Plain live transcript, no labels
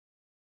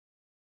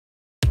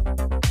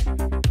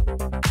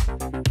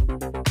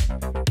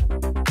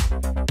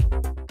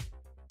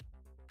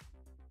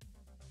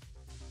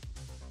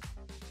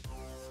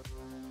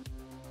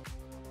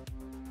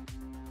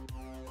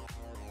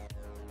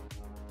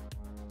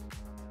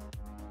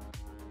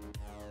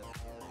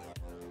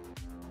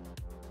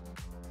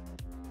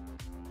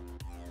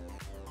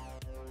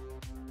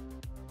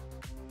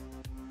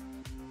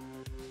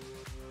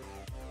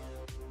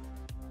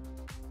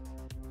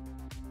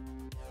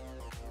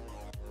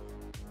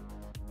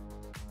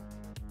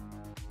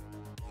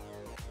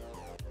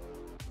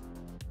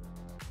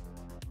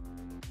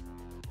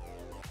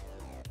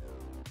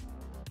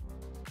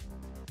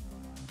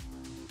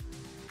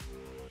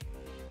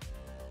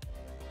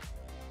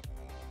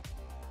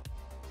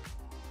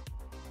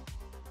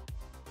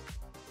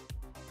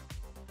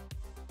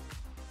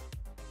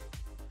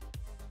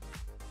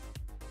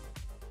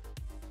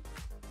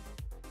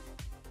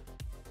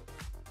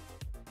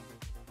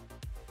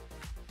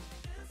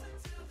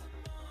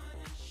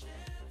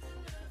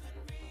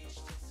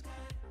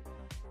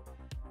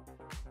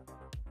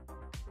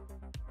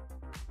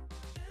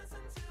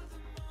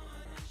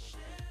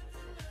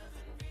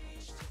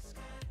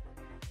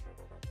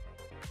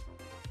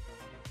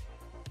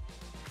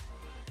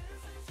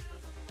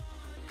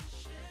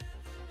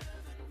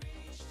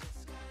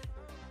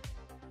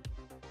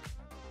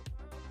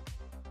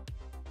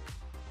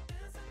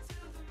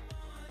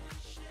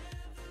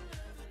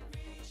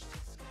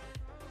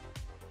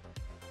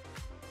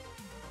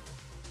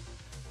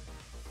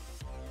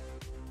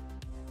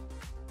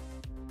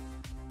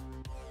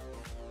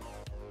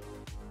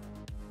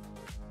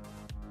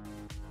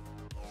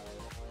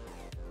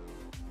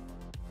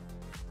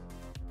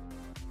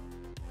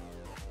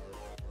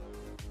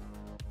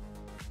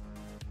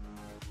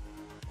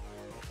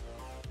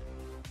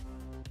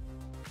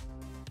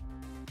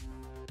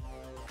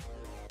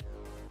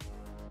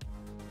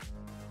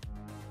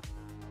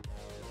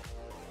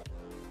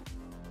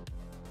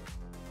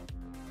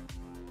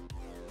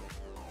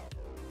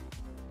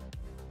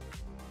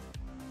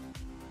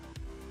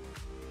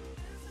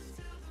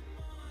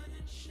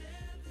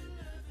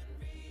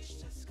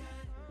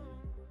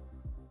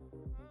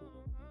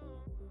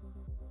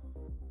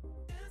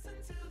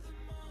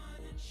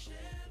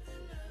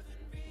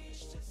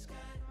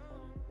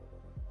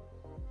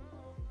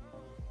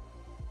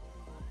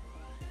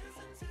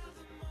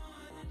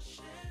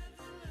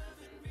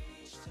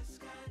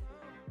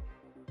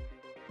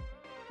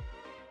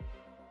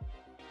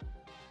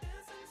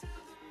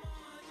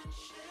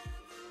Share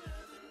the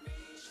love and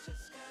reach the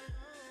sky.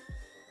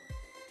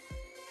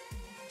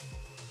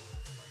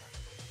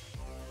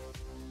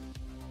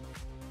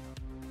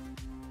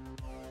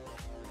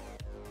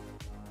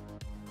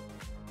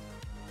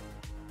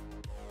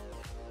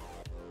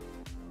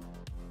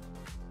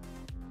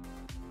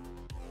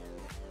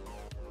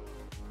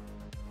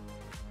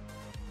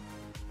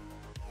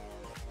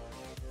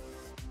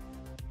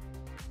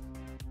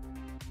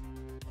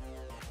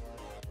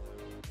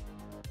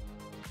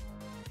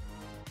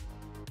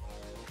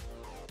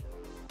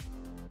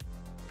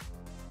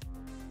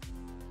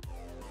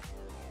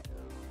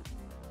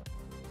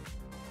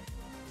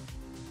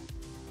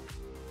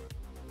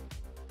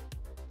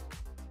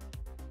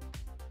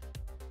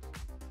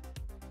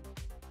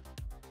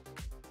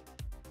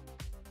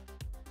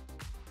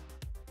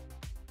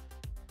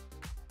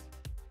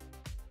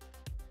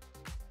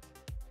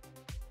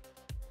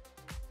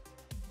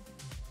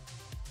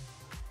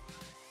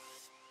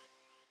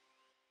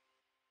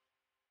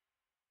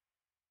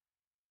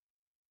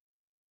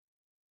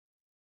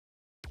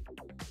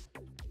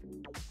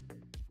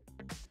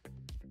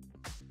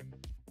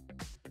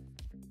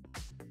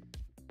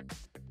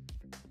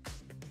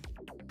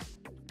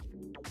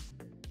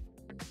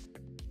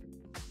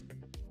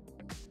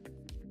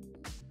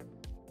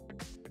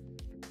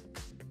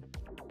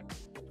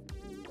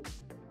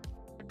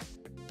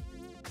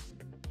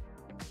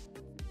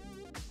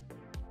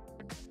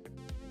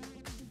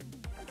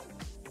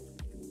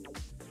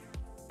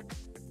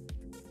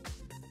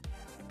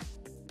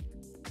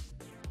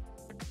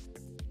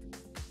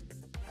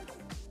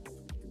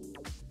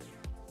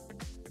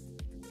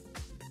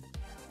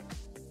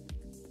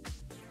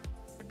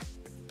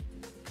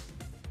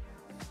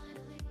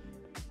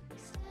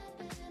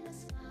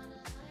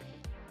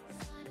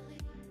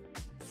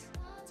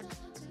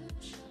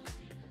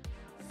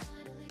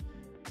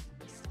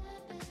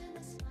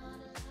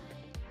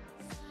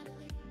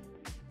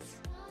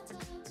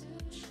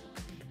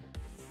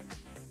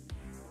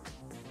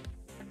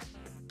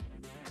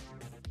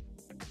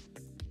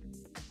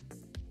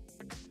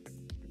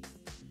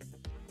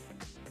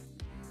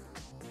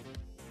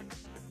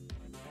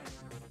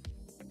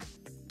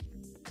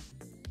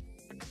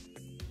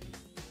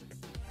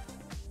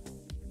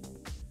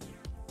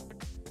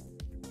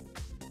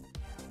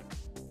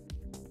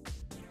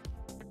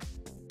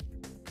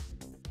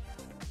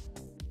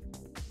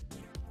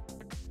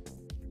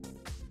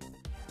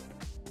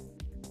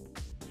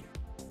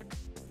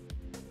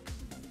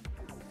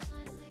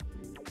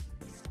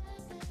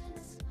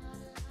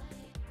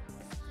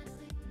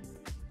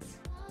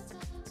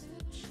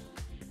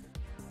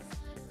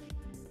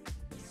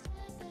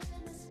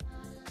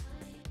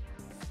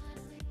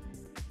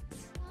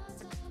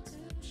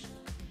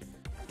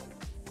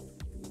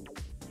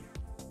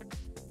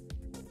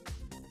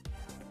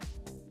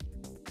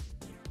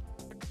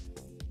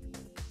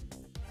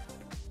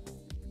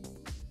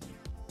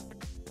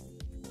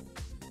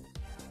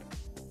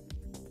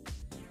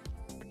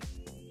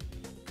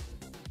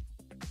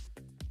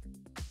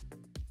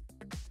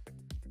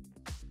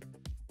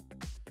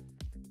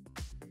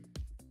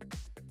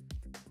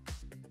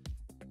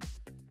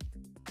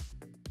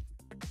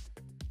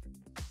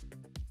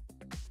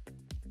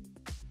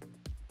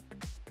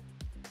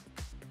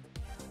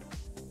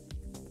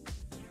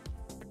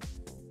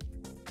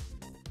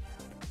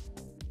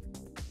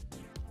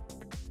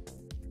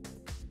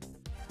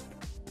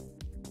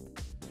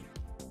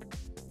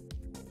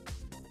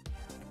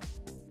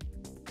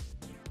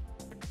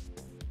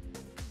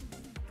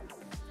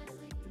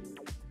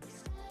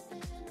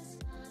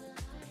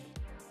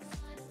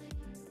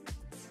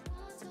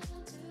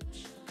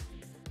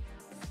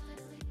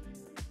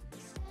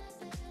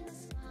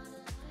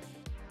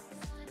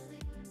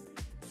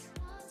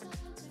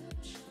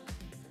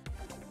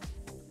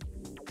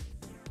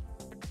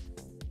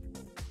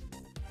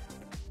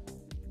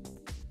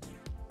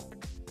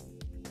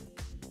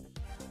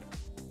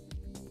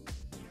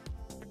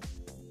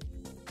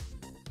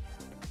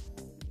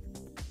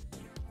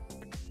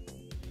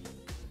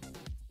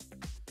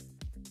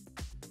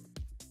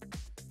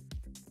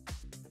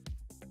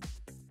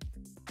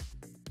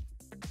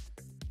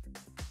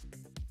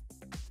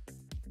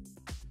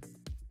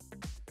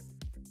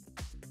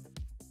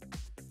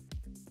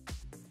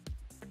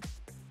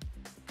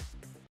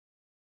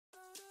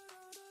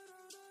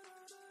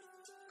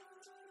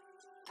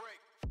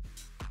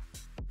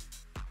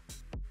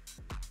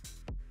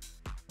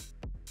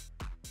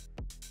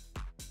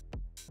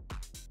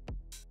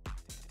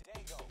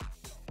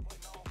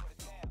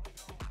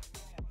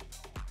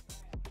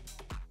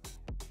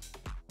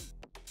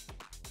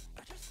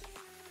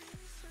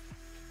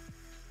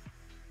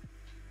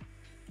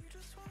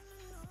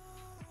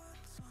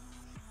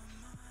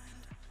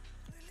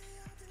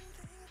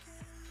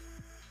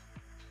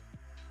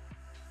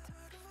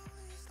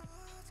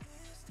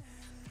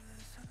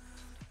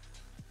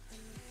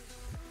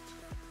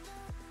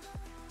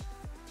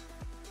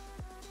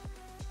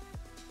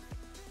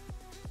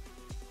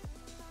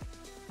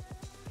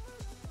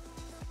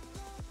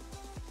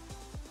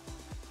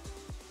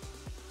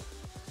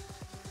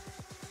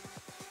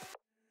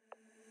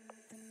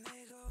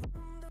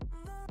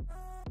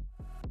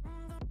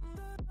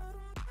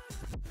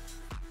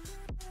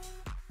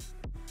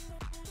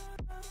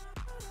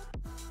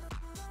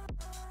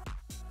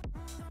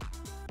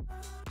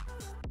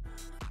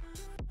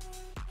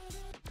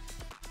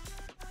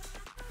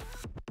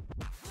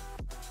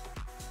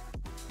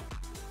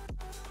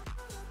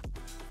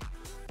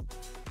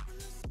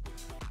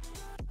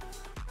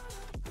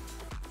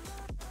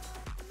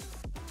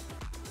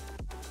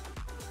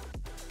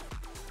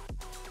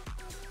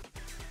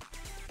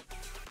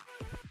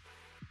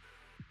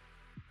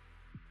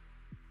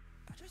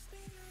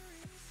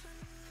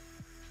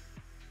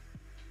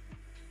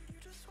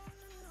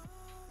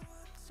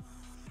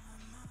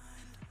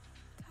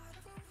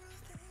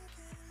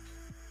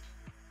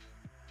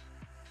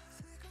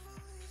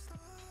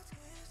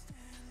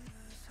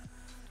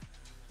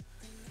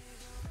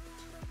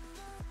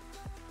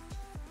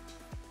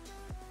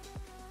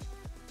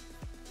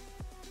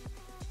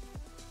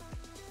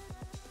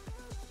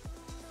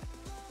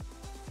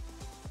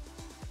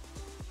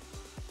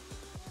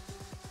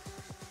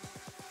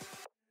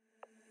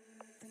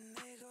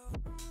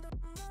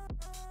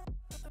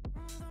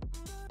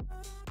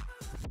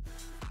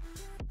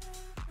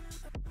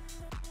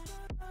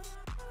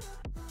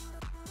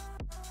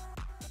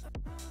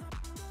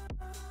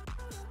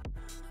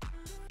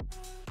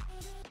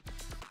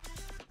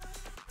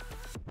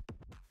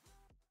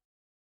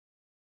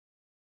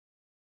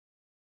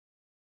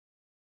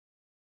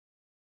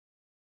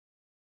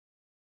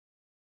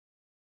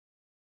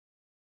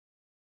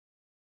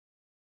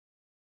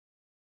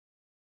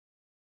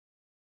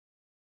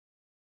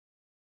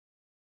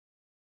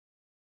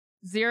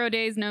 0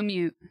 days, no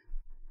mute.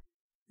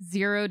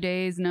 0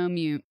 days, no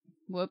mute.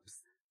 Whoops.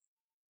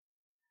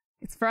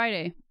 It's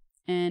Friday,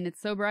 and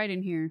it's so bright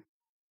in here.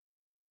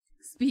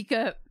 Speak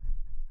up.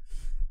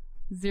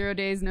 0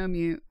 days, no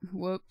mute.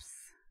 Whoops.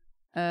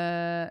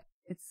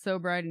 It's so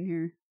bright in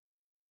here.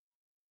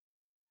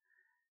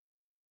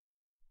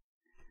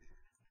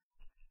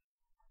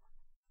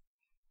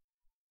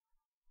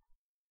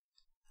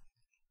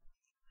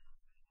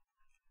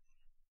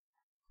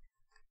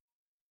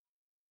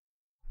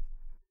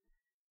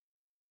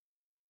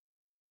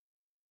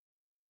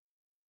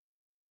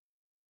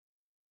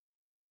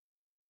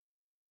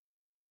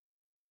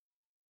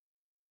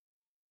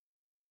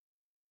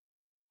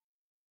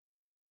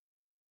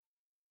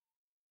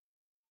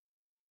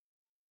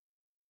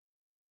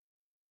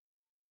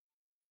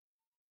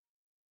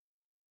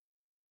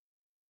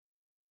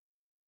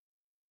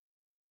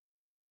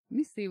 Let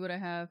me see what I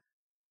have.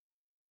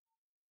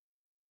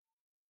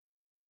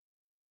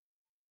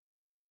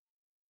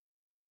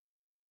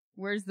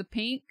 Where's the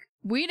pink?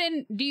 We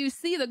didn't. Do you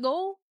see the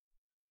goal?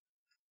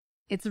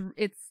 It's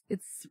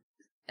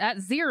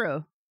at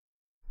 0.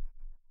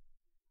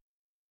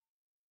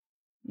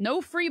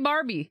 No free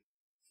Barbie.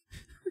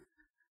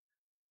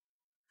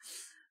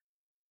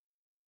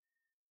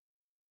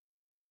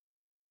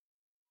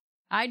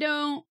 I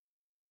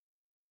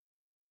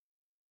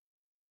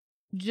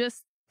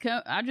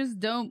just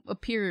don't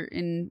appear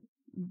in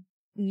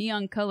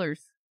neon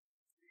colors.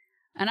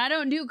 And I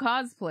don't do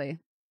cosplay.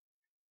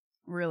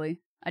 Really.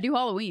 I do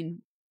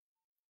Halloween.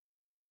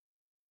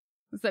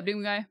 What's up,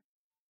 Doom Guy?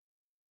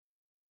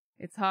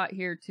 It's hot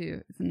here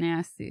too. It's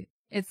nasty.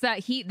 It's that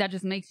heat that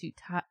just makes you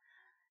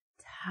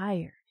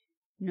tired.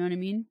 You know what I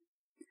mean?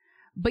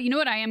 But you know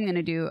what I am going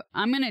to do?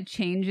 I'm going to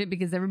change it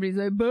because everybody's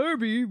like,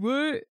 Barbie,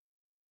 what?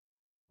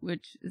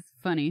 Which is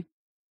funny.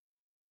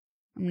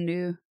 I'm going to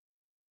do...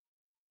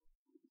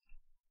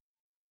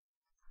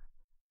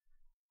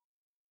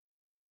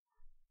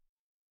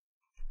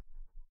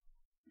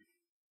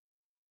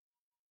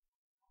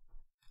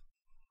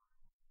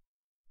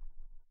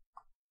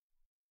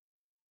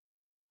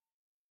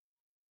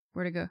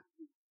 Where'd it go?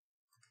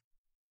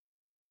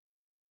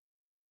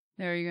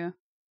 There you go.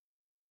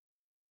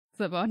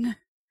 What's up, on?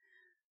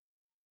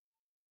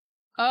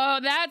 Oh,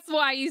 that's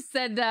why you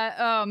said that.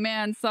 Oh,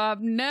 man, Sob.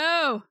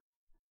 No!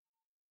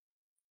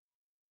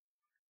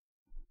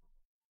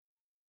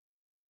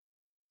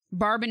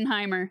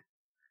 Barbenheimer.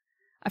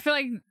 I feel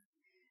like...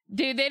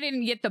 Dude, they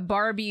didn't get the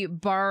Barbie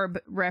Barb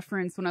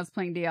reference when I was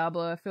playing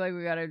Diablo. I feel like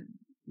we gotta,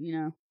 you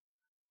know...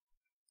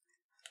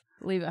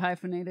 leave it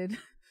hyphenated.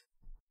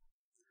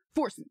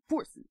 Forcing.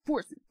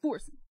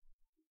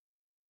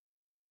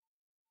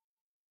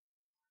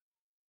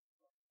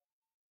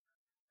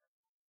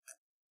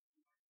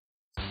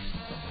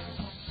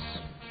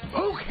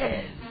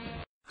 Okay.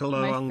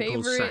 Hello, My Uncle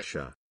favorite...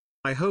 Sasha.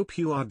 I hope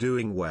you are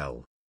doing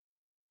well.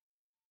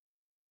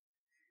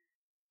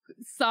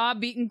 Saw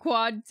beating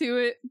quad to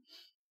it.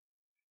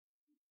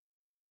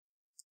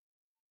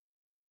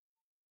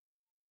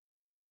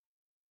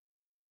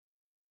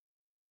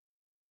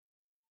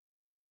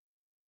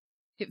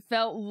 It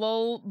felt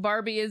lol.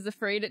 Barbie is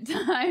afraid at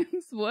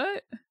times.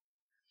 What?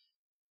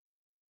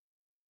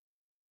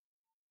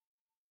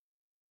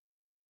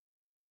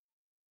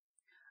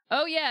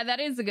 Oh yeah,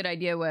 that is a good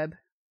idea, Webb.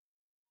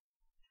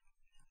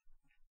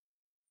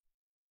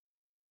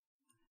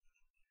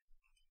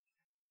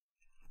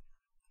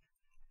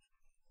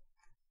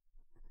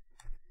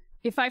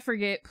 If I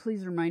forget,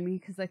 please remind me,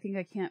 because I think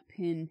I can't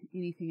pin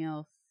anything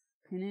else.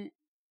 Pin it.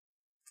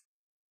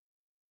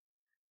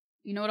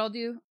 You know what I'll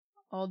do?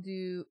 I'll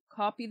do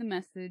copy the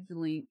message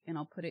link, and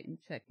I'll put it in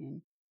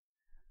check-in.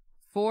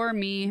 For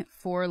me,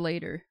 for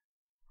later.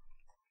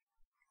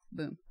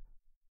 Boom.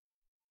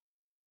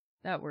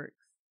 That works.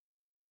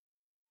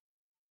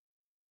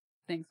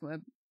 Thanks,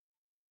 Webb.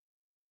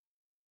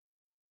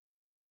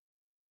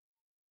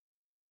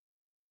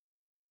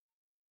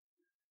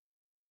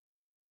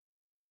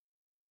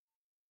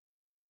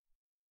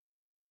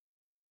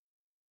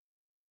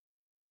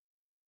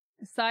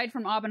 Aside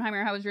from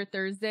Oppenheimer, how was your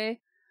Thursday?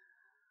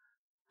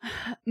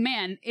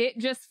 Man, it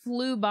just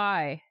flew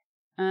by.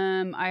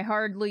 I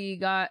hardly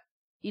got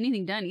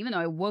anything done, even though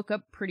I woke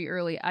up pretty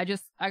early. I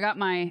got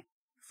my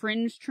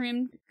fringe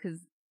trimmed because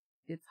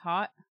it's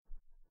hot.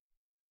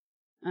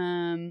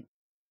 And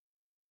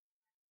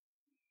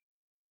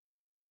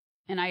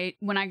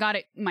when I got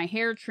my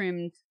hair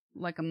trimmed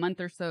like a month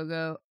or so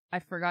ago, I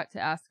forgot to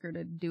ask her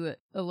to do it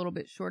a little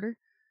bit shorter.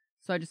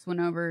 So I just went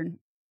over and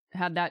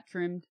had that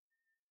trimmed.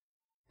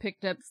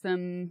 Picked up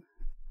some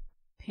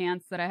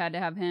pants that I had to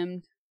have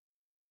hemmed.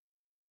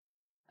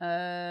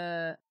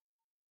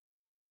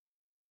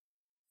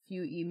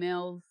 Few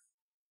emails.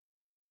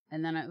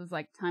 And then it was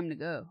like time to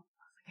go.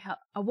 I was like,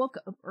 I woke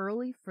up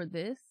early for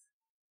this.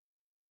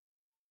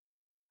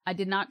 I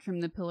did not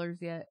trim the pillars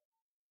yet.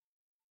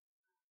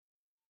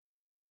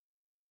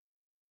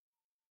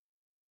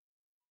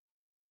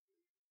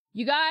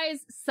 You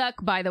guys suck,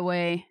 by the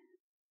way.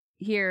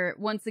 Here,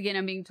 once again,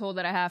 I'm being told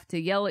that I have to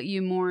yell at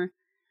you more.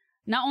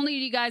 not only do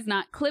you guys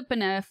not clip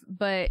enough,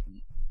 but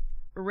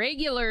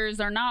regulars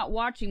are not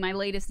watching my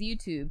latest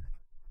YouTube.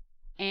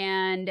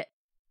 And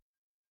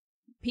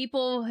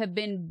people have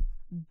been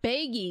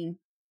begging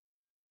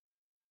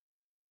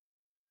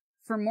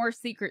for more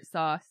secret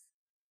sauce.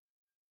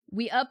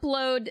 We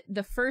upload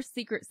the first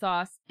secret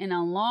sauce in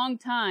a long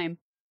time,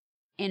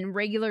 and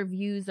regular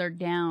views are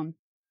down.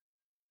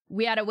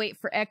 We had to wait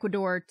for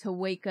Ecuador to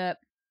wake up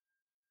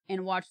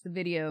and watch the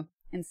video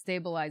and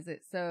stabilize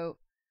it. So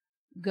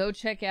go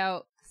check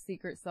out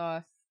secret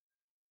sauce,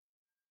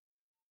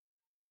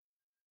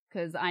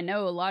 because I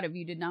know a lot of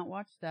you did not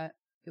watch that.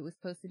 It was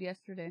posted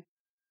yesterday.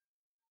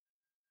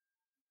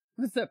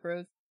 What's up,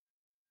 Rose?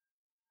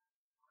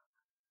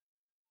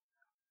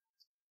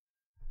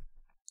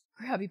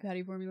 Krabby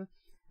Patty formula.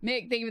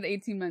 Mick, thank you for the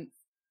 18 months.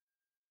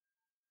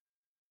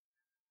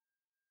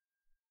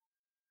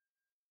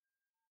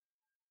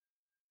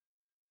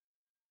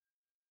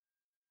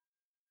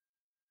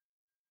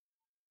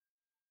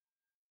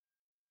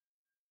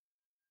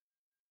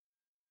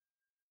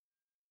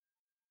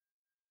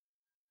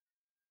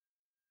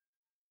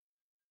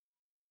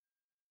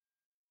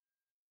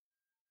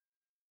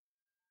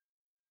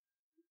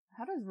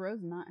 How does Rose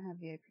not have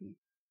VIP?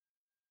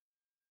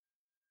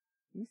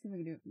 Let me see if I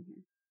can do it from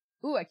here.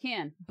 Ooh, I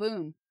can.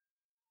 Boom.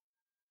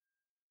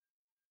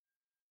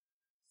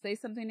 Say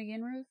something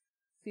again, Rose.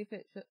 See if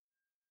it should.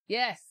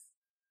 Yes.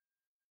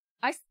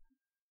 I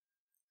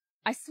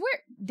swear,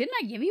 didn't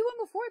I give you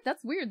one before?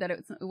 That's weird that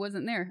it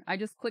wasn't there. I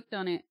just clicked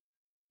on it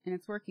and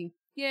it's working.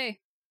 Yay.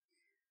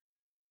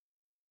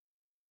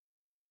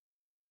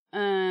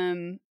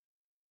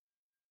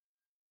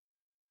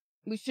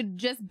 We should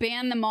just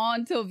ban them all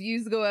until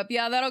views go up.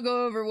 Yeah, that'll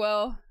go over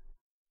well.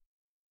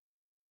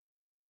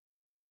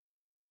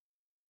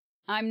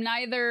 I'm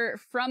neither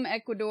from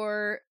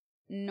Ecuador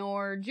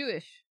nor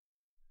Jewish.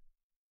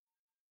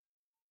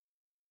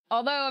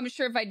 Although I'm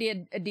sure if I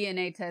did a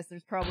DNA test,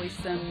 there's probably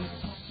some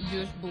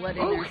Jewish blood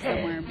in there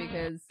somewhere,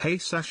 because... Hey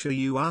Sasha,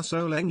 you are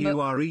so leng.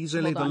 You are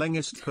easily the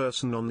lengest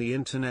person on the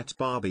internet.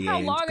 Barbie How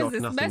ain't long is got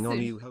this nothing on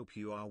message? you. Hope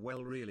you are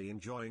well, really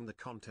enjoying the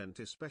content,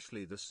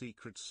 especially the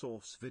secret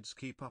sauce vids.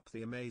 Keep up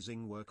the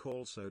amazing work.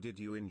 Also, did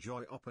you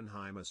enjoy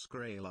Oppenheimer's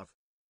Scray Love?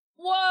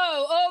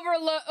 Whoa,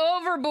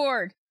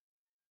 overboard.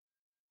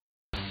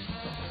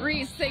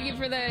 Reese, thank you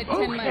for the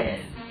 10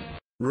 months.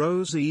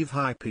 Rose Eve,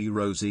 hype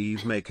Rose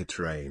Eve, make a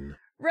train.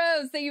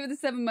 Rose, thank you for the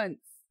 7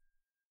 months.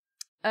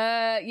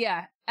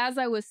 Yeah, as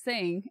I was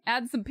saying,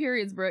 add some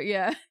periods, bro.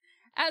 Yeah,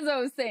 as I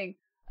was saying,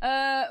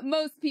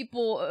 most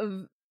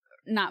people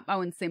I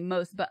wouldn't say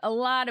most, but a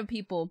lot of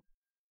people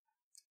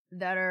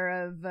that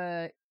are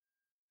of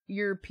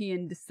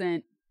European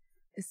descent,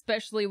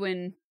 especially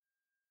when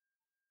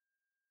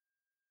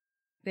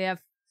they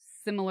have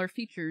similar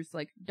features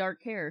like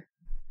dark hair,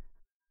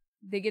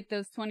 they get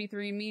those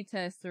 23andMe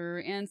tests or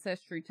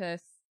ancestry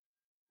tests,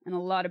 and a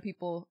lot of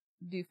people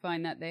do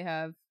find that they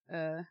have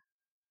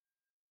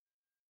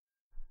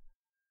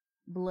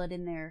blood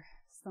in there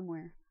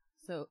somewhere.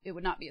 So it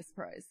would not be a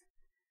surprise.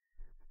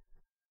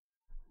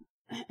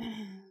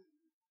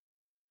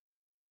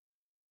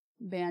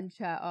 Ban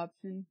chat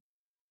option.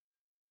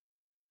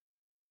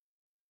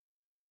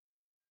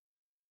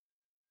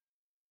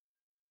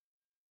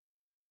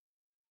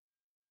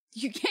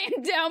 You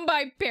came down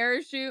by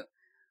parachute.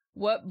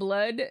 What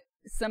blood?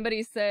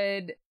 Somebody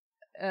said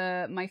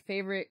my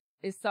favorite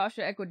is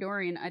Sasha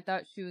Ecuadorian. I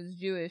thought she was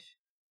Jewish.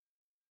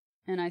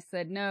 And I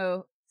said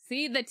no.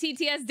 See, the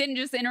TTS didn't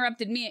just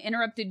interrupted me, it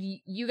interrupted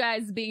you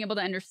guys being able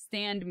to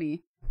understand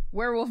me.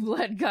 Werewolf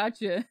blood,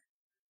 gotcha.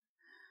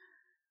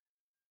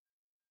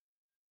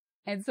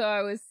 And so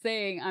I was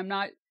saying, I'm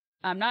not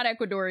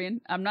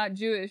Ecuadorian, I'm not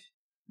Jewish,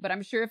 but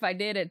I'm sure if I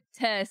did a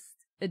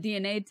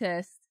DNA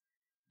test,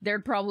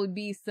 there'd probably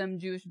be some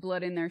Jewish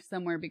blood in there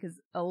somewhere, because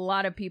a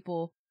lot of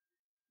people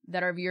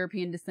that are of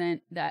European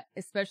descent, that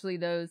especially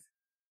those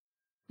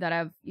that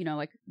have, you know,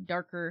 like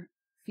darker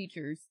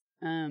features,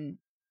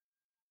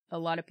 a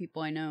lot of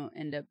people I know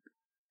end up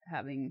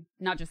having,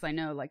 not just I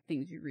know, like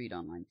things you read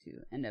online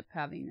too, end up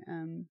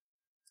having,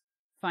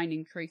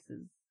 finding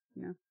traces,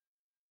 you know?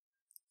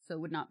 So it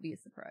would not be a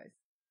surprise.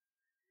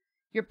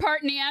 You're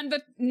part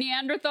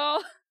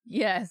Neanderthal?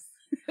 Yes.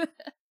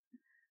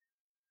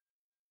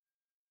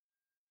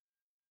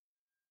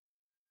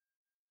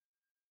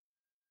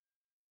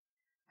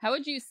 How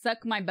would you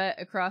suck my butt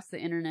across the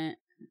internet?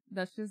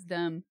 That's just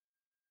dumb.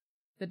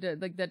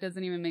 That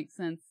doesn't even make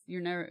sense.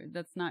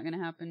 That's not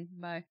gonna happen.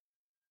 Bye.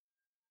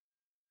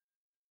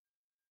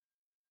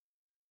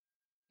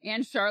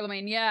 And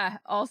Charlemagne, yeah,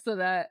 also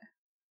that.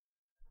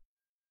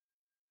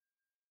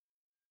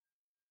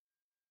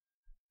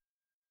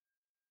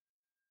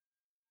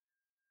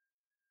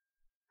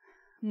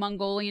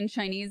 Mongolian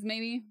Chinese,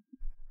 maybe?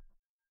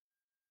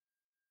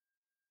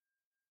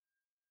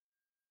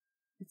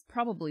 It's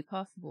probably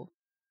possible.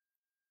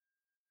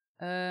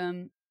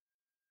 There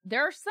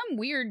are some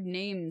weird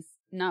names,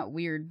 not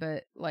weird,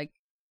 but like,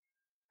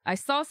 I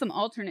saw some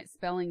alternate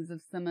spellings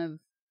of some of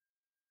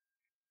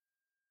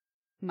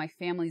my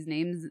family's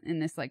names in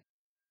this like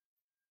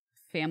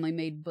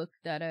family-made book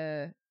that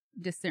a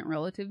distant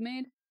relative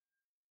made.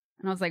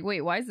 And I was like,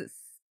 wait, why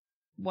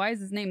is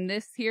his name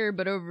this here,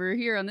 but over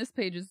here on this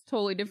page is a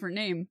totally different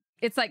name?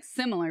 It's like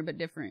similar, but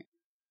different.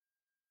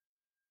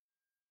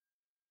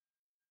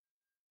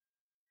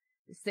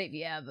 To say if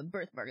you have a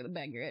birthmark on the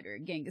back of your head or a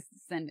Genghis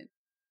descendant.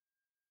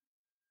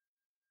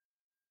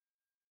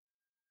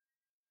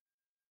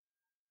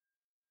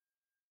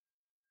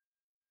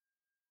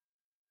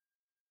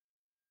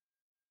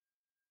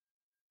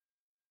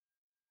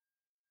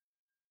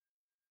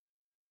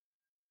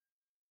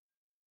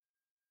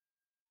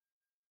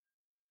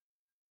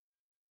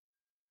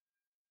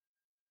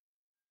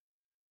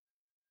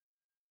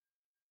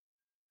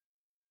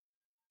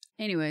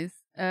 Anyways,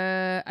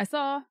 I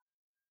saw...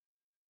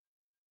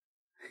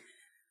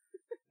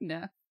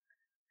 No.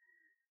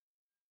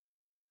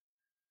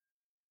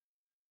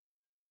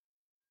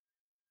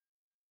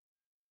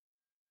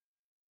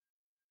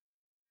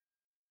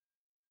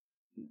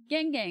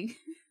 Gang gang.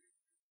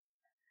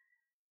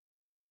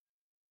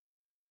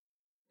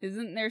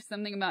 Isn't there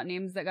something about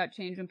names that got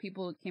changed when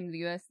people came to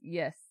the US?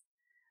 Yes.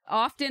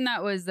 Often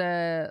that was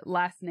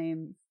last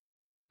name,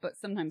 but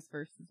sometimes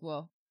first as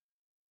well.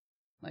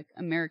 Like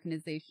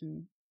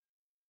Americanization.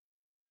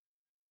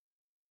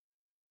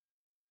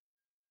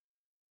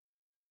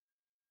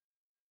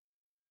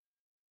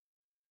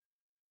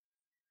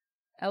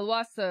 El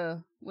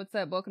Wasa, what's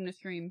up? Welcome to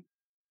stream.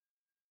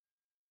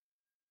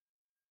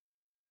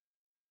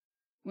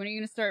 When are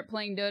you gonna start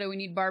playing Dota? We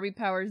need Barbie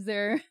powers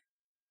there.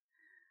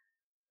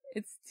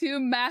 It's too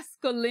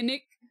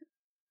masculinic.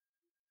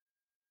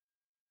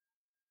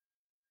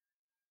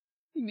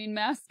 You mean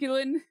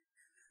masculine?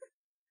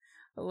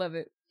 I love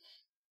it.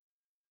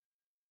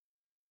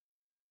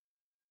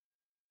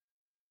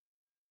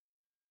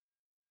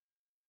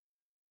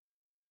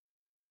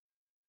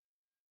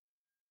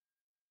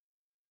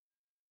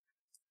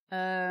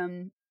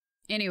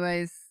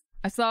 Anyways,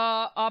 I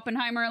saw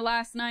Oppenheimer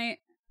last night.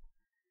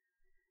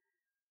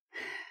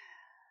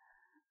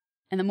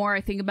 And the more I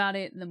think about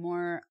it, the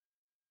more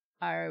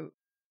I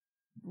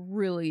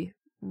really,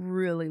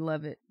 really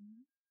love it.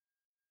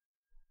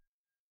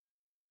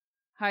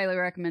 Highly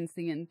recommend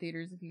seeing it in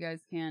theaters if you guys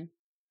can.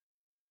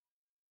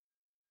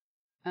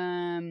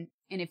 And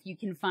if you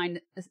can find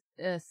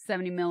a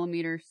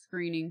 70mm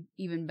screening,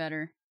 even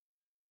better.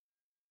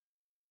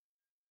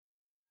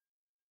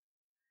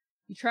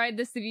 You tried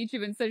the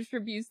ceviche and such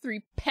trip used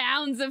 3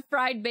 pounds of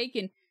fried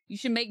bacon. You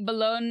should make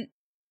bologna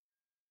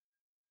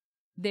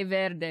de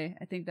verde.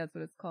 I think that's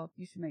what it's called.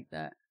 You should make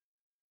that.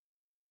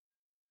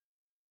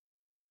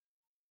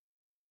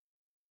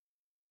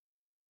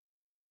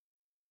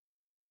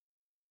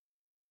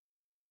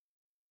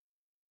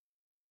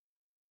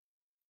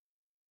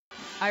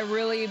 I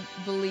really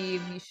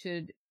believe you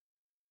should...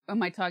 Oh,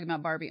 am I talking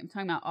about Barbie? I'm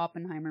talking about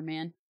Oppenheimer,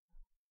 man.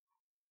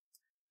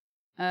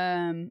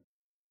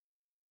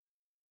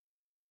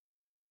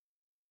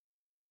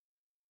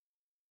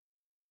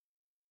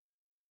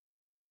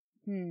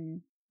 Let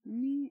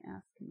me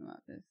ask him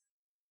about this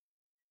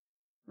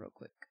real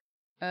quick.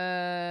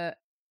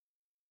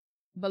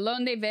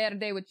 Bologna de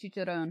verde with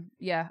chicharron.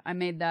 Yeah, I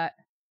made that.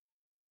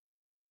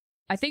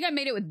 I think I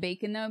made it with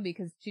bacon though,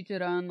 because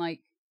chicharron,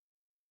 like,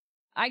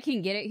 I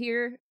can get it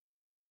here.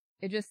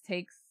 It just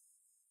takes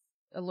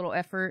a little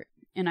effort,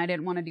 and I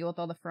didn't want to deal with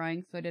all the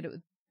frying, so I did it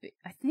with...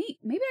 I think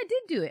maybe I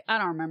did do it. I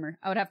don't remember.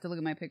 I would have to look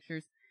at my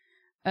pictures.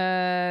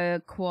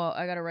 I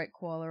gotta write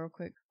koala real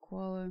quick.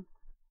 Koala.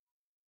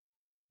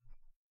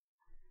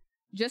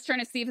 Just trying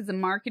to see if it's a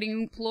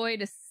marketing ploy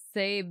to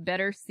say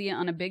better see it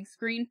on a big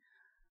screen.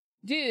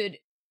 Dude,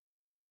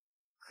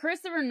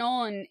 Christopher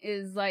Nolan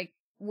is like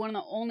one of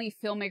the only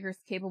filmmakers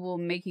capable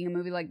of making a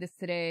movie like this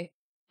today.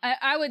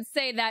 I would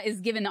say that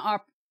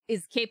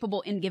is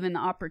capable and given the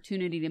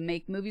opportunity to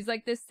make movies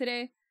like this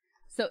today.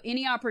 So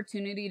any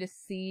opportunity to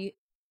see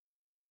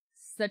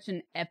such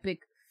an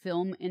epic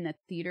film in the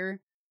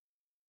theater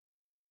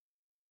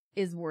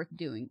is worth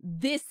doing.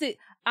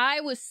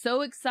 I was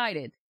so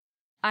excited.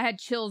 I had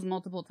chills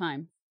multiple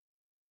times.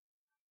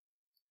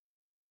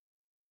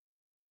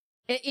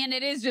 And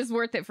it is just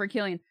worth it for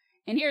Killian.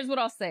 And here's what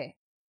I'll say.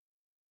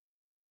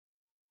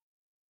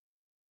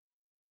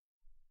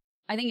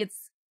 I think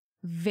it's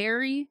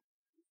very,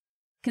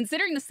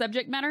 considering the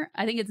subject matter,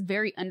 I think it's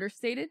very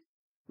understated,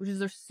 which is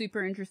a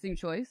super interesting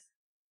choice.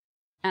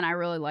 And I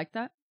really like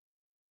that.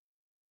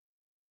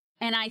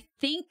 And I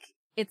think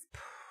it's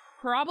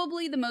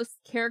probably the most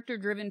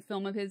character-driven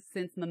film of his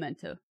since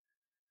Memento.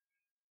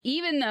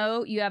 Even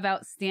though you have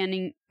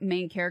outstanding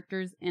main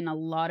characters in a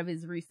lot of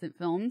his recent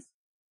films,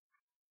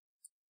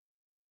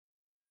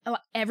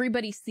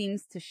 everybody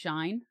seems to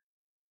shine.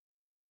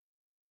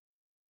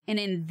 And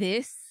in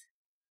this,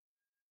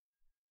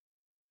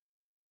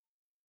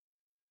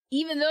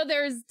 even though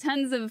there's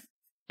tons of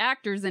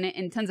actors in it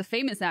and tons of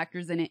famous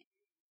actors in it,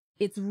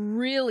 it's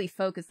really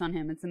focused on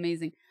him. It's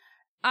amazing.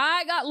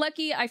 I got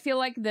lucky. I feel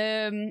like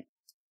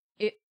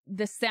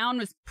the sound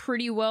was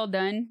pretty well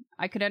done.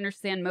 I could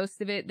understand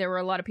most of it. There were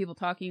a lot of people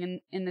talking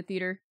in the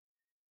theater.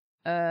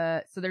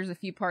 So there's a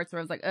few parts where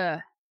I was like,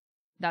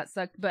 that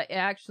sucked. But it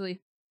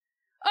actually...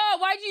 Oh,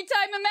 why'd you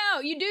time him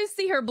out? You do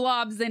see her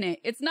blobs in it.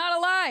 It's not a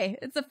lie.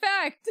 It's a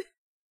fact.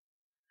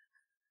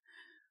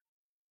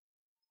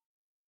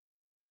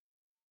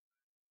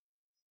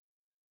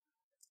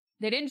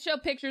 They didn't show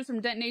pictures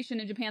from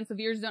detonation in Japan, so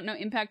viewers don't know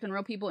impact on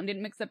real people and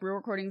didn't mix up real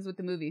recordings with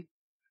the movie.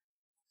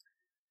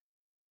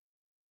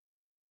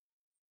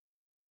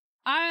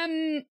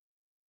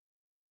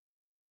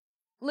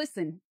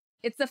 Listen,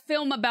 it's a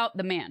film about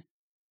the man.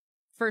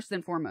 First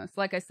and foremost.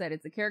 Like I said,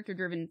 it's a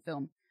character-driven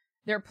film.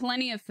 There are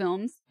plenty of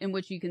films in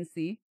which you can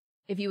see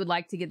if you would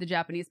like to get the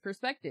Japanese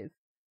perspective.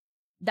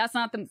 That's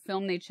not the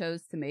film they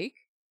chose to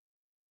make.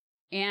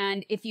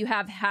 And if you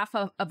have half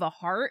of a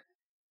heart,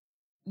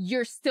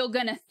 you're still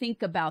going to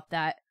think about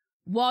that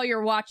while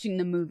you're watching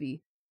the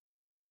movie.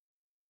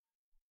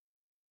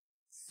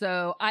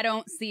 So I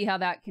don't see how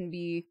that can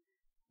be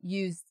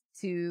used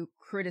to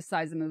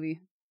criticize a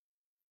movie.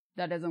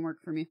 That doesn't work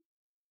for me.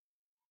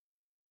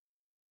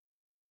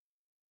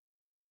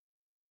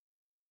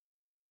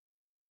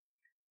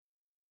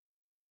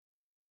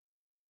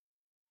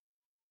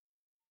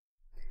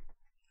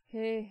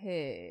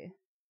 Hey.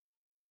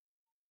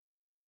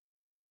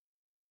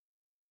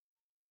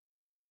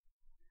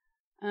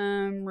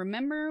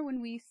 Remember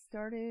when we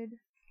started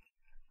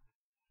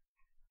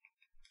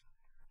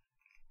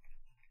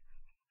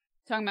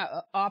talking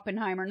about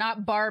Oppenheimer,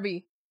 not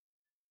Barbie?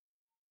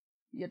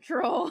 You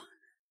troll.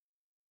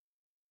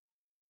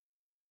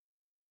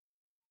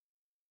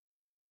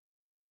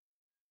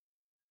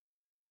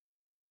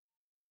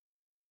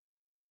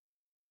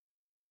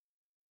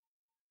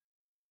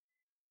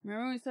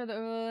 Remember when we said the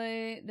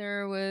overlay?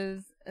 There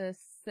was a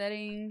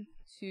setting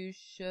to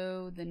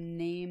show the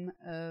name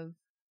of...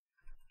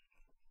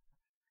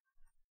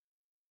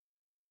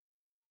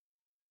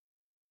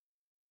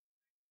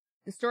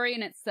 The story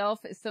in itself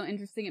is so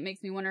interesting, it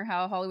makes me wonder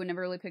how Hollywood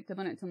never really picked up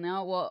on it until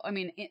now. Well, I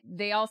mean,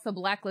 they also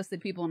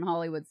blacklisted people in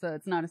Hollywood, so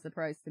it's not a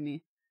surprise to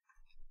me.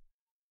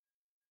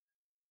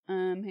 Hey,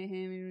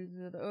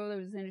 oh, there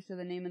was a show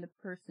the name of the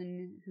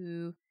person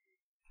who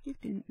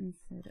gifted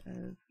instead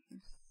of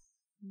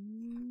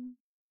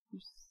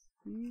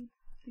received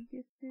the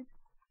gifted.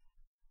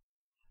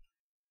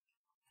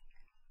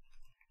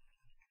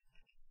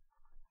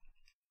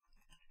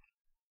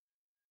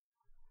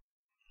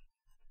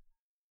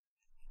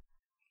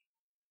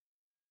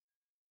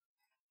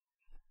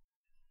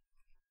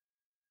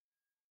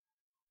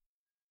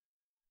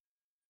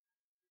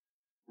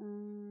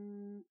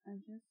 I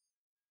just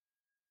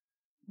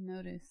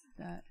noticed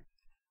that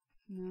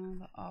now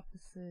the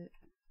opposite,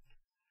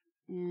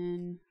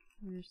 and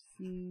we're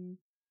seeing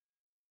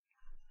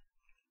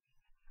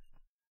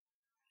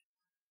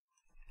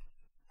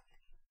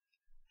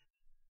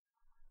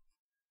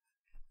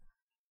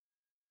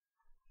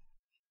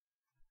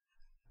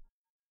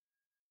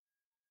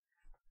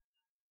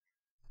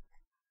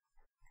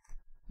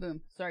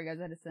boom. Sorry guys,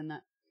 I had to send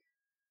that.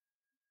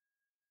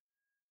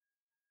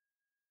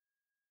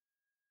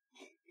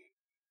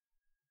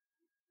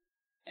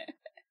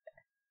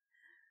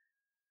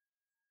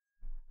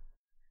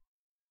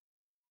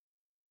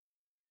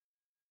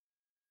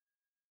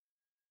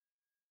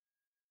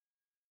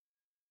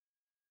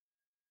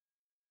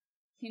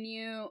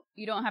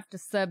 You don't have to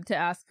sub to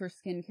ask for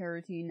skincare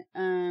routine.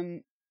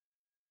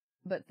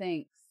 But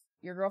thanks.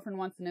 Your girlfriend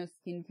wants to know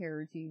skincare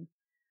routine.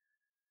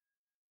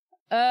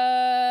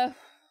 I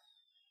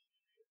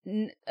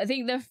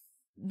think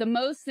the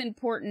most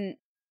important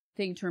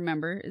thing to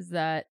remember is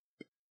that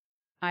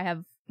I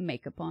have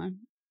makeup on.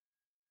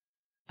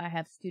 I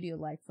have studio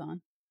lights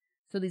on.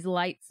 So these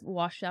lights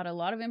wash out a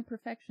lot of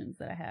imperfections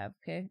that I have,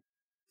 okay?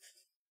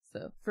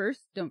 So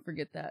first, don't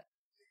forget that.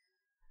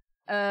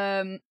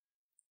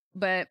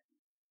 But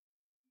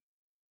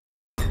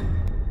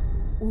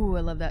ooh, I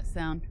love that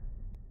sound.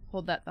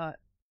 Hold that thought,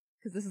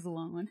 because this is a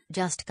long one.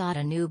 Just got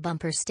a new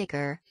bumper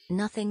sticker.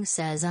 Nothing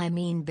says I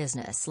mean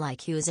business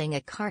like using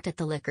a cart at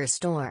the liquor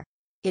store.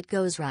 It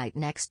goes right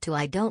next to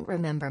I don't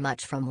remember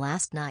much from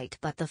last night,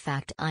 but the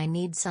fact I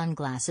need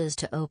sunglasses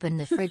to open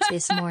the fridge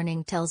this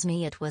morning tells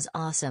me it was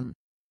awesome.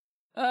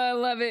 I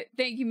love it.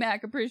 Thank you,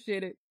 Mac.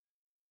 Appreciate it.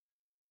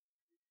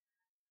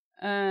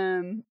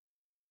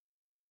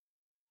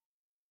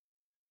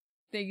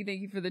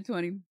 Thank you for the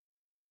 20.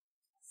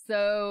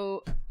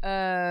 So,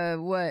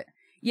 what?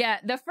 Yeah,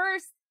 the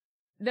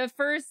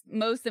first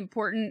most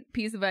important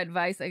piece of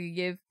advice I could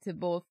give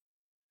to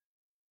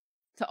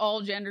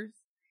all genders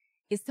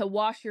is to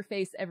wash your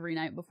face every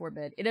night before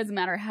bed. It doesn't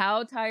matter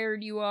how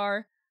tired you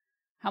are,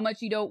 how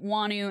much you don't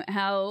want to,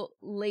 how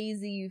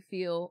lazy you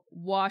feel,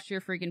 wash your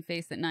freaking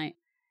face at night.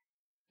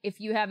 If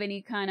you have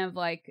any kind of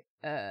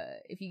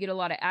if you get a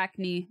lot of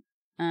acne,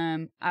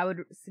 I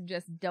would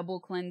suggest double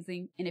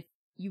cleansing. And if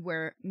you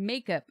wear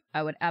makeup,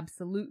 I would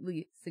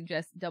absolutely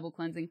suggest double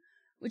cleansing,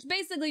 which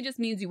basically just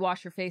means you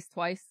wash your face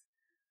twice.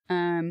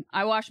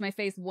 I wash my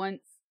face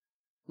once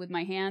with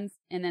my hands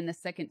and then the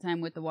second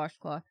time with the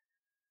washcloth.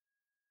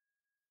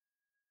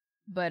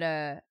 But,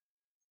 and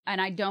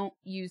I don't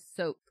use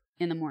soap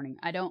in the morning.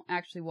 I don't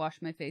actually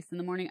wash my face in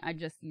the morning. I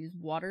just use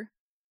water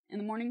in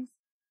the mornings.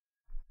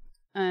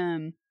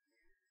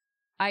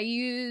 I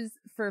use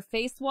for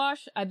face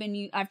wash.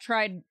 I've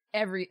tried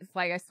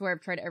I swear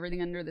I've tried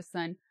everything under the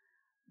sun,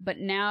 but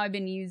now I've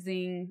been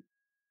using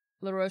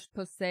La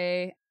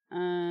Roche-Posay.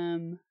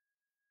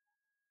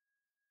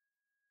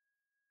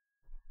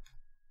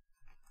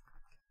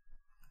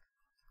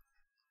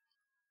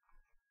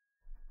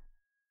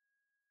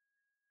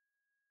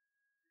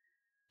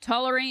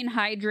 Tolerating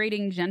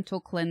Hydrating Gentle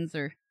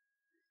Cleanser.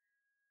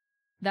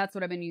 That's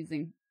what I've been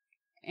using.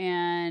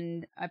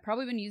 And I've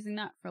probably been using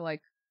that for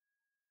like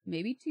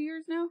maybe 2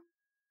 years now.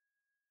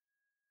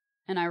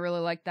 And I really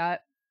like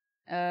that.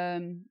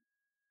 And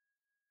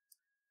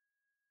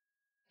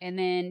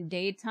then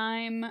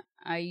daytime,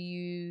 I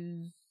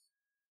use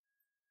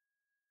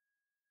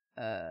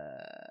Hello!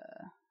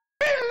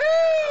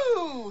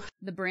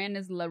 the brand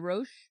is La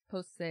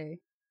Roche-Posay.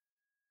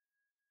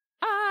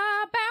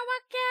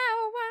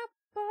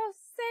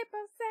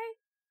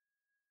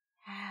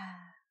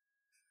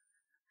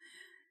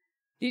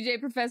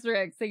 DJ Professor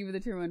X, thank you for the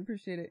tier 1.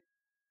 Appreciate it.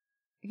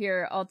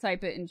 Here, I'll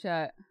type it in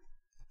chat.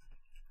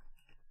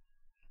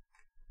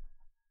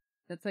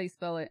 That's how you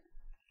spell it.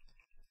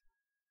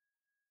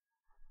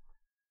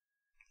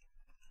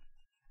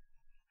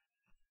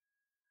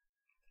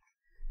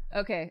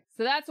 Okay,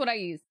 so that's what I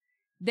use.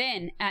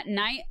 Then, at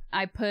night,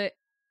 I put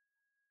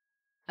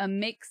a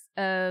mix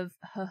of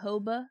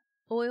jojoba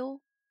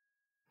oil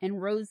and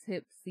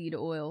rosehip seed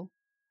oil.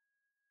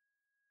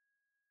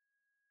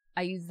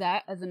 I use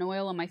that as an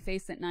oil on my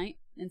face at night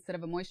instead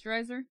of a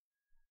moisturizer.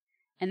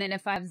 And then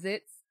if I have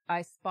zits,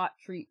 I spot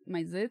treat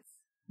my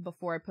zits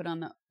before I put on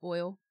the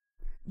oil.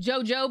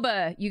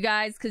 Jojoba, you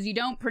guys, because you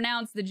don't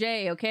pronounce the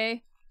J,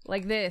 okay?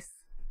 Like this.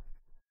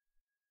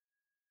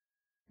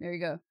 There you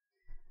go.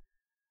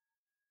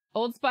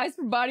 Old Spice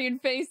for body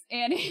and face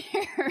and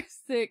hair.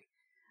 Sick.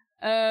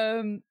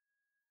 Then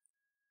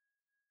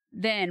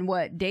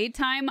what?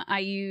 Daytime, I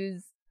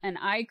use an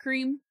eye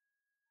cream.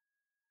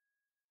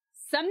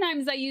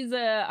 Sometimes I use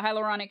a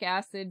hyaluronic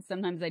acid.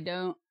 Sometimes I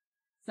don't.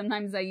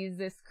 Sometimes I use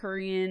this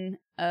Korean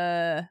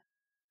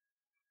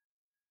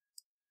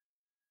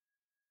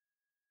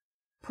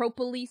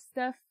propolis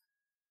stuff.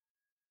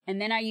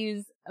 And then I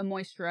use a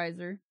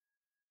moisturizer.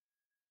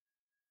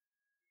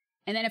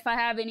 And then if I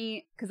have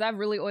any, because I have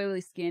really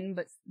oily skin,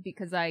 but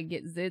because I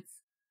get zits,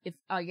 if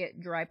I get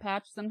dry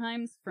patch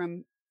sometimes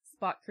from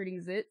spot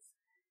treating zits,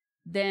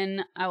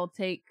 then I will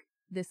take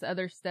this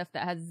other stuff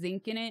that has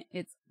zinc in it.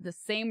 It's the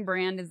same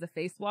brand as the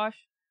face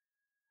wash.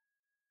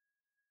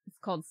 It's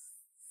called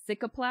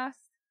Cicaplast.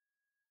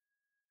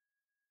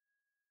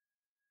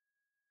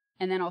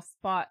 And then I'll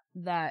spot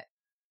that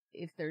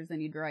if there's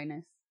any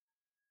dryness.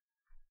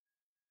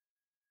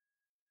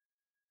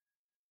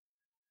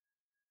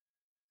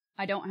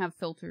 I don't have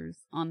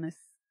filters on this.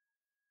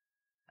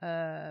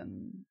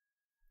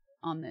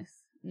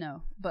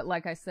 No. But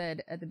like I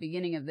said at the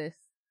beginning of this,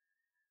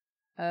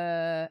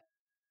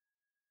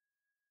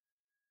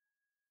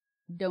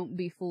 don't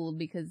be fooled,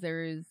 because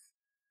there is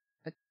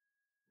a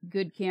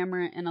good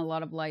camera and a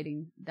lot of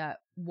lighting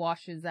that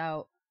washes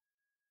out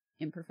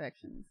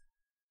imperfections.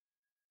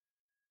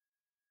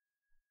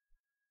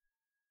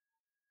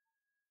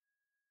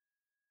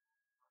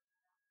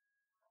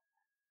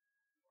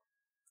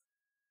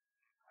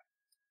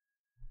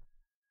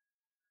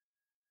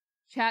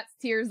 Chat's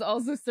tears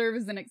also serve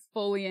as an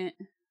exfoliant.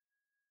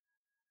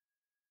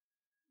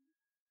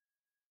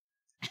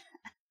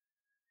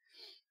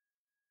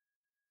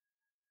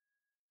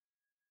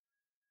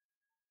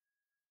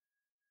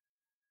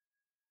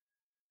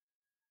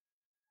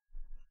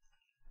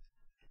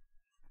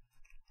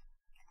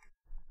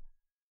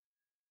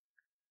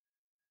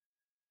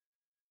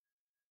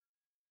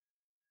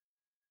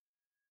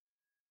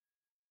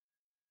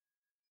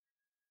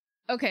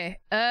 Okay,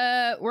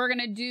 we're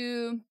gonna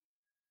do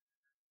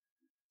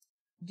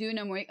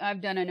no make.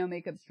 I've done a no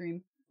makeup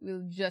stream.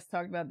 We just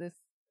talked about this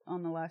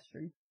on the last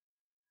stream.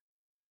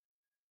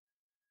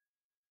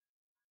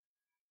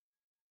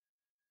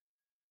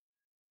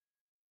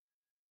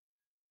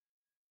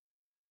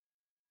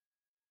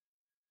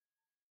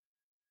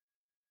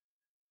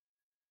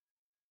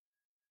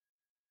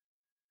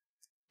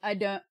 I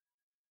don't.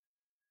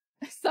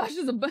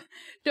 Sasha's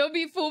don't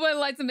be fooled by the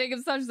lights and makeup.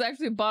 Sasha's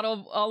actually a bottle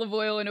of olive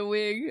oil and a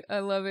wig. I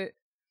love it.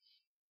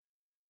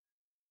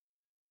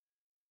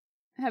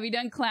 Have you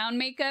done clown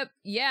makeup?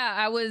 Yeah,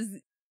 I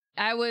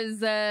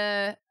was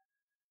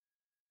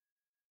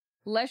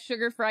less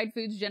sugar fried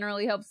foods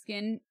generally help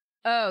skin.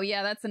 Oh,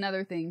 yeah, that's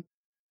another thing.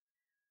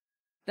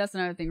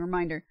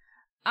 Reminder.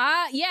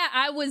 Yeah,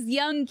 I was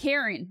young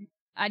Karen.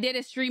 I did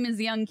a stream as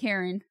young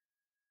Karen.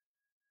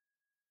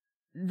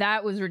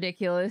 That was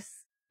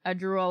ridiculous. I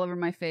drew all over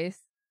my face.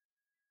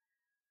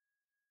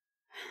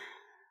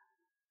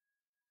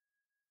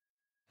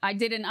 I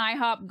did an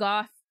IHOP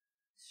goth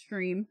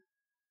stream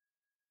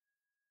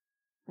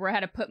where I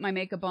had to put my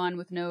makeup on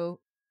with no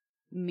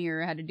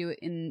mirror. I had to do it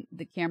in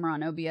the camera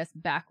on OBS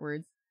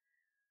backwards.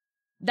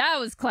 That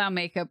was clown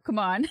makeup. Come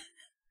on.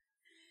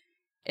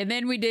 And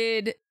then we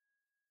did...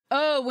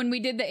 Oh, when we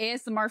did the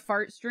ASMR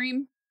fart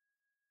stream,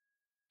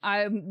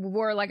 I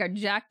wore like a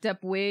jacked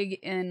up wig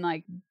and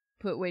like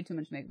put way too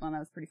much makeup on. That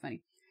was pretty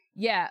funny.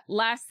 Yeah,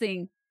 last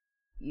thing,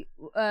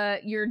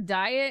 your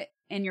diet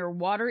and your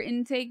water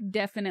intake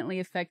definitely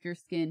affect your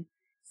skin.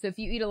 So if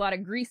you eat a lot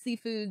of greasy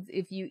foods,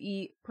 if you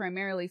eat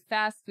primarily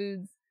fast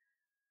foods,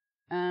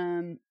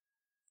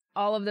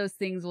 all of those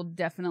things will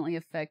definitely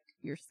affect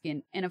your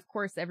skin. And of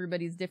course,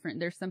 everybody's different.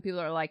 There's some people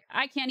that are like,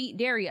 I can't eat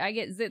dairy, I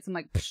get zits. I'm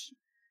like, psh,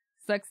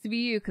 sucks to be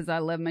you, because I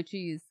love my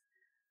cheese.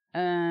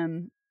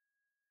 But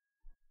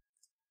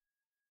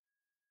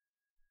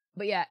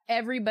yeah,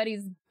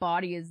 everybody's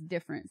body is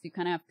different. So you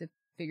kind of have to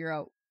figure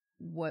out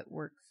what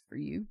works for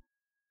you.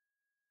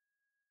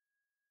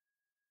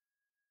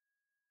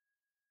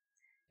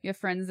 You have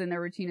friends and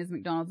their routine is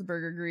McDonald's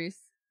burger grease,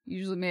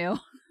 usually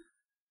male.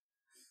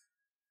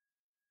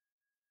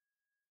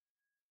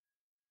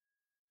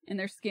 And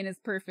their skin is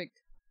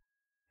perfect.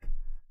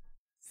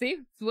 See?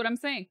 That's what I'm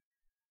saying.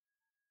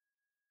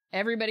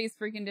 Everybody's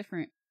freaking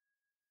different.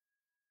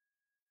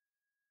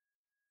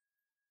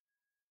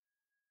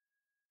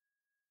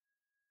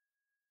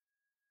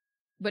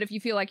 But if you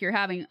feel like you're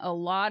having a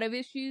lot of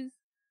issues,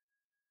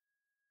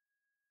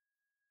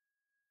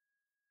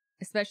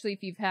 especially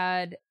if you've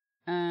had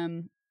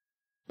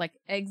like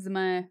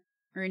eczema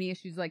or any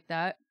issues like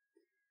that,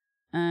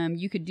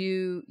 you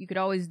could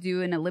always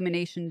do an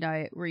elimination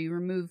diet where you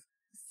remove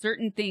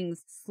certain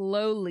things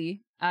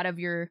slowly out of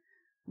your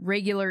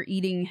regular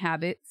eating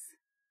habits.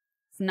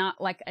 It's not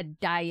like a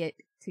diet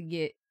to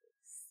get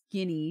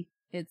skinny.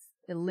 It's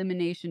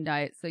elimination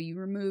diet. So you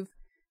remove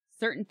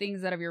certain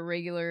things out of your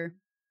regular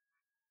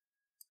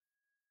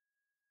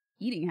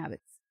eating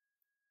habits.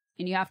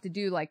 And you have to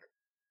do like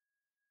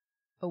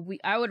a week.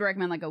 I would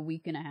recommend like a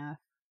week and a half.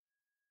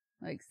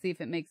 Like, see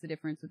if it makes a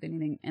difference with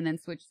anything, and then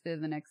switch to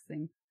the next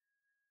thing.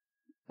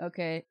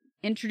 Okay.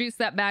 Introduce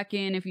that back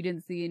in if you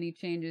didn't see any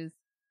changes.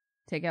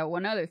 Take out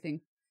one other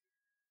thing.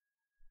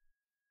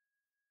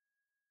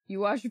 You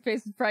wash your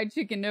face with fried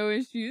chicken, no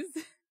issues.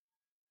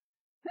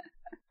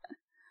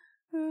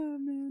 Oh,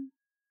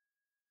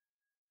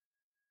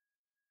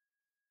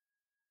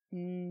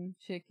 man.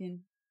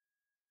 Chicken.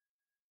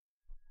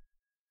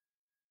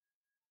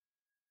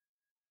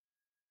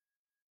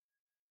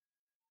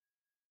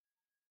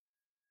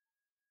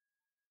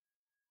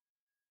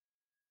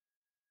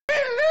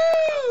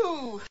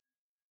 Hello!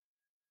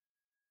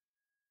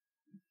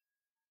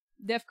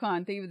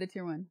 DEFCON, thank you for the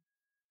tier 1.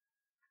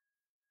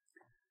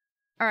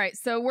 Alright,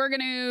 so we're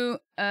gonna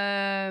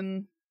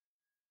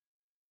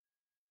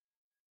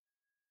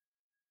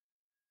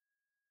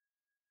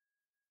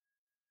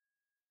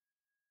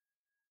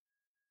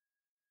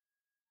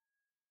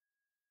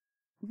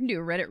we can do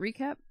a Reddit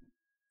recap,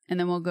 and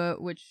then we'll go,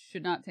 which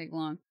should not take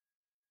long.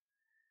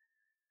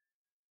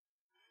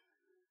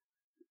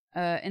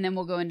 And then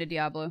we'll go into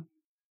Diablo.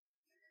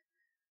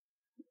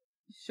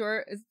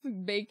 Short as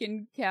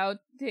bacon, cow,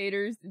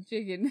 taters, and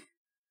chicken.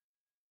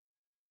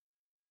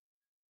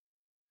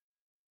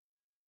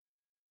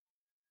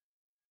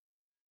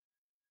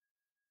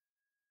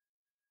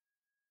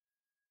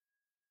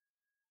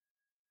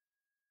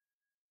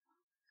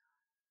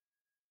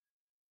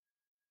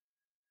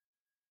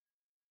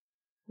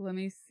 Let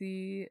me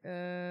see.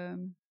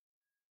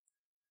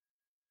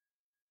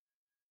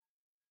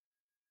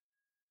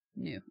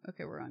 New.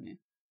 Okay, we're on new.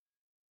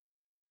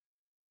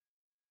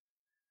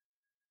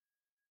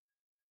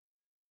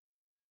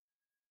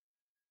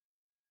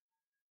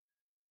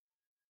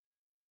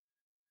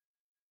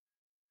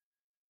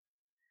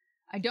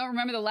 I don't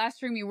remember the last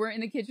stream you weren't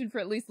in the kitchen for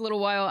at least a little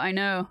while. I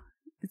know.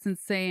 It's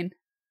insane.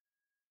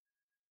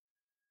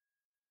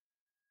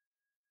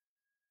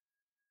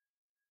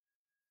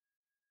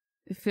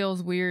 It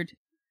feels weird.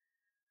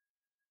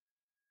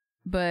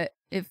 But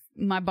if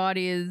my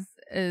body is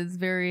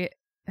very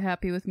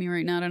happy with me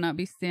right now to not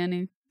be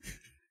standing.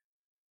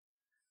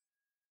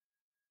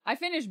 I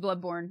finished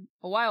Bloodborne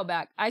a while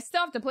back. I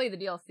still have to play the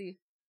DLC.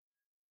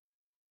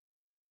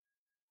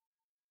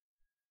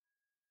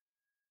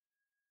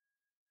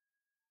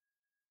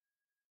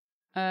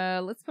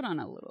 Let's put on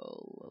a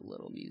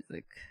little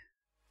music.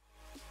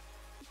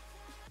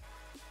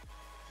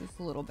 Just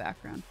a little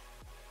background.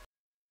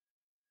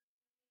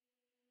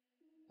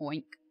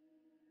 Oink.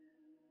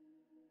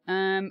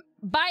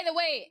 By the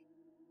way,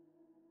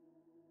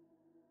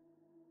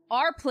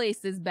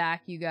 RPLACE is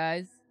back, you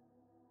guys.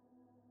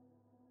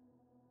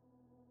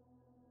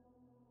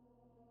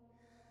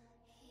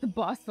 The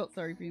boss felt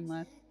sorry for you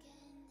left.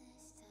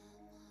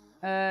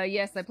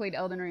 Yes, I played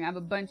Elden Ring. I have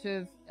a bunch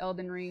of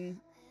Elden Ring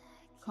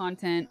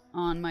content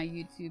on my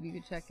YouTube you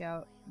could check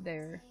out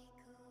there.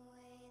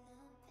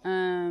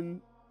 Why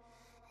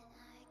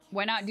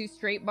not do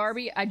straight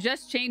Barbie? I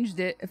just changed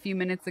it a few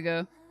minutes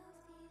ago.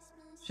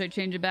 Should I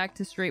change it back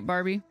to straight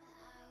Barbie?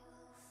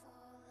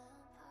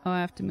 Oh, I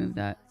have to move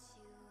that.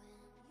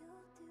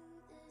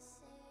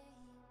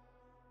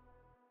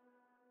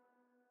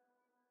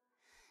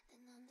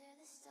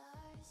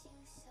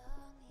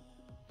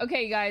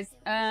 Okay, guys.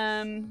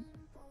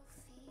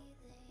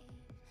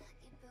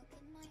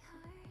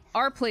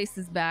 RPLACE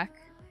is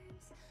back.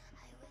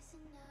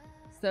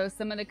 So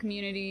some of the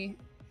community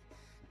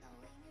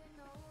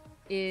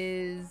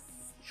is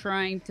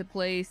trying to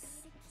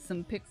place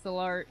some pixel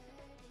art.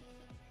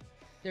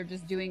 They're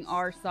just doing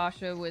our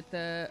Sasha with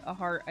a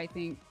heart, I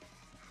think.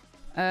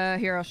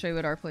 Here, I'll show you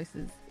what our place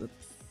is.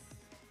 Oops.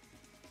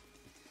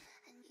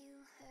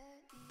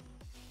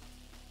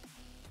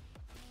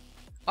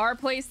 Our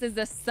place is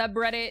a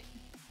subreddit,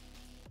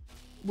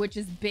 which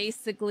is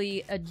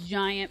basically a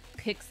giant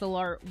pixel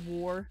art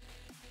war.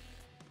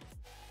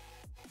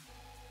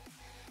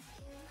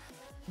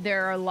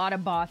 There are a lot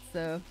of bots,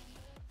 though.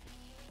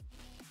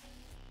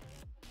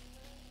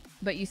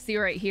 But you see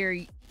right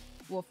here,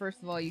 well,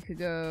 first of all, you could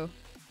go...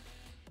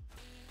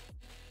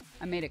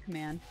 I made a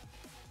command.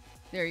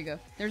 There you go.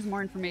 There's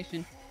more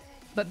information.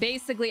 But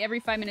basically, every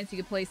 5 minutes, you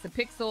could place a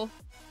pixel.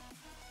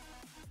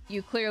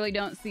 You clearly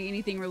don't see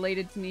anything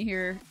related to me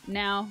here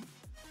now.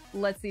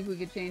 Let's see if we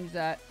could change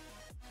that.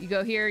 You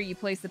go here, you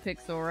place a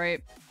pixel,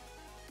 right?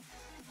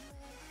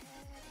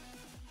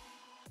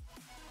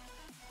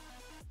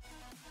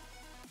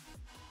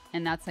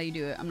 And that's how you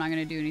do it. I'm not going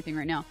to do anything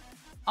right now.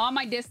 On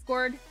my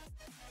Discord,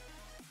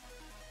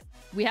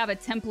 we have a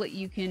template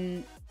you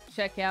can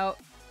check out.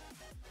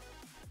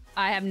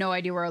 I have no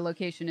idea where our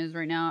location is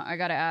right now. I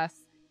gotta ask.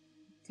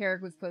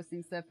 Tarek was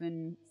posting stuff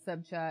in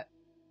sub chat.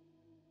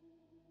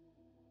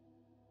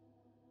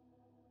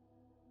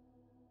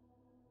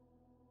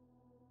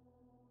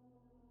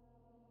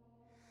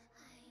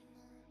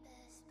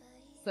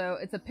 So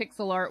it's a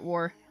pixel art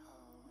war.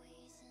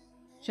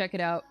 Check it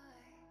out.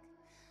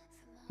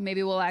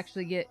 Maybe we'll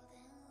actually get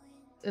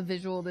a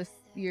visual this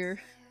year.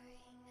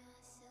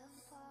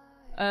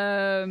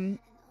 Can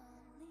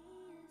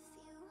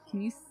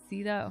you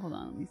see that? Hold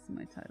on, let me see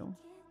my title.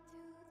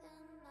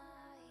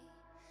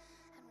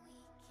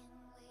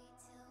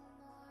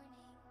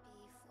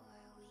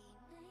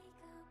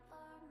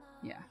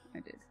 Yeah, I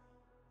did.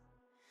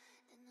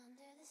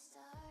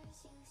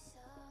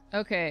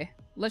 Okay,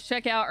 let's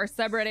check out our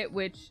subreddit,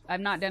 which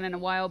I've not done in a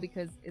while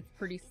because it's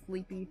pretty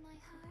sleepy.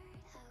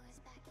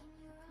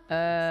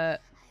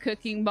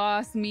 Cooking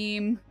Boss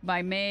meme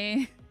by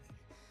May.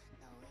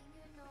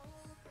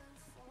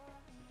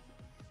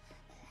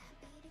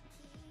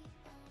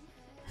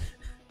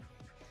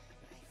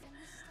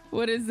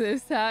 What is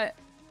this?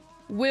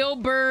 Will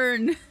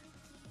burn.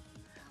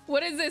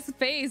 What is this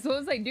face? What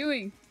was I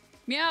doing?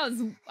 Meows.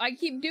 I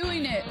keep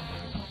doing it.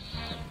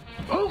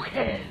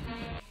 Okay.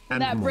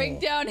 And that more.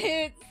 Breakdown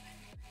hits.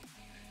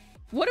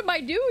 What am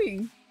I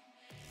doing?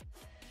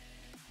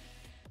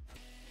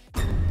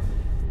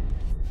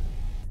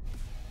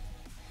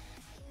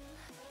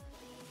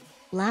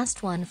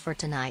 Last one for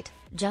tonight.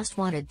 Just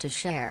wanted to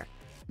share.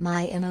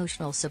 My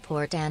emotional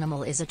support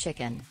animal is a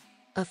chicken.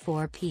 A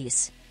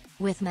 4-piece.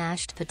 With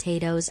mashed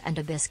potatoes and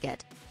a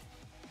biscuit.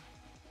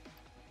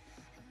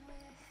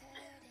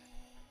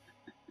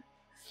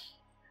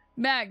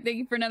 Mac, thank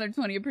you for another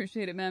 20.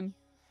 Appreciate it, man.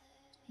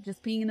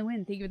 Just peeing in the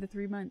wind. Thank you for the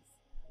 3 months.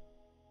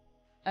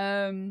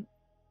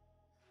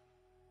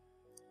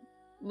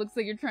 Looks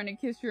like you're trying to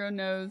kiss your own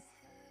nose.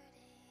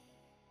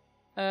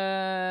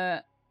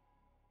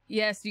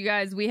 Yes, you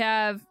guys, we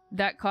have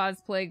that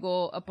cosplay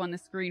goal up on the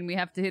screen. We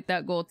have to hit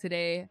that goal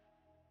today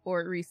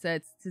or it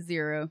resets to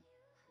 0.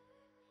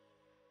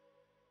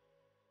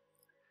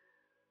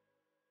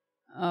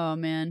 Oh,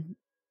 man.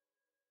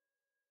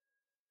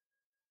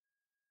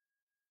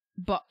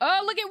 But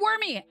oh, look at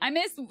Wormy. I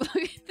missed. Look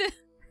at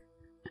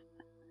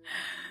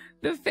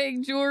the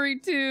fake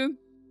jewelry, too.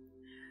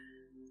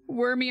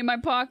 Wormy in my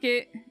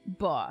pocket.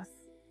 Boss.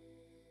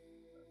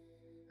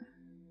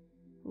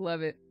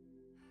 Love it.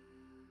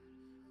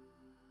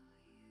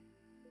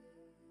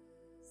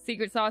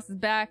 Secret Sauce is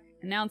back.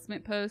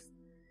 Announcement post.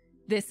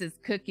 This is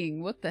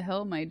cooking. What the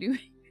hell am I doing?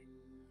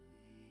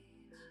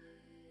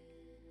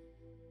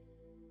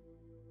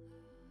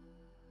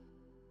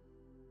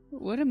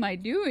 What am I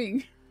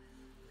doing?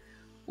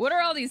 What are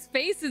all these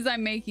faces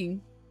I'm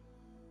making?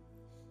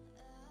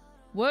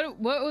 What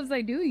was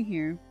I doing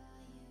here?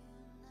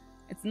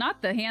 It's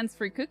not the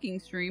hands-free cooking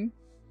stream.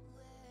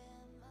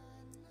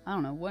 I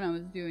don't know what I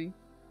was doing.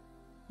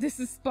 This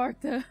is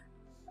Sparta.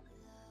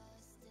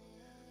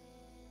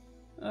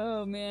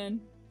 Oh,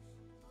 man.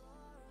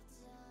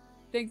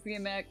 Thanks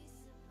again, Mac.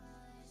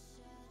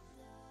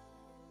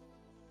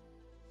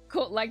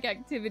 Cult-like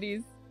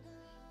activities.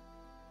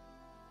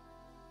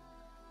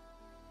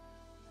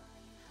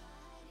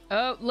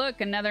 Oh,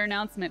 look, another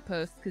announcement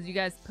post, because you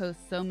guys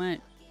post so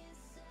much.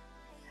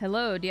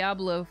 Hello,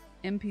 Diablo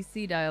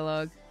NPC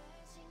dialogue.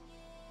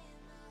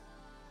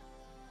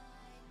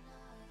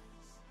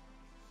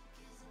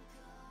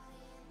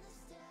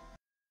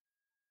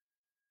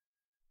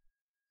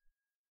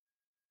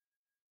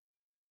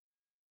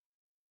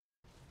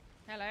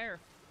 Hello.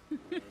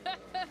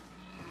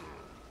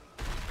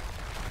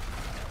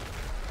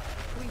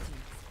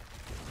 Greetings.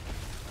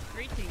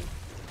 Greetings.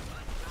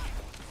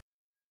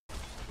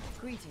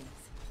 Greetings.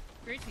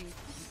 Greetings.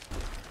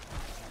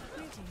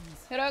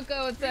 Hiroko,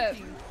 what's up?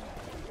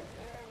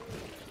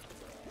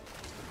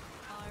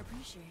 I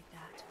appreciate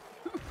that.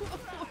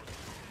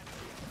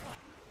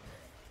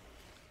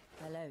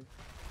 Hello?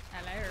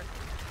 Hello.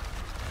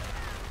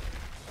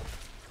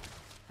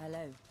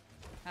 Hello.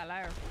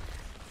 Hello.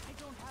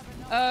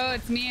 Oh,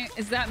 it's me.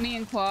 Is that me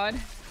and Quad?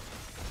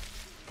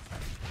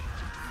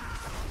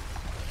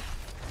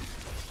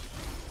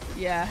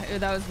 Yeah,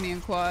 that was me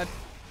and Quad.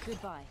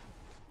 Goodbye.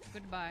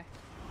 Goodbye.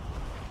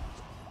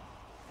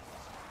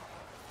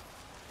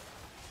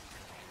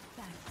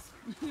 Thanks.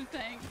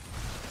 Thanks.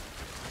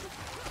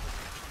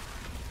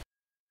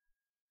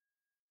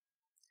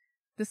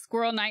 The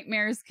squirrel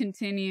nightmares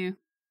continue.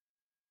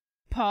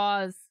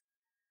 Pause.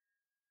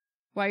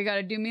 Why you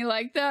gotta do me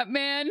like that,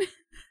 man?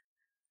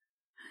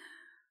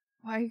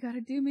 Why you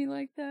gotta do me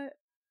like that?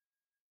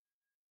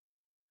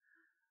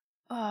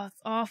 Oh,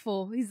 it's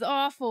awful. He's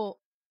awful.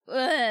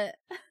 Ugh.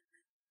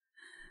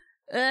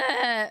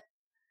 Ugh.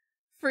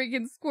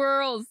 Freaking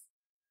squirrels.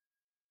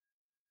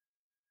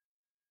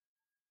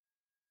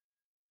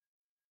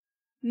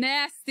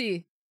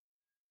 Nasty.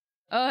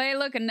 Oh, hey,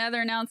 look,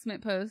 another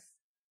announcement post.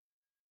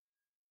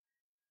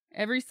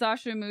 Every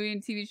Sasha movie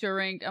and TV show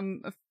ranked.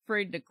 I'm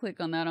afraid to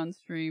click on that on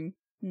stream.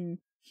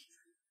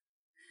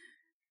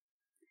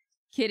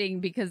 Kidding,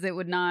 because it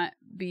would not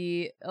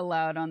be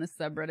allowed on the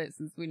subreddit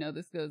since we know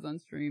this goes on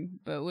stream.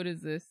 But what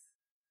is this?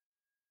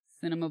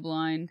 Cinema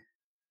Blind.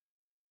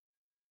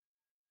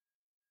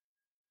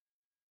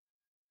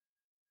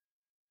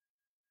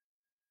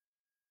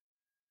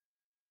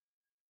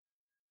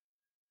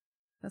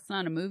 That's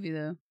not a movie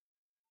though.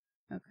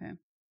 Okay.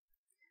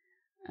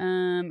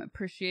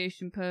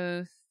 Appreciation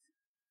post.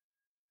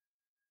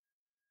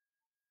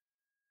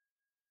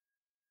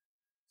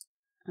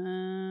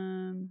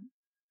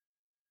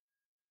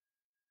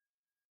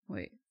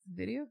 Wait,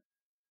 video?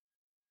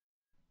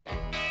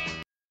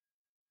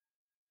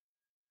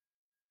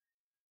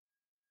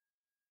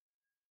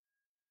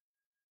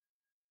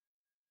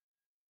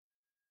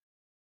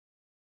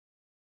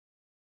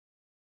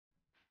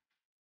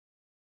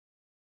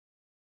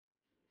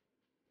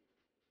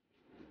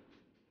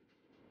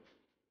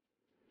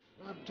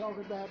 I'm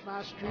talking about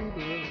my streamer,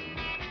 and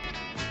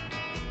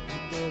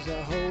there's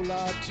a whole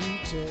lot to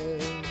tell.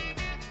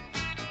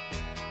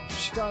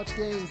 She starts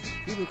games,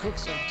 even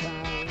cooks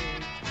sometimes,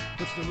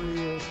 puts the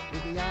real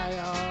in the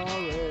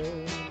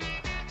IRL.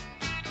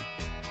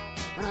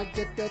 When I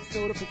get that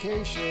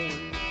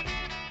notification,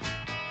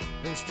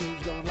 her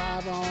stream's gone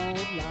live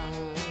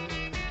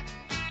online.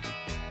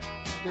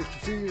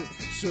 Makes me feel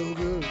so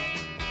good,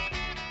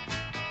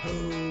 oh,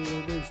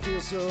 makes me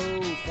feel so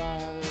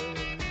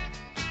fine.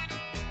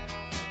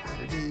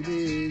 Her name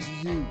is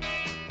U-N-C-L-E.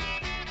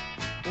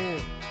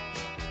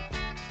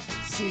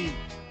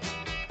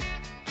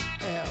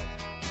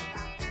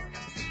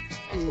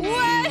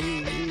 What?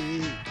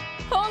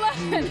 Hold on.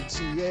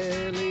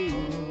 U-N-C-L-E.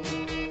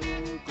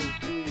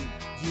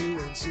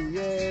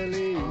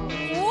 U-N-C-L-E.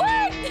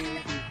 What?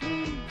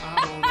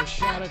 I'm on a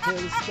shout it to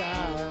the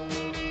sky.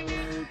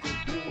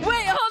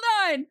 Wait, hold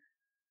on.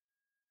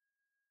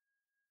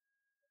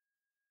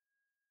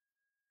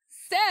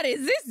 Sad,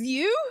 is this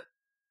you?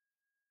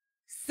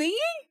 Singing?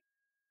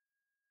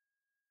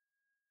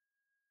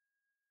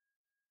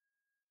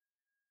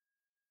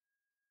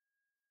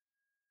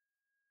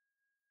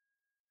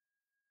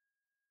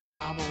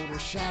 I'm on a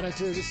shout it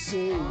to the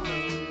sea.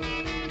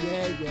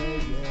 Yeah, yeah,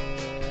 yeah.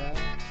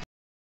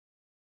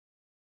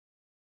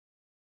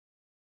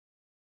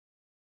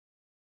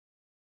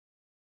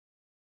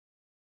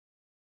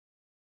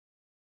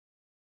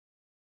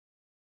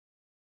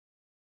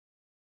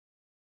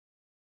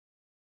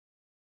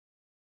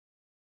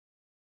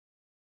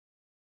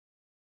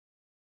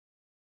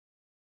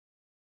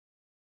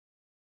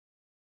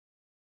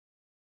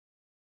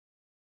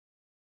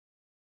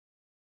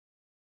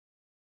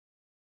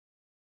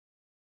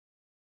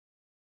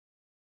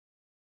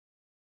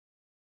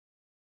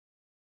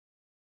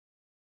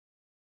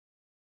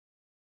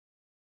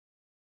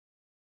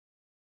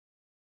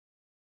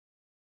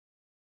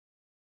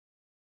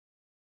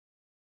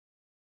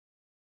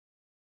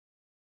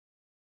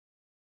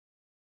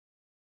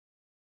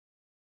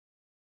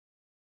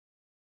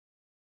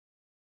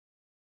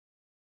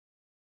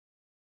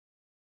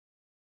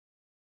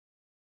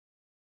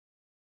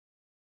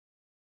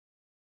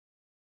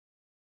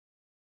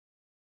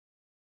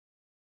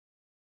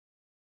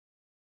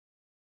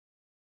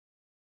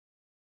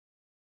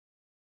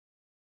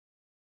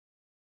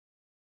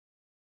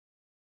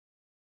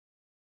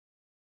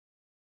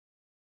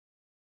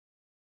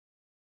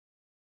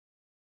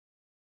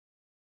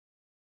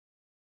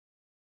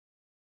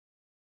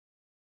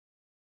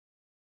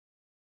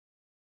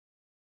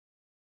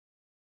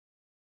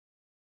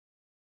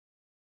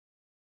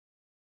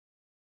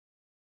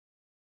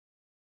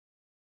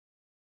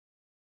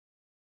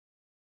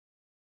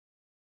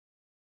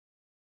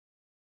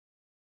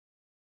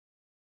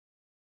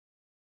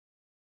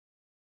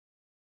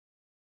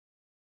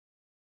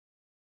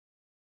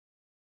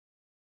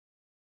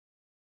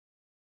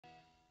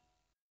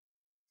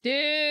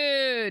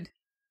 Dude.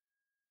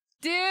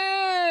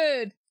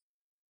 Dude.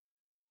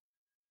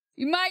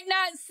 You might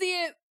not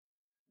see it,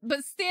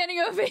 but standing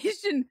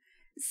ovation.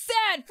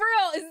 Sad, for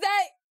real.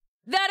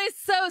 That is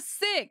so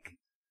sick.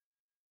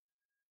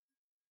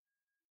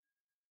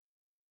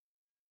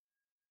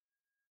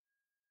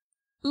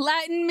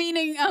 Latin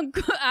meaning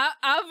uncle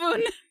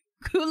avuncular.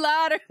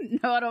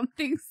 No, I don't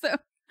think so.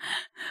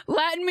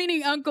 Latin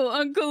meaning uncle,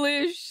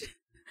 uncle-ish.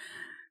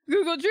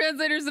 Google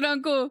Translator said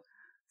uncle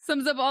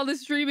sums up all the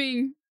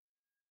streaming.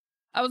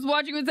 I was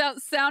watching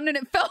without sound and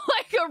it felt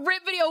like a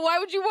rip video. Why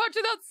would you watch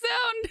without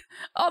sound?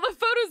 All the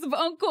photos of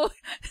uncle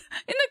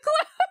in the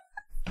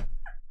clouds.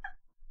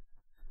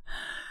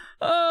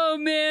 Oh,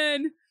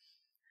 man.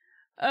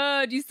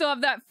 Do you still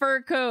have that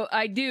fur coat?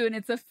 I do, and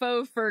it's a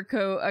faux fur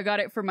coat. I got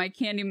it for my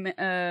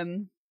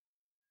Candyman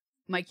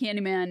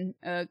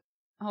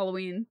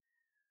Halloween.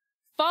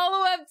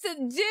 Follow up to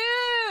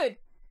dude.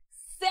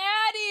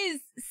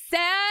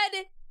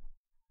 Sad.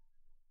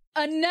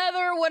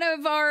 Another one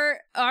of our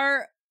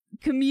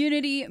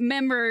community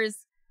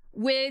members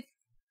with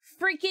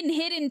freaking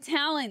hidden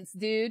talents,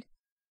 dude.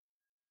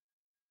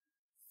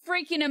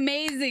 Freaking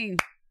amazing.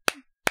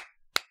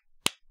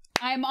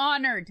 I'm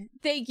honored.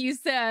 Thank you,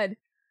 Sad.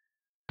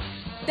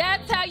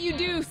 That's how you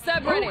do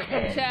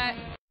subreddit, chat.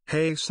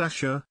 Hey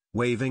Sasha,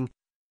 waving.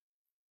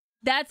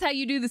 That's how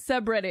you do the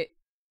subreddit.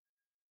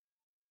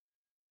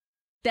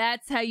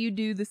 That's how you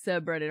do the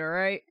subreddit,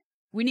 alright?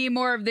 We need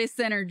more of this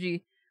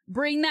energy.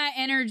 Bring that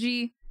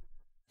energy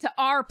to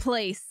our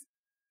place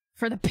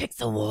for the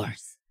Pixel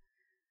Wars.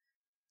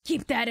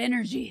 Keep that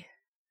energy.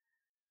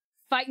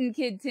 Fighting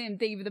Kid Tim,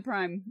 thank you for the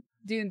prime.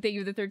 Dude, thank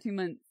you for the 13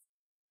 months.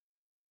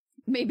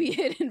 Maybe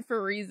hidden for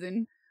a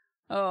reason.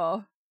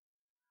 Oh.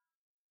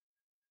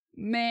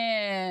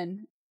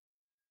 Man.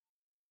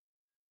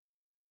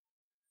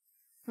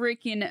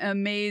 Freaking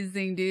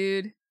amazing,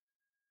 dude.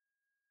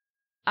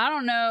 I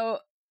don't know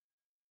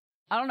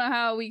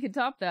how we could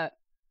top that.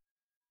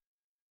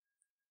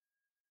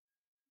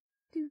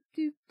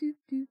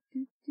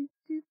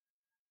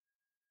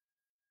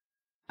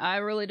 I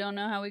really don't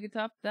know how we could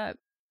top that.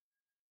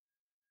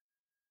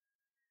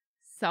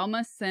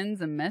 Salma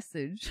sends a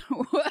message.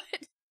 What?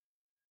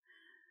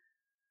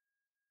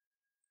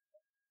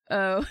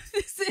 Oh,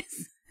 this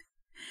is...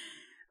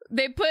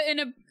 They put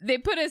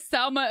a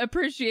Salma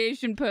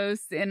appreciation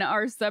post in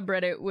our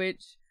subreddit,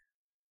 which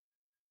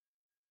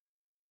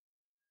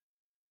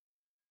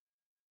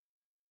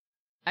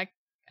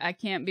I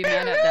can't be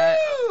mad at that.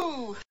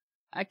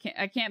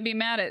 I can't be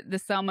mad at the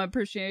Salma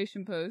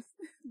appreciation post.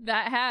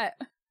 That hat.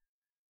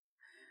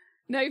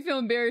 Now you feel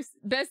embarrassed.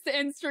 Best to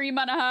end stream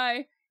on a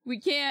high.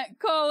 We can't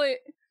call it.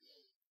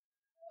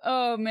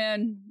 Oh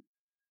man.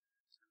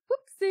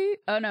 Whoopsie.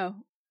 Oh no.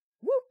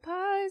 Whoop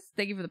pies.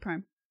 Thank you for the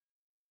prime.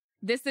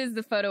 This is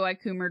the photo I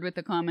coomered with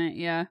the comment.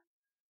 Yeah.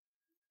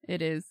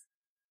 It is.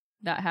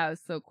 That hat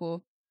is so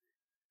cool.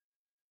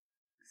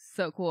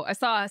 So cool. I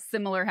saw a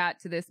similar hat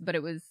to this, but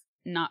it was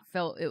not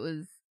felt. It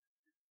was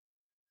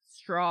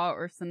straw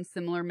or some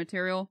similar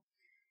material.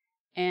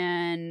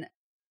 And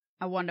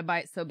I wanted to buy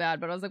it so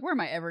bad, but I was like, where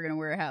am I ever going to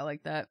wear a hat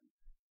like that?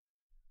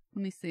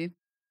 Let me see.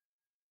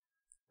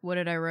 What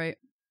did I write?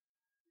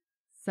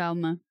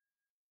 Salma.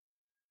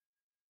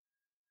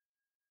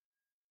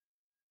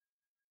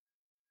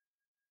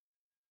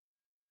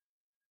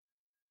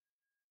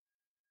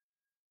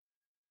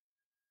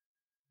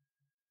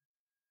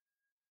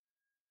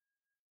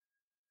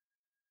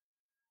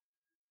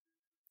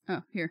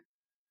 Oh, here.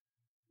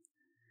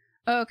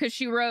 Oh, because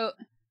she wrote...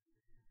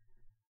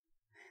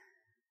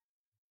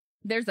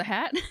 There's a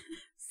hat?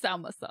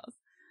 Salma sauce.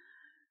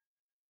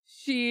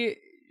 She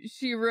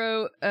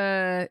wrote,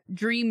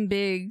 dream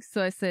big.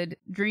 So I said,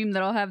 dream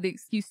that I'll have the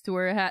excuse to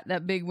wear a hat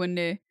that big one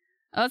day.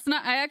 Oh, it's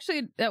not...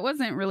 that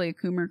wasn't really a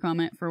Coomer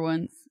comment for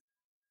once.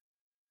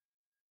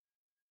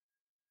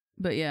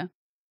 But yeah.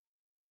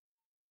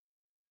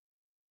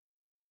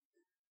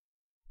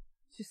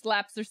 She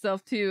slaps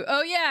herself too.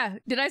 Oh yeah!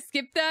 Did I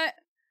skip that?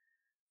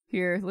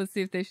 Here, let's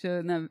see if they show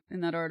it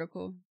in that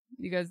article.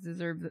 You guys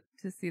deserve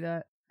to see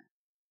that.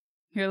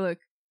 Here, look.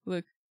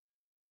 Look.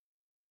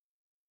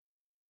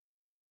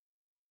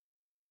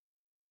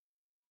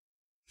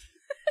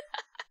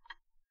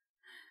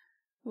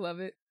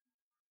 Love it.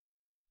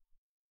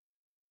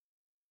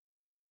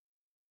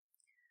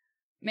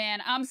 Man,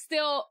 I'm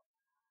still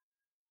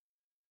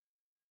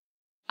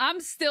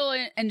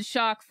in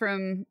shock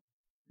from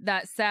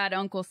that sad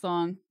uncle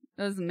song.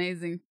 That was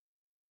amazing.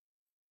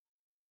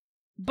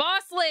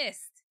 Boss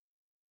list!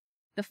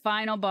 The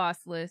final boss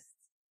list.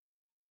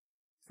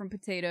 From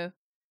Potato.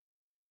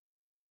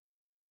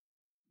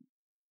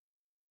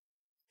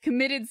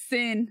 Committed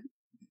sin.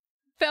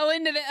 Fell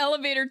into the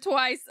elevator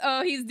twice.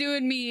 Oh, he's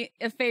doing me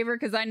a favor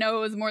because I know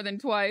it was more than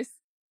twice.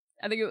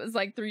 I think it was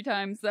like 3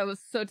 times. I was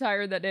so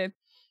tired that day.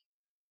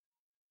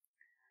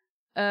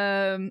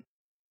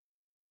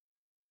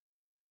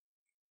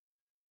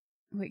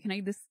 Wait, can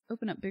I this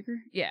open up bigger?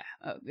 Yeah.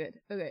 Oh, good.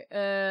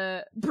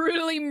 Okay.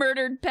 Brutally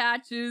murdered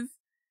Patches.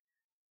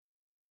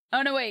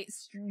 Oh, no, wait.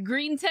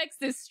 Green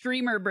text is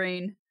streamer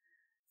brain.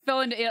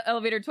 Fell into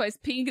elevator twice.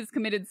 Pink is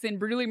committed sin.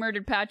 Brutally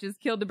murdered Patches.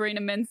 Killed the brain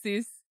of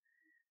Mensis.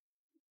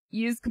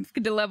 Used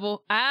to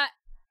level.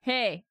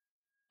 Hey.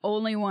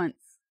 Only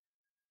once.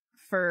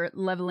 For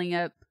leveling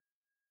up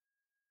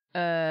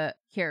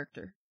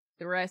character.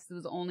 The rest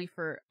was only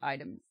for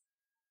items.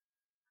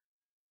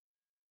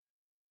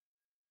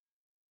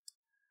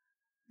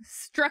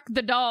 Struck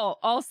the doll.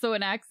 Also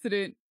an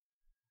accident.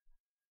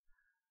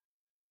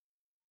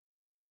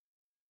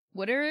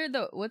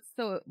 What's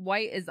the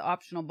white is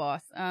optional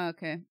boss? Oh,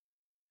 okay.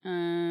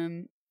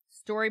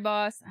 Story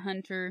boss,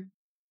 hunter.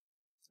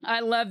 I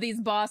love these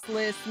boss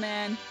lists,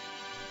 man.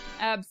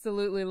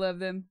 Absolutely love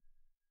them.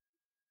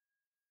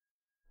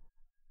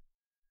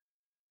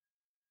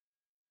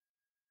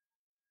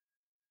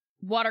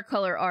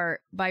 Watercolor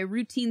art by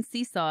Routine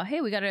Seesaw.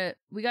 Hey, we got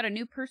a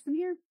new person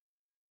here.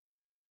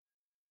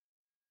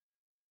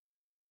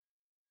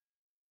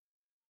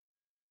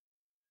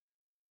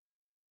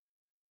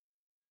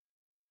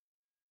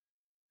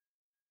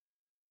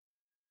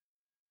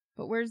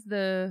 But where'd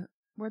the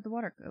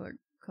watercolor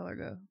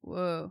go?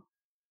 Whoa.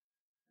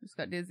 Just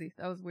got dizzy.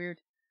 That was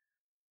weird.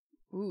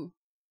 Ooh.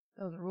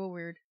 That was real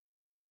weird.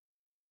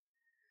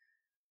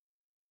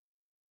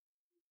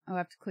 I'll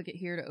have to click it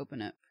here to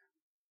open it.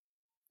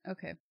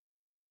 Okay.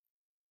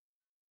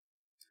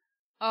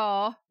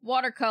 Aw,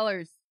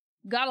 watercolors.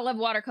 Gotta love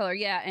watercolor.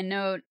 Yeah, and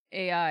no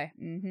AI.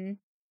 Mm-hmm.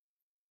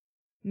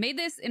 Made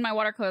this in my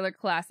watercolor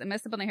class. I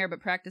messed up on the hair,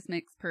 but practice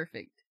makes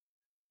perfect.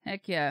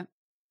 Heck yeah.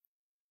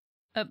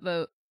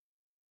 Upvote.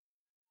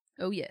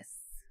 Oh, yes.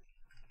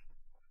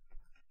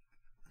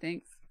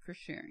 Thanks for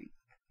sharing.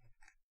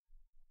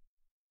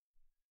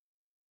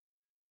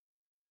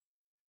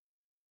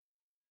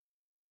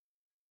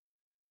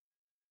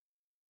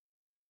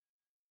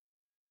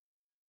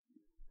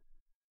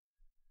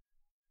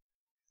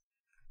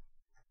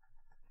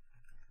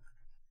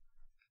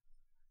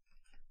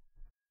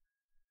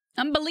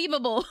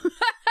 Unbelievable.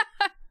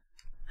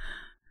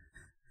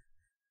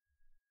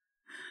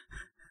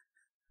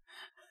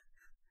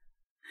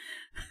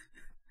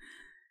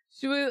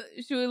 Should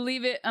we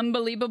leave it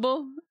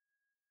unbelievable?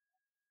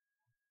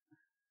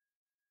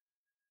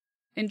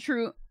 In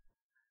true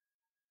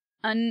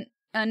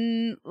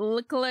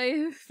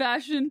unlikely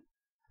fashion.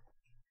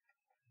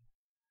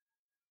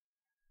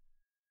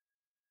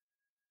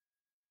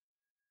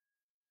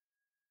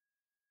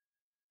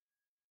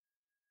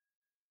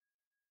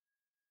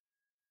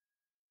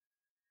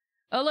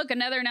 Oh, look,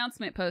 another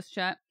announcement post,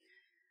 chat.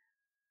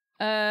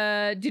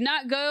 Do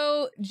not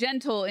go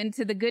gentle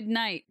into the good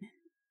night.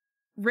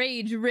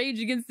 Rage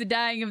against the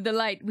dying of the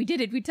light. We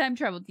did it, we time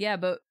traveled. Yeah,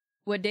 but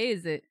what day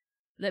is it?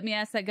 Let me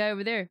ask that guy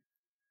over there.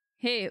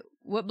 Hey,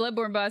 what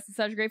Bloodborne boss is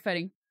Sasha Grey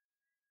fighting?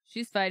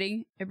 She's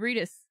fighting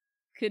Ebritus.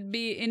 Could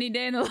be any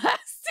day in the last 2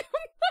 months.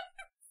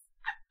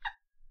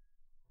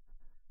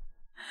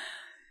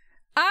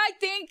 I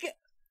think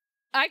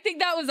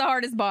that was the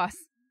hardest boss.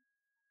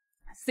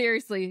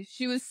 Seriously,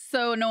 she was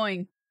so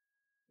annoying.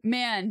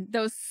 Man, that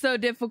was so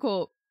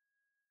difficult.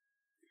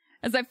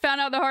 As I found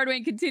out the hard way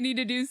and continue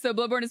to do so,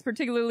 Bloodborne is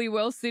particularly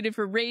well suited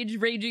for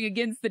raging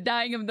against the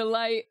dying of the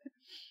light.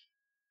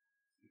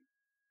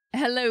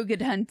 Hello,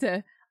 good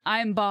hunter. I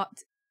am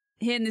Bot,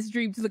 here in this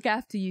dream to look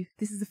after you.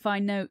 This is a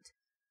fine note.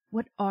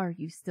 What are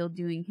you still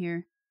doing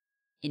here?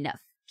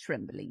 Enough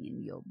trembling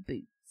in your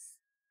boots.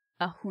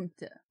 A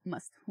hunter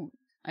must hunt.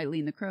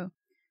 Eileen the Crow.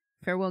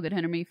 Farewell, good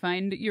hunter. May you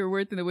find your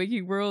worth in the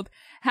waking world.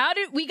 How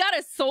did we got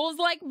a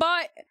Souls-like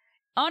bot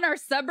on our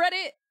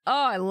subreddit?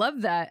 Oh, I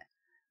love that.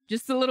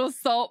 Just a little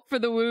salt for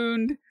the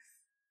wound.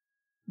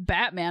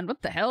 Batman,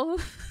 what the hell?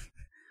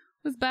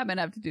 What's Batman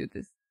have to do with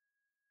this?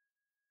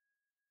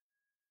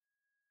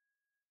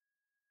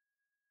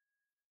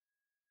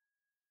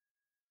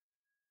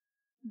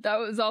 That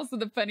was also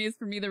the funniest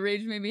for me. The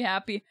rage made me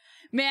happy.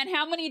 Man,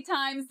 how many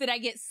times did I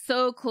get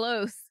so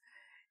close?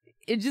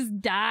 It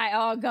just died.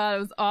 Oh god, it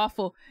was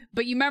awful.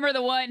 But you remember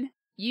the one?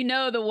 You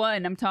know the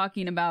one I'm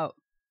talking about.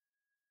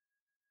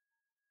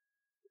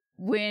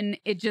 When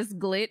it just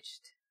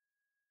glitched.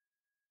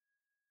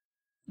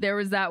 There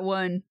was that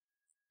one.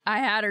 I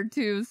had her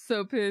too.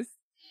 So pissed.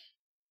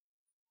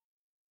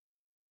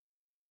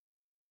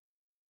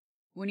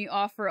 When you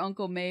offer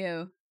Uncle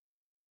Mayo.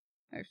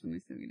 Actually, let me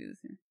see if we can do this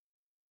here.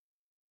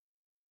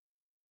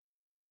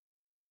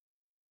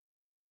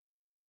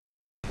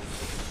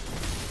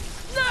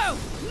 No!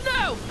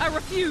 No! I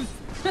refuse!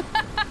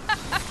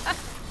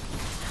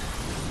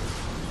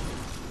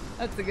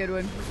 That's a good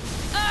one.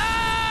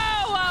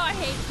 Oh! Wow, I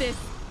hate this.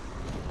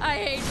 I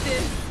hate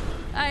this.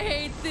 I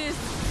hate this.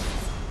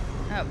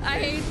 Oh, I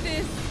hate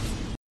this.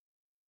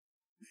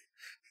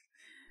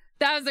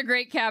 That was a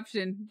great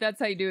caption. That's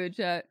how you do it,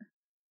 chat.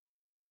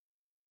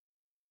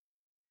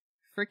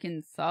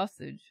 Frickin'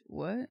 sausage.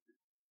 What?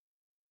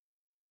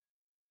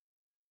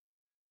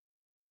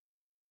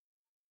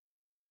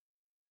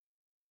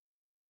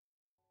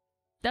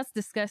 That's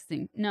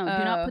disgusting. No,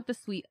 do not put the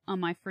sweet on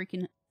my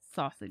freaking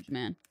sausage,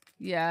 man.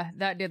 Yeah,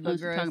 that did look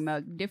gross. Talking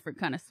about a different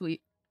kind of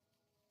sweet.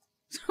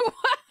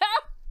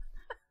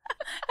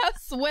 How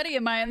sweaty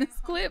am I in this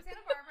clip?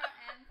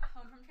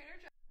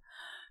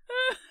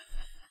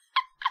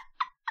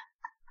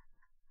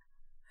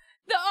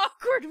 The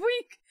awkward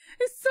wink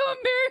is so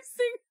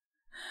embarrassing.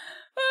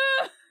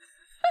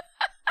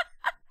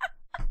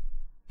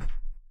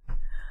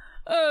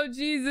 Oh,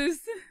 Jesus.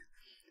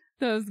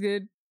 That was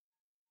good.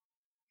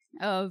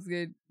 Oh, that was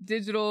good.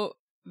 Digital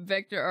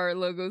vector art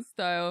logo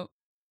style.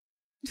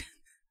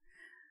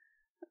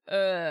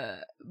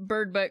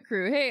 Bird Butt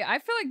Crew. Hey, I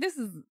feel like this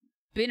has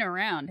been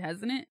around,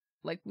 hasn't it?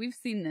 Like, we've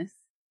seen this.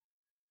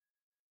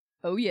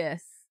 Oh,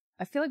 yes.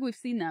 I feel like we've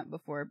seen that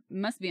before. It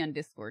must be on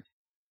Discord.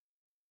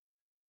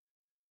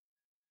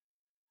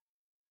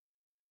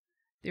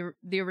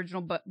 The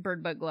original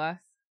Bird Butt glass.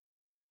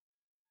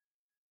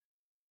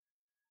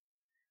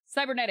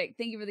 Cybernetic,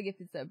 thank you for the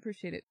gifted sub.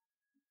 Appreciate it.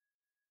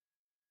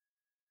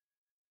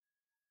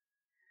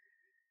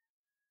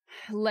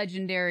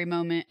 Legendary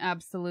moment,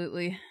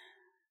 absolutely.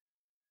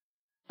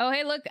 Oh,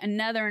 hey, look,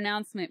 another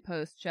announcement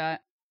post,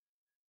 chat.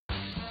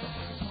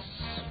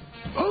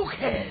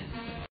 Okay.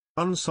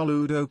 Un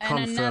saludo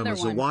And another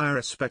confirmas a one. wire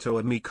respeto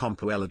a mi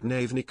compo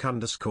eladnavnik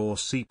 _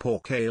 si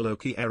porque lo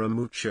que era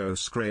mucho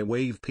scre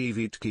wave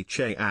pvtki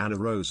che ana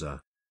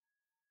rosa.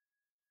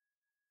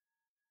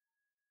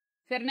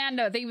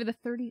 Fernando, thank you for the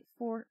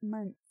 34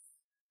 months.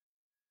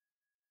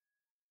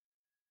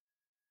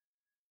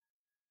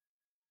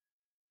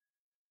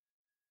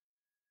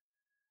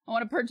 I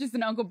want to purchase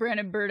an Uncle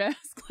Brandon Bird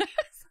ass glass.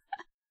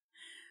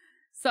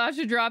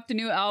 Sasha dropped a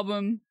new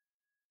album.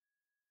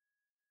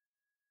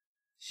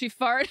 She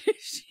farted.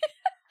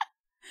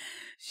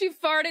 She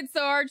farted so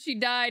hard she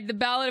died. The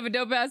Ballad of a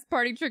Dope Ass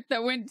Party Trick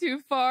That Went Too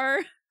Far.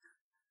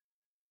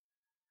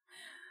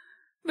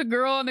 The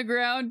Girl on the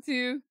Ground,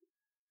 too.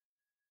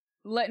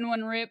 Letting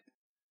one rip.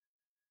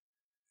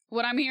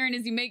 What I'm hearing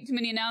is you make too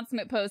many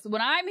announcement posts.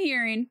 What I'm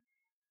hearing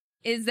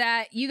is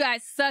that you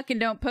guys suck and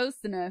don't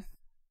post enough.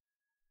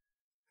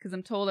 Because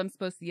I'm told I'm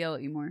supposed to yell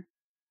at you more.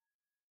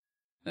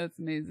 That's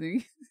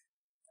amazing.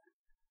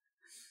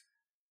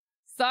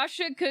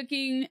 Sasha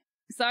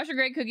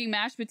Gray cooking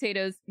mashed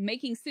potatoes,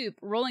 making soup,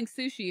 rolling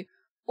sushi,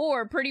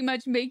 or pretty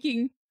much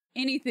making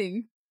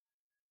anything.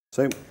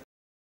 Same.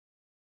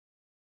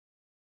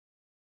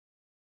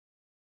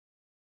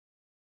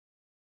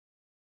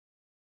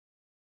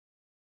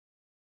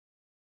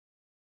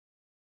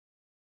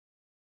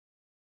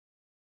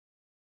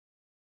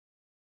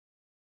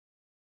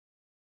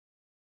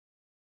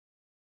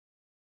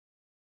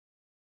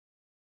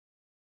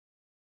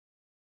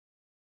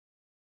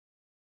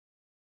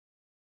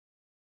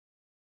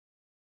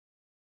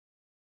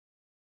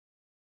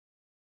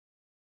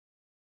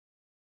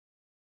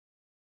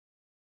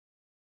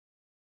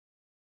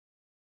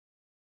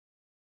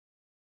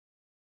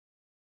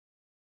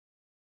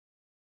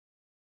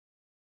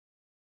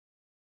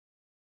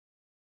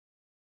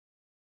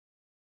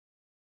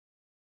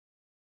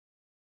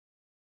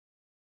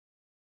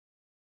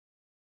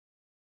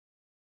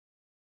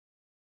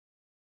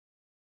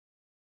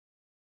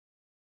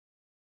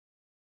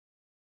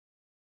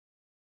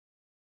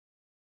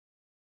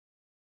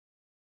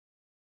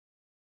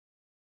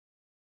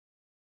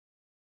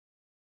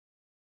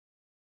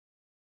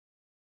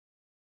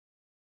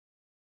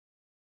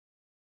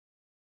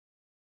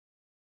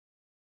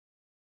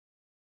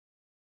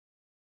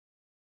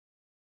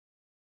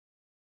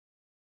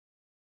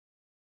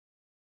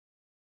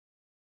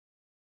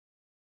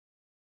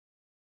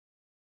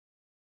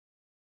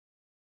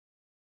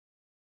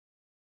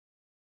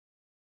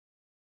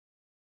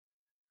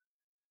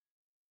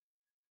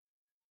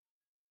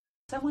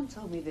 Someone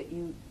told me that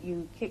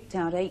you kicked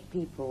out 8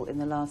 people in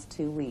the last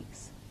 2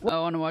 weeks. I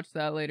want to watch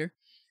that later.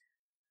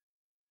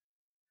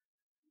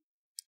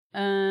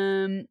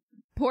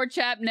 Poor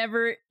chap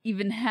never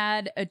even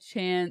had a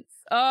chance.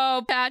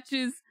 Oh,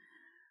 Patches.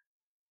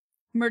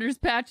 Murders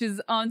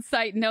Patches on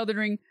site in Elden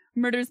Ring.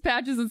 Murders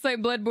Patches on site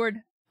in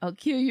Bloodborne. I'll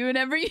kill you in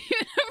every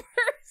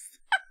universe.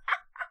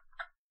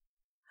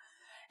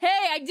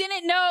 Hey, I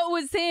didn't know it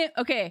was him.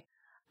 Okay,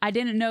 I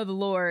didn't know the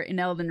lore in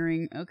Elden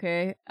Ring,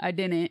 okay? I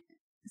didn't.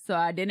 So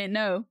I didn't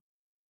know.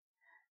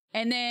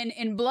 And then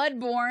in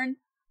Bloodborne,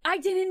 I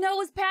didn't know it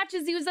was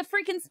Patches. He was a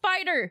freaking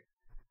spider.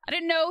 I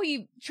didn't know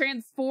he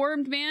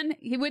transformed, man.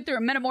 He went through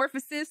a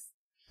metamorphosis.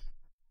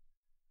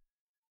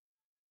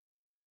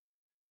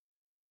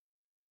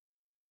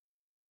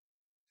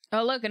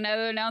 Oh, look,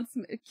 another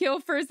announcement.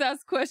 Kill first,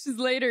 ask questions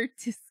later.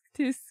 Tisk,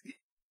 tisk.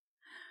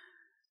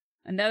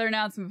 Another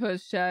announcement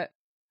post chat.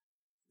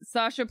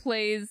 Sasha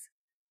plays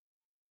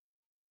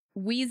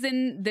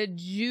Weezin the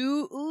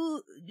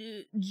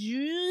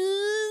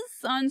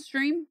Juice on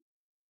stream.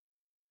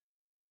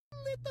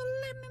 Little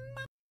lemon,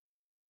 mommy.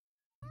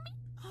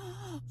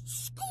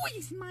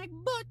 Squeeze my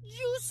butt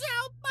juice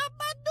out,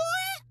 Papa. Do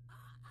it.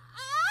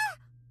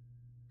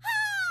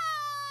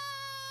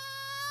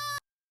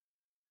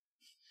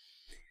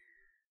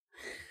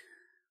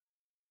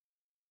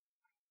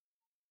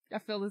 I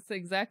feel this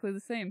exactly the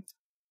same.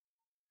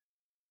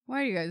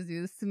 Why do you guys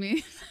do this to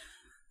me?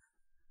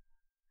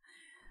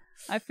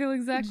 I feel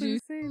exactly the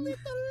same. Little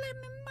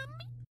lemon,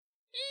 mommy.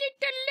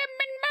 Little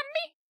lemon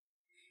mommy.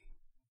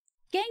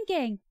 Gang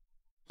gang.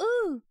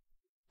 Ooh.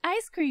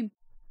 Ice cream.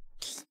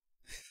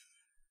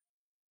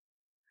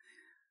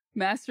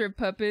 Master of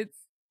Puppets.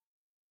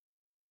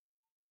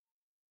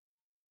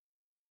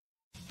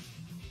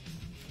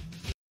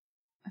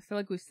 I feel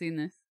like we've seen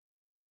this.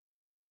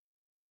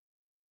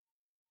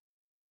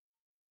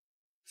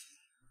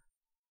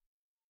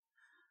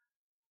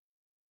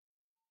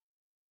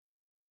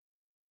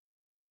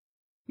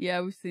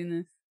 Yeah, we've seen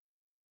this.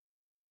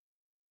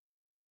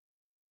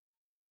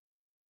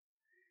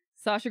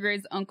 Sasha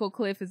Gray's Uncle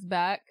Cliff is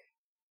back.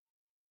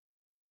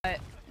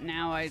 But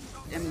now I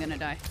am gonna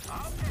die.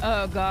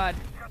 Oh god.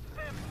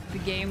 The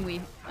game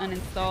we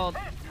uninstalled.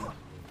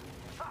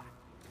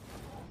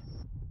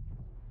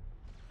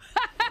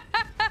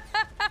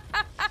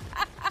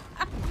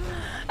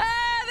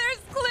 Ah,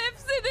 there's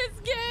clips in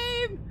this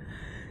game!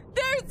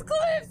 There's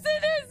clips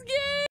in this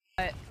game!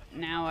 But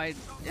now I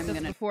am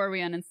gonna... Before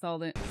we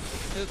uninstalled it.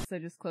 Oops, I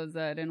just closed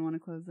that. I didn't want to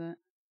close that.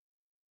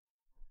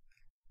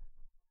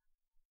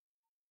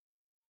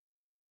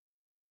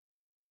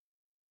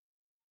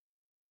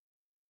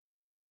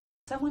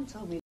 Someone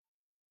told me.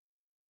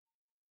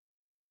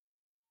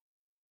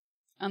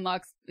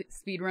 Unlock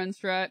speedrun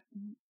strat.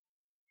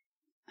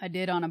 I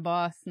did on a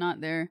boss,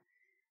 not there.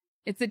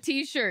 It's a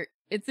t-shirt.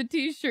 It's a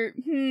t-shirt.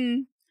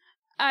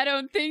 I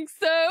don't think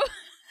so.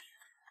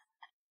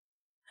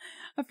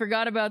 I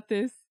forgot about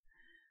this.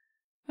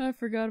 I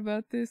forgot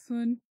about this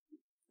one.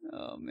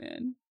 Oh,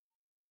 man.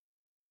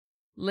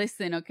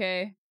 Listen,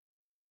 okay?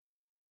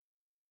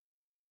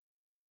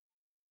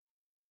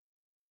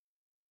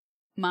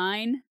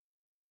 Mine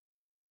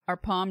are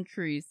palm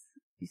trees.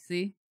 You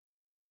see?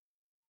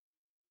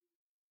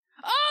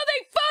 Oh,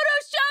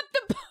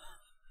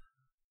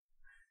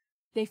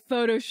 they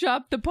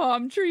photoshopped the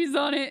palm trees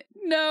on it.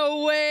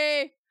 No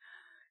way.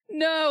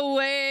 No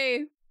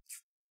way.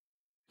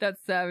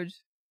 That's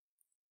savage.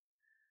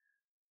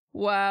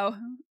 Wow.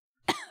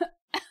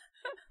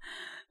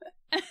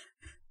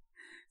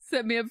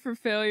 Set me up for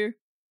failure.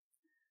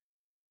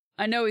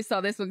 I know we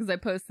saw this one because I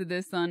posted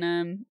this on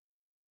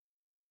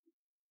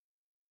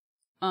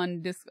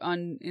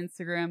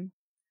Instagram.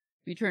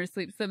 Me trying to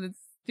sleep, something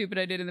stupid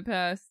I did in the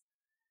past.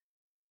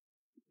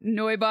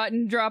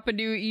 Noibotten drop a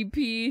new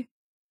EP.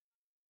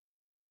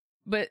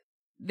 But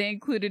they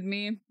included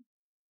me.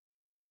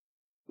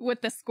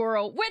 With the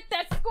squirrel. With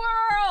the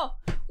squirrel!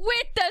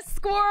 With the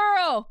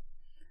squirrel!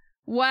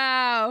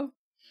 Wow.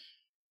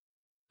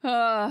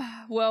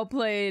 Well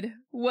played.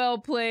 Well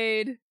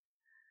played.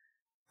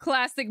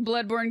 Classic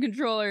Bloodborne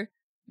controller.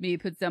 Me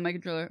puts down my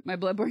controller. My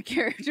Bloodborne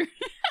character.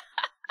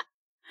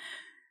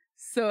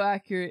 So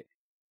accurate.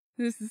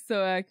 This is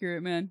so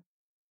accurate, man.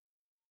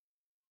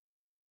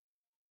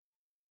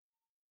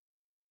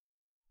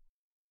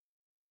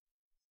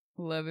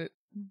 Love it.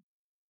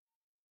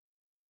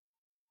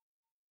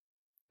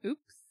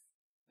 Oops.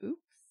 Oops.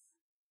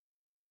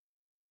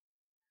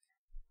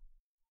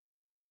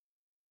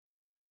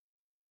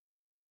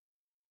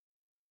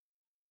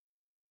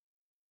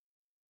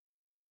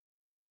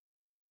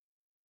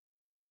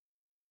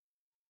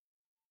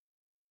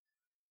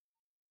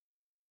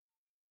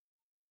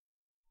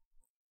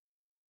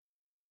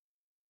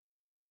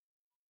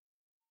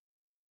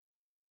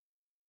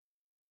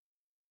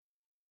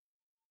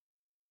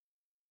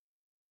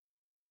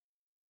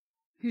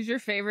 Who's your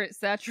favorite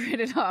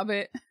saturated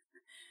hobbit?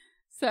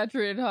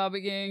 Saturated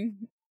hobbit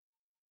gang.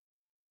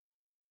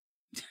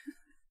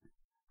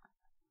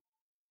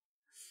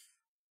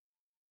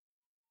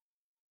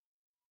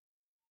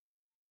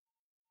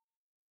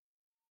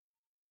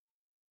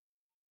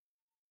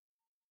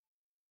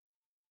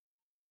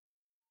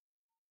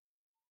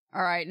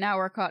 Alright, now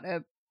we're caught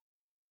up.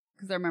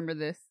 Because I remember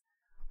this.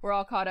 We're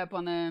all caught up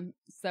on the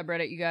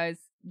subreddit, you guys.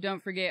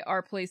 Don't forget,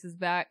 RPLACE is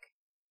back.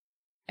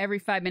 Every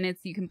 5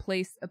 minutes you can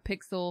place a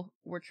pixel.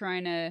 We're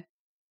trying to...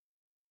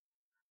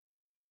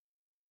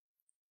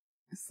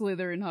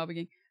 Slither and Hobbit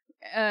gang.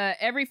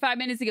 Every 5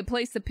 minutes you can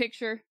place a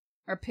picture.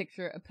 Or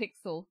a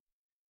pixel.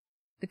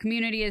 The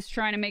community is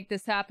trying to make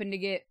this happen to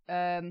get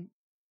some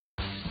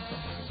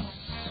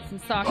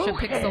Sasha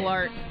pixel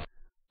art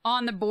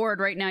on the board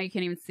right now. You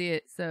can't even see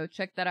it, so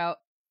check that out.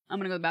 I'm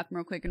gonna go to the bathroom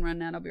real quick and run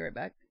that. I'll be right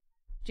back.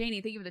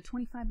 Janie, thank you for the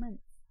 25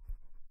 months.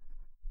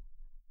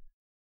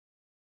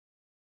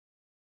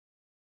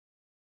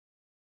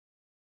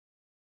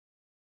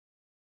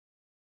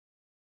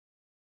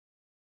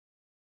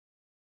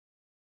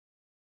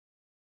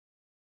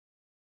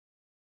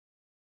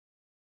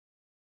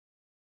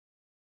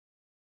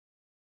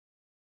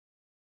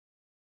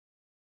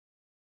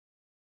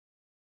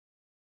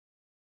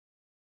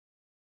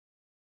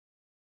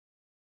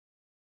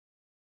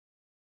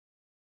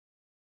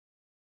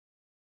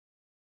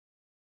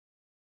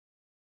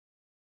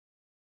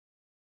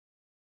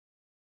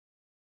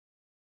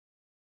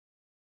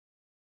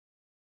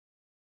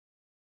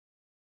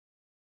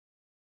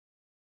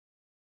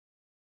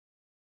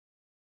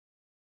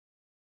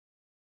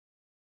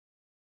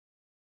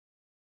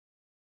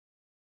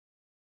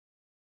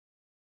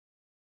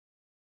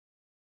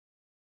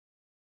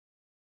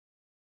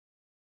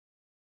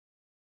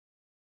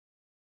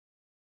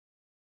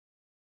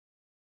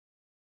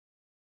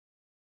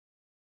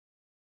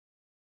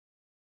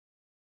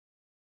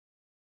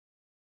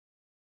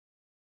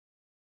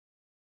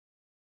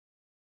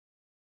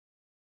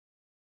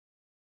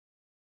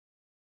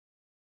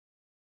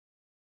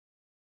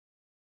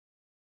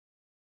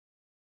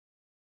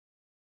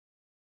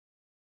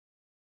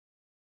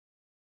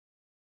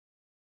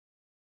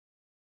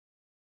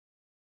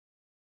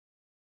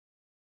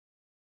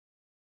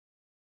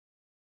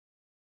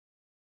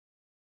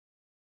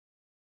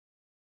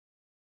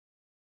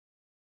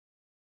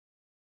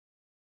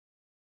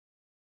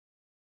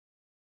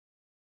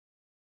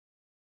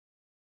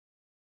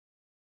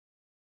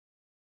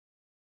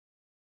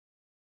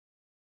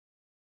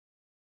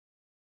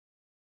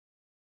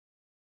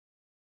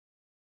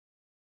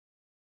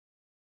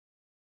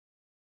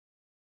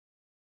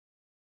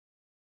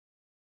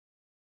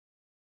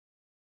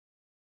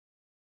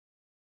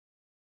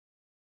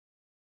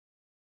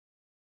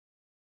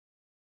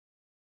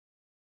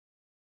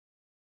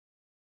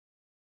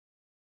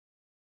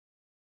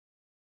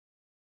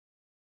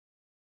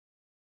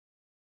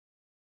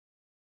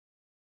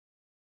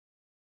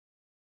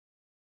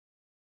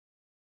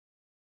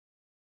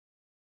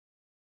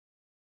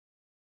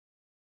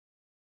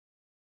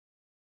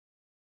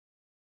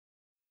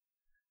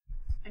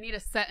 I need to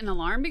set an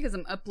alarm because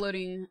I'm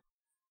uploading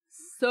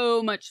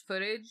so much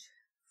footage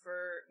for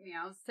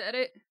Meows to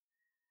edit.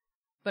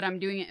 But I'm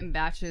doing it in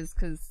batches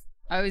because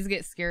I always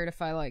get scared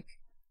if I like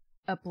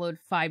upload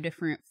 5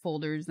 different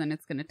folders, then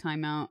it's gonna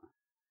time out.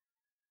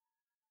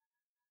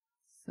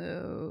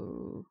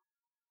 So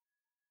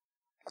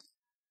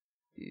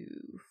do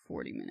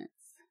 40 minutes.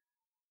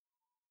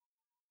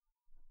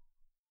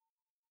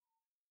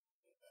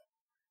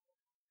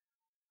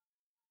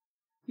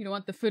 You don't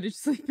want the footage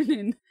sleeping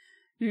in.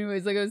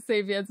 Anyways, like I was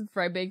saying, if you add some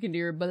fried bacon to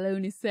your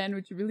bologna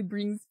sandwich, it really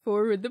brings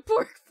forward the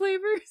pork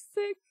flavor.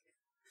 Sick.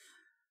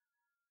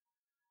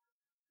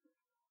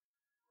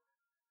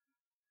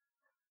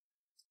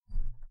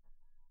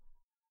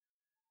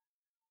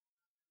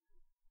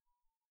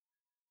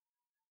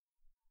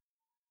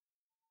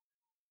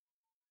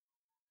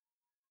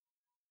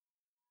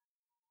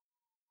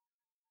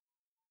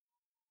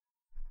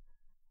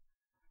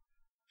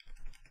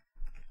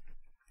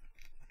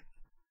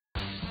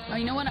 Oh,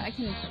 you know what? I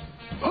can...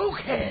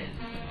 Okay.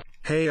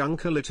 Hey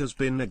uncle, it has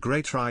been a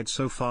great ride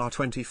so far,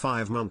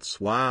 25 months,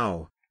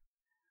 wow.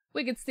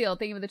 Wicked Steel,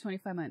 thank you for the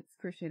 25 months.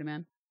 Appreciate it,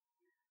 man.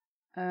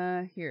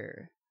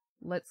 Here.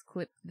 Let's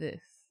clip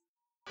this.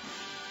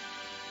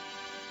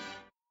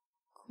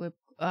 Clip...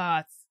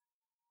 it's...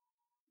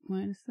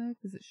 Wait a sec,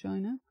 is it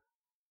showing up?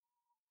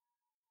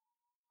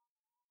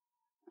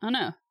 Oh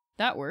no,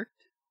 that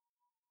worked.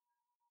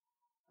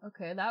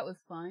 Okay, that was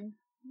fine.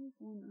 There's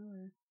one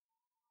other.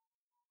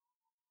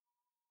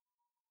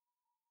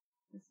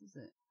 This is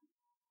it.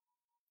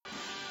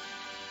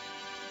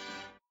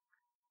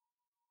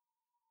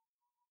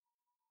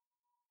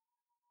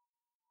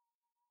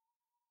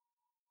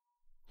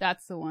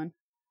 That's the one.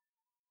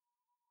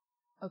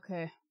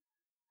 Okay.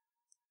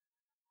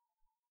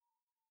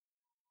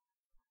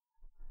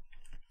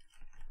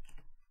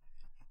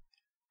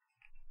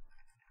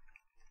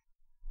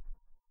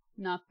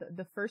 Not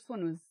the first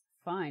one was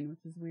fine,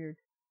 which is weird.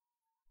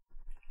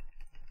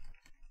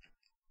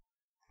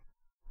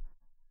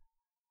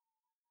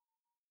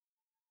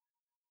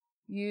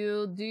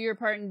 You'll do your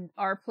part in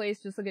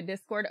RPLACE, just look at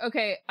Discord.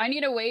 Okay, I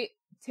need to wait.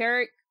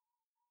 Tarek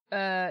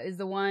is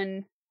the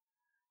one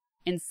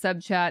in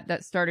sub chat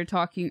that started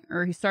talking,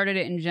 or he started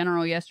it in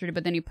general yesterday,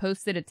 but then he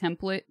posted a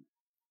template.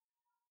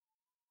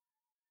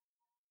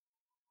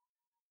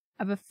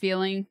 I have a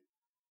feeling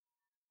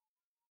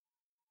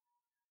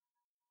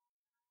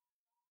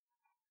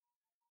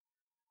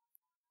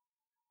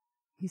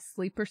he's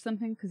asleep or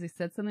something, because he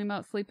said something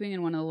about sleeping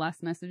in one of the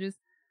last messages.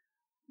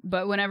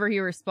 But whenever he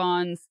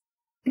responds,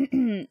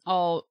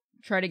 I'll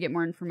try to get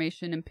more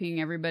information and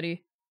ping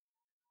everybody.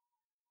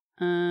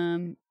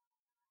 Oh,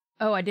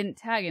 I didn't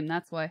tag him,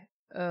 that's why.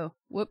 Oh,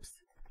 whoops.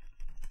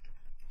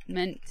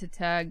 Meant to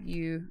tag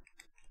you.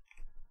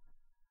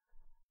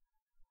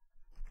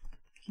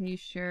 Can you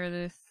share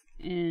this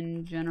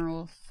in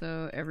general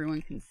so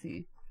everyone can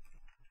see?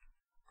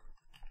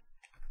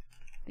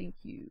 Thank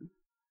you.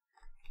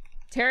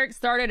 Tarek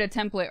started a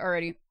template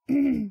already.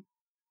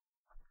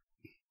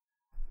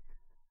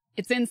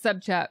 It's in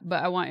sub chat,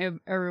 but I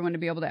want everyone to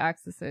be able to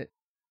access it.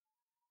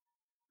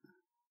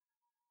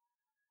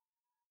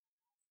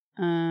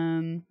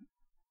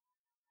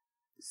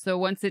 So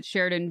once it's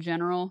shared in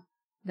general,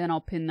 then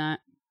I'll pin that.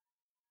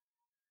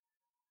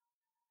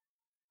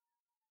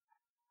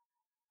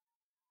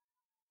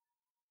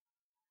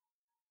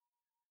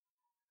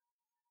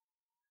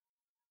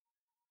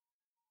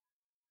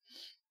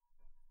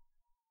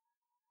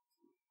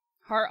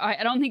 Heart,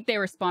 I don't think they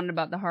responded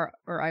about the heart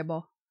or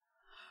eyeball.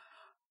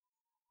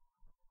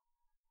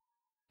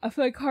 I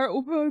feel like heart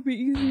will probably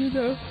be easier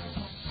though.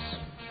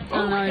 I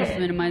don't know, I just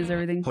minimize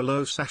everything.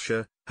 Hello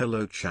Sasha,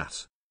 hello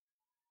chat.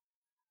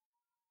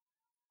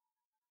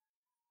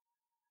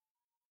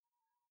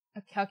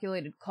 A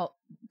calculated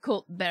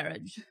cult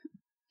barrage.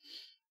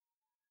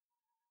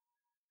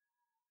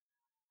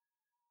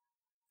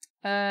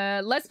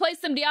 Let's play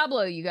some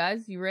Diablo, you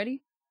guys. You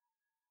ready?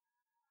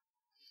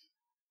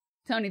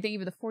 Tony, thank you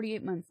for the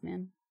 48 months,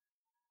 man.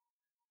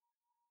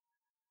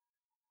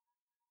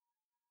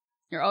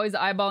 You're always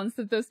eyeballing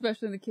stuff, though,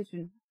 especially in the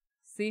kitchen.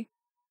 See?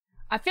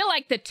 I feel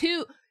like the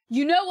two...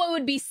 You know what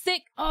would be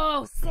sick?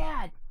 Oh,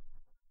 sad.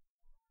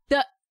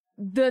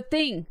 The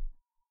thing.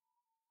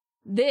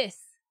 This.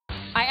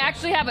 I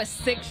actually have a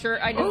sick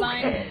shirt I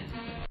designed. Okay.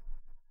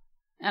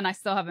 And I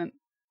still haven't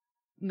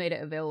made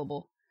it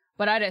available.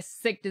 But I had a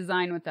sick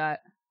design with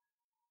that.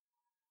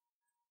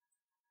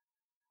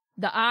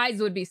 The eyes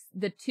would be...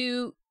 The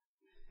two...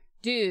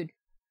 Dude.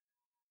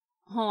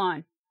 Hold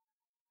on.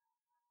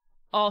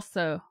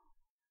 Also...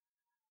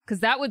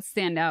 Because that would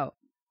stand out.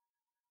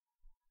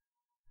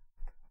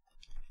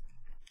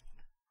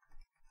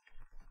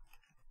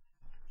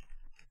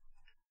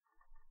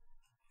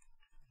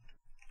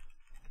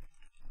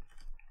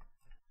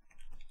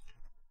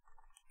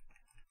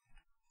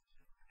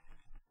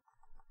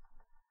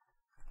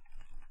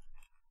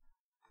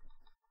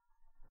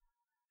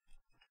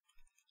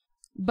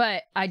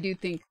 But I do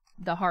think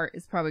the heart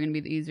is probably going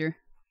to be the easier.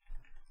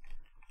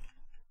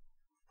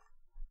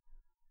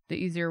 The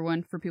easier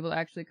one for people to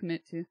actually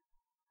commit to.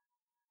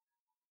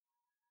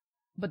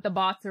 But the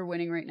bots are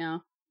winning right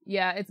now.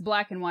 Yeah, it's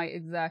black and white,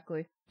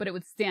 exactly. But it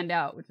would stand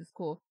out, which is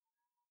cool.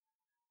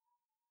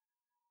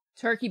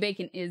 Turkey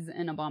bacon is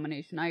an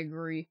abomination. I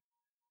agree.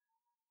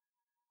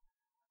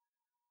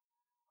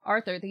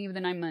 Arthur, thank you for the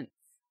 9 months.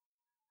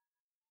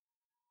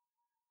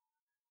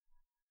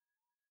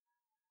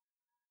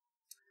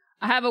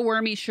 I have a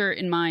wormy shirt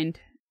in mind,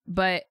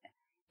 but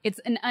it's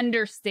an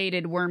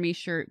understated wormy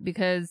shirt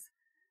because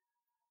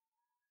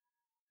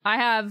I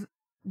have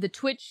the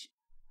Twitch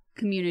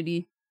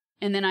community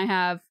and then I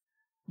have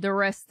the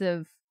rest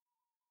of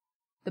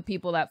the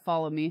people that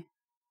follow me.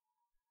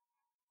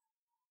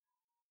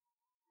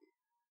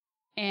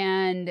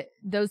 And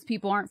those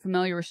people aren't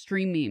familiar with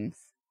stream memes.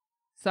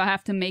 So I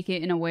have to make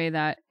it in a way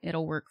that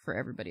it'll work for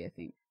everybody, I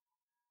think.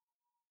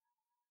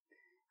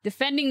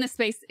 Defending the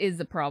space is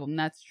a problem,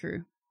 that's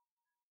true.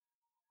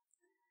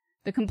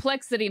 The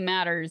complexity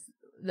matters,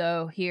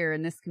 though, here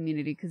in this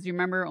community, because you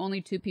remember only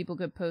 2 people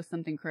could post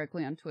something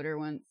correctly on Twitter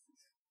once.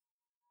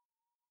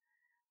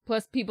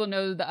 Plus, people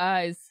know the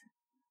eyes.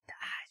 The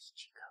eyes,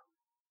 Chico.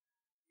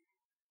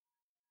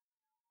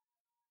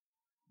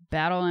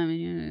 Battle, I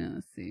mean,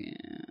 let's see.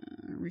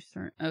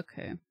 Restart.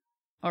 Okay.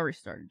 I'll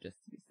restart it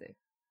just to be safe.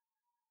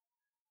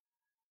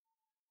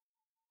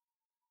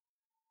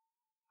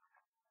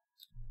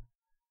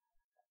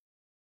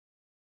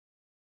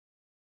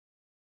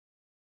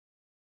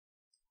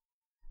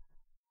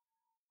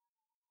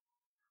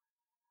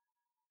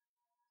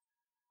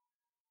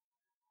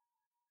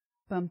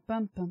 Bum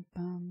bum bum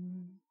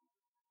bum.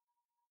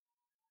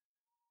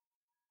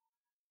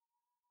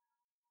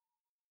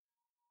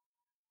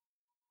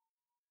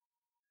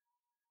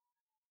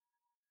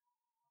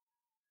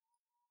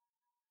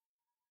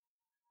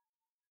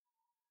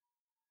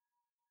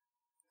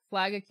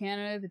 Flag of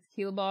Canada, the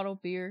tequila bottle,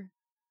 beer.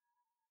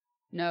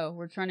 No,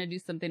 we're trying to do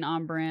something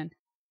on brand.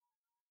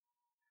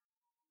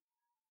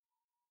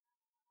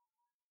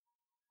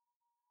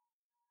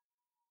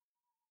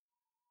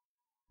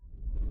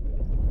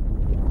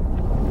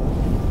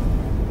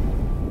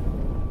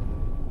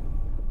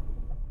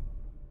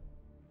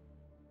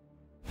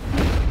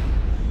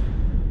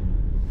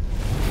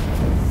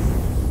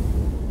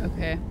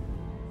 Okay.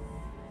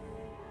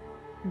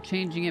 I'm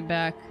changing it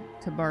back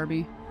to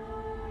Barbie.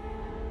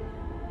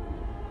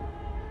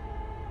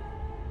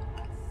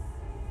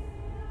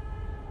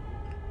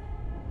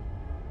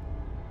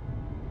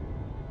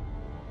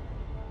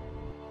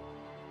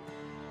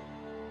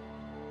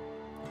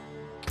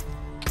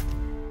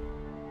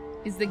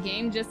 Is the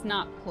game just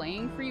not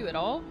playing for you at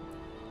all?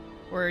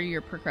 Or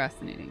you're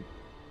procrastinating?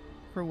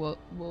 For wo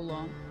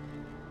long?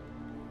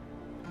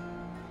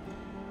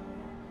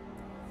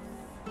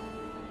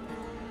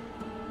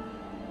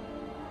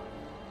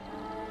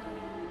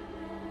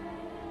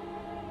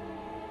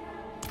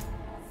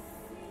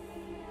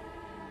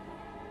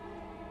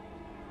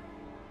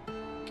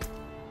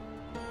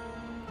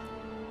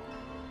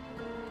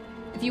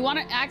 If you want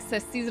to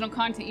access seasonal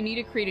content, you need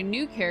to create a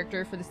new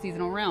character for the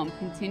seasonal realm.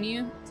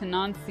 Continue to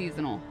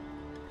non-seasonal.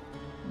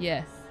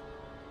 Yes.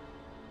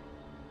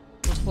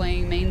 We're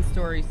playing main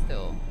story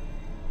still.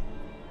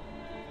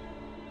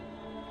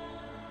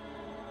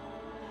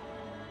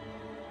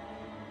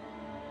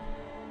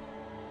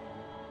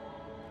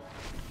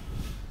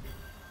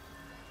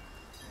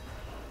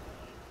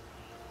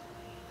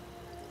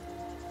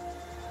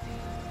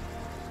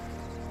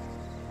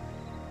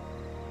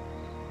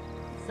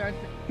 Start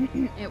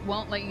it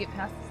won't let you get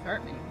past the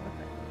start menu. What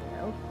the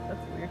hell? That's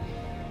weird.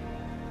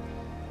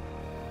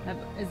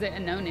 Is it a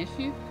known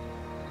issue?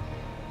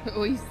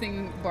 Oh, you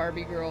sing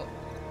Barbie Girl.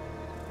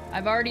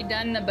 I've already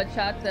done the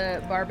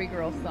bachata Barbie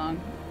Girl song.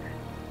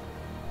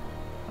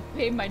 I've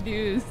paid my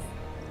dues.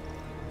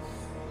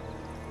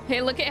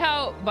 Hey, look at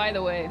how, by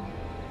the way.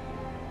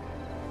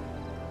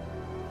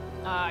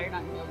 You're not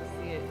gonna be able to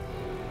see it.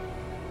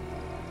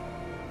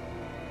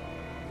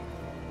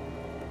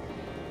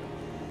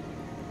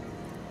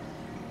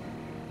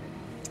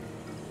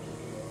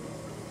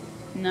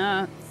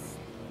 Nuts.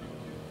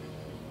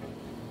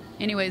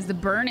 Anyways, the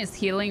burn is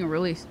healing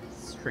really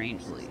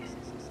strangely.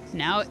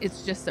 Now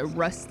it's just a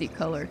rusty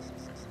color.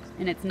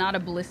 And it's not a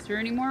blister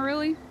anymore,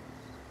 really.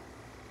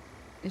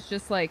 It's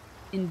just like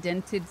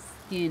indented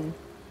skin.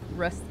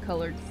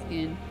 Rust-colored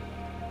skin.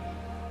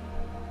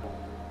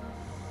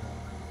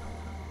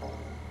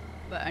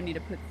 But I need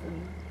to put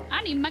some...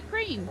 I need my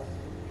cream!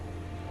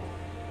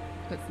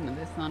 Put some of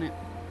this on it.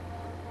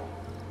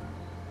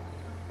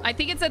 I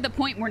think it's at the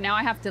point where now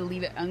I have to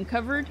leave it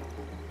uncovered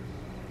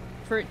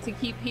for it to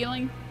keep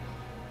healing.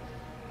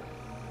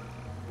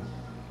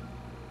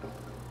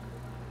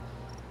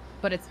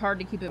 But it's hard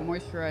to keep it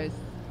moisturized.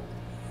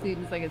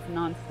 Seems like it's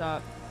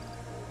non-stop.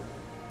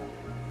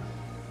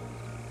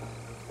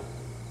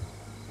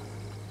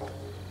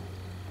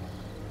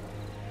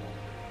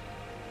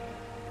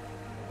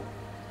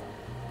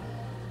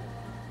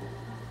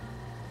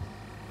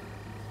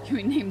 Can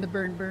we name the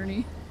burn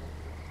Bernie?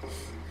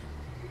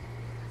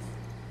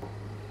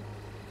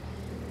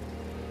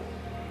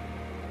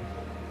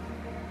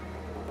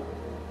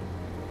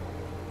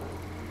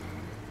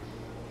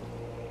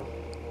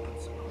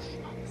 Put some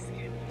lotion on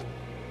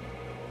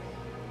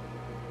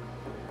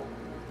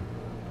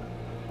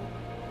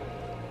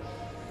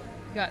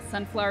Got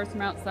sunflowers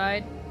from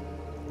outside.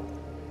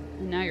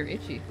 And now you're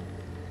itchy.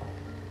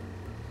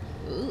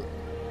 Ooh.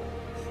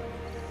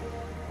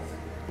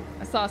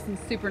 I saw some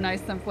super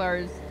nice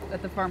sunflowers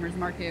at the farmer's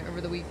market over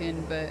the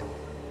weekend, but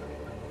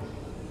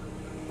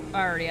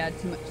I already had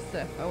too much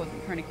stuff. I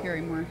wasn't trying to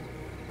carry more.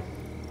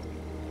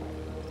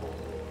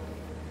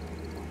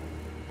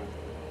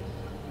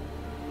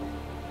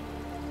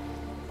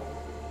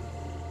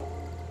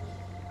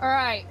 All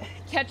right,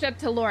 catch up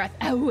to Lorath.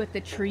 Oh, at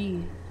the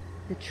tree.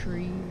 The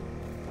tree.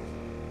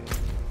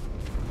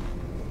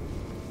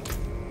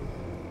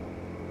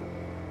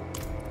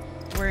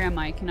 Where am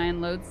I? Can I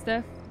unload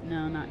stuff?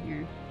 No, not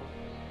here.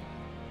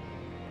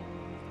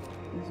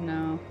 There's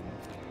no...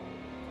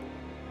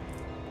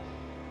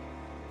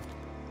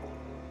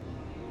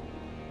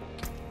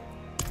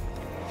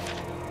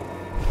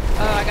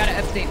 Oh, I gotta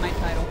update my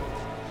title.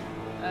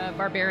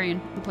 Barbarian.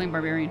 I'm playing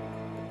Barbarian.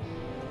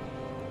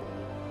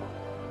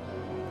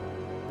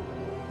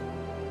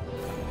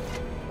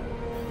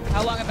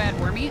 How long have I had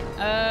Wormy?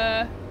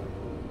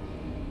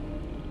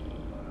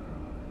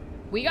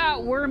 We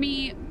got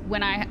Wormy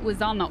when I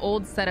was on the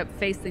old setup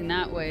facing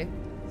that way.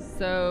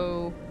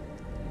 So,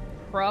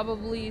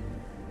 probably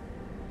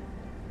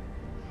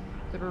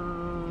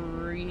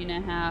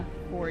 3.5,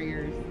 4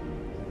 years.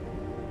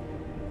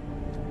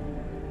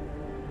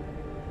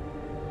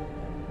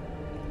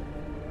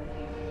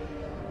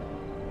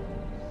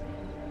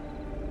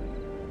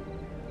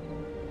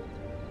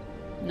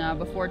 No,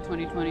 before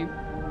 2020.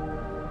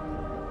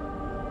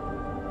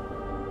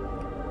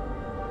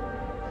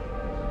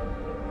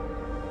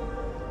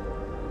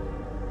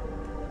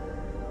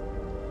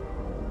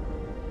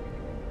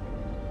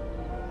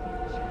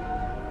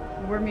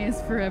 Wormy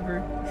is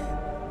forever.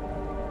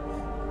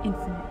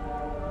 Infinite.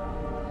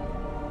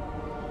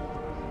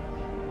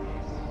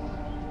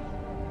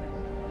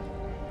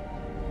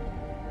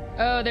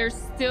 Oh, there's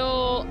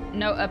still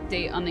no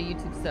update on the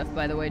YouTube stuff,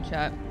 by the way,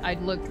 chat. I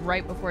looked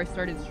right before I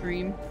started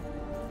stream.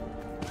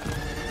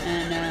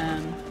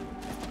 And,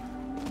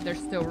 they're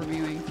still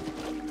reviewing.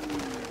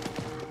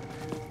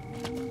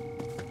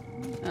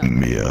 Oh.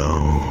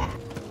 Meow.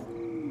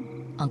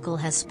 Uncle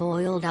has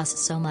spoiled us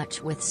so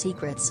much with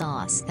secret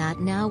sauce that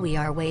now we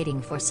are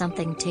waiting for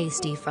something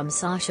tasty from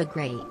Sasha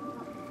Gray.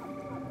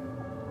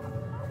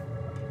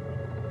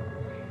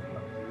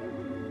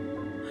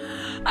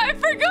 I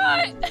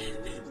forgot!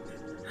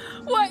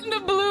 What in the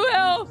blue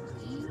hell?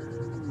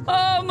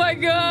 Oh my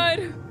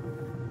god.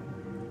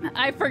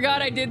 I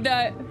forgot I did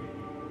that.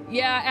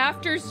 Yeah,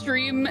 after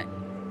stream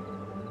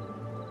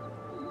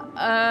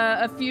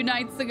a few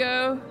nights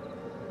ago,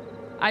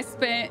 I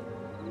spent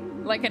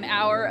like an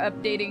hour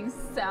updating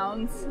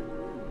sounds.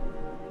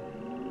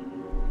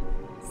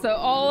 So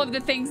all of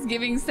the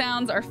Thanksgiving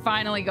sounds are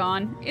finally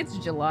gone. It's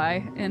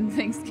July and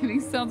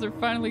Thanksgiving sounds are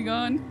finally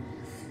gone.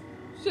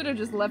 Should have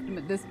just left them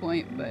at this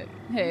point, but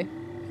hey.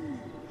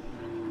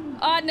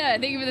 Adna,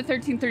 thank you for the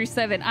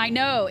 1337. I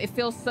know, it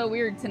feels so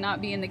weird to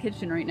not be in the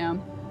kitchen right now.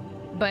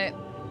 But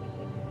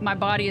my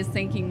body is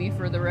thanking me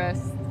for the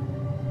rest.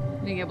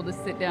 Being able to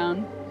sit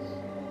down.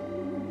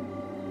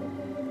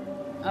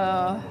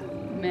 Oh,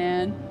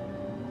 man.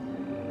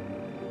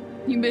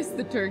 You missed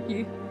the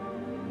turkey.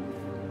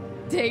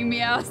 Dang,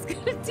 Meow's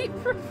got a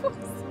deeper voice.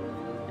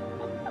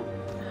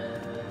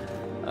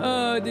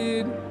 Oh,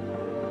 dude.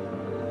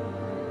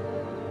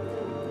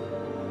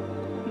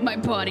 My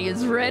body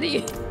is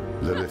ready.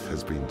 Lilith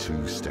has been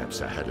 2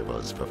 steps ahead of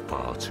us for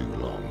far too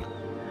long.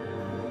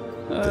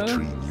 The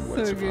tree knew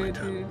where to find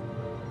her. Dude.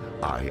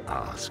 I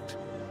asked.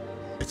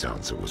 Its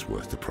answer was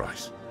worth the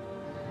price.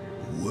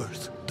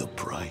 Worth the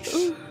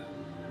price?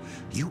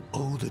 You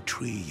owe the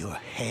tree your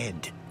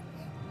head.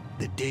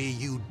 The day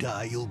you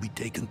die, you'll be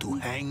taken to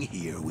hang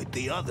here with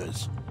the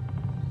others.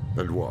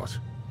 And what?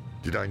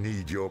 Did I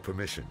need your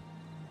permission?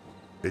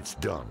 It's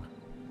done.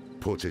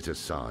 Put it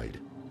aside.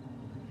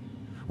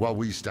 While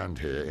we stand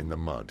here in the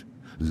mud,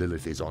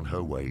 Lilith is on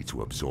her way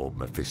to absorb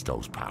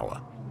Mephisto's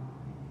power.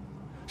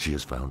 She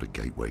has found a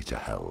gateway to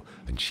hell,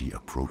 and she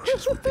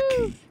approaches with the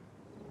key.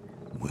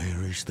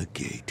 Where is the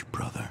gate,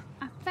 brother?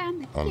 I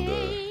found the Under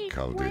gateway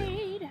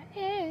Chaldean. to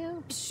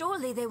hell.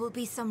 Surely there will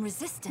be some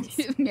resistance.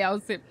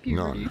 Meow's at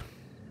puberty. None.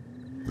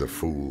 The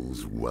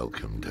fools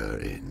welcomed her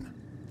in.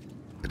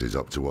 It is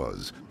up to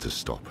us to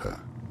stop her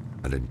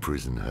and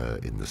imprison her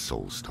in the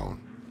Soul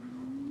Stone.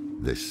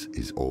 This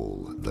is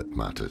all that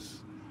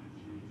matters.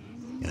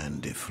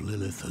 And if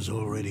Lilith has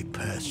already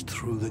passed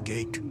through the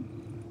gate?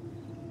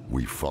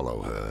 We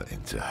follow her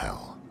into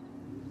hell.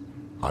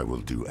 I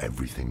will do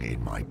everything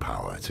in my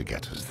power to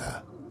get us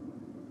there.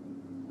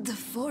 The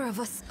 4 of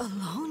us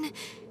alone?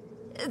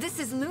 This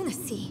is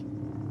lunacy.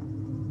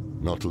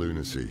 Not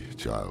lunacy,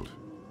 child.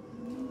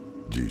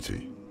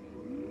 Duty.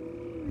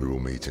 We will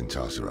meet in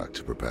Tesseract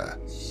to prepare.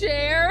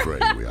 Share. Pray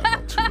we are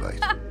not too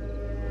late.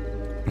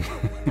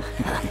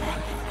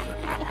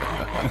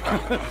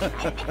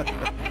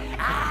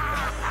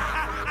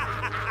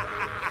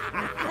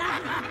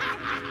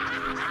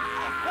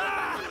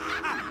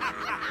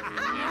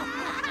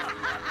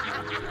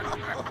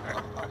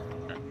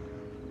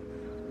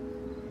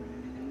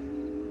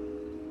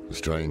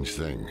 Strange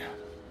thing,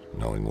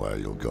 knowing where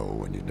you'll go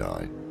when you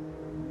die.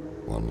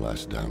 One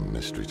less damn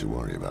mystery to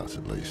worry about,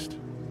 at least.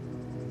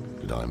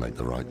 Did I make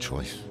the right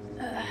choice?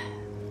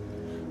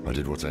 I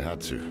did what I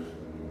had to.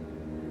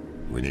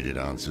 We needed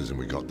answers and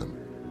we got them.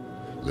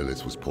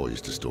 Lilith was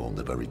poised to storm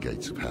the very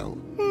gates of hell.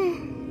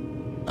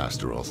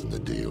 Astaroth and the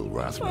deal,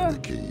 Rathman the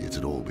key, it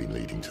had all been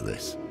leading to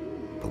this.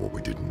 But what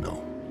we didn't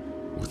know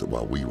was that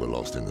while we were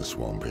lost in the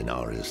swamp,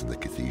 Inarius and the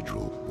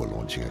cathedral were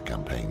launching a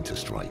campaign to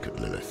strike at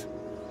Lilith.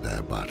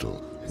 Their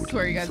battle would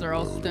swear you leave guys the are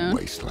all world a stoned.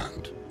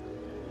 wasteland.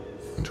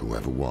 And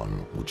whoever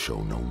won would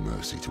show no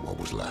mercy to what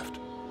was left.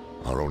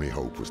 Our only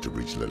hope was to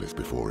reach Lilith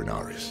before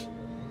Inarius.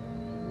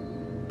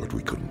 But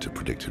we couldn't have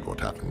predicted what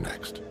happened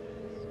next.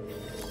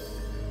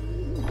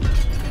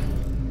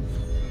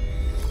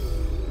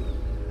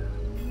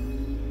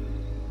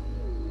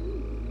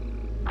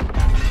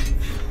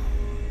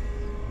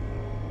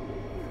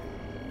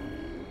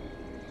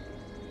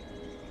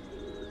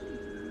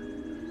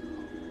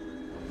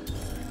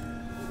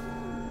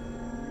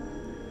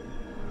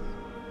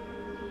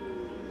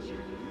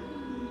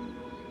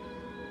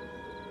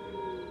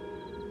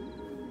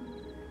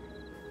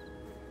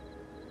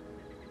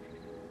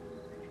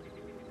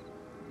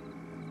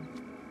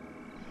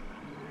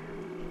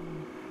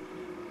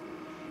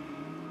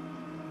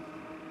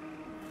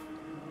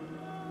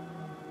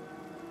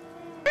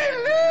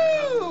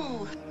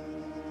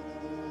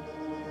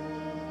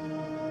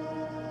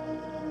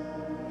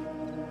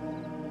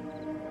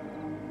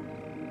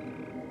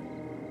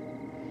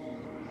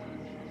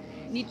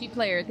 Nietzsche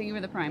player, thank you for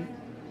the prime.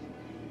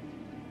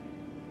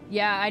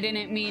 Yeah, I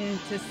didn't mean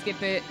to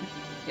skip it.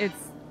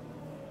 It's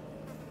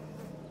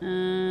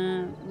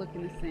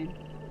looking the same.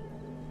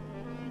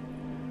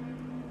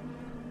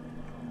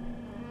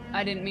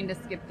 I didn't mean to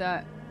skip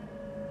that.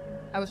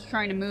 I was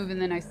trying to move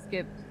and then I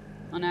skipped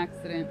on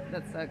accident.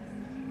 That sucks.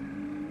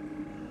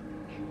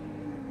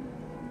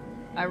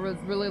 I was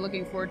really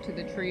looking forward to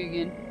the tree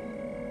again.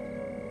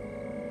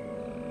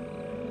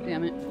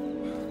 Damn it.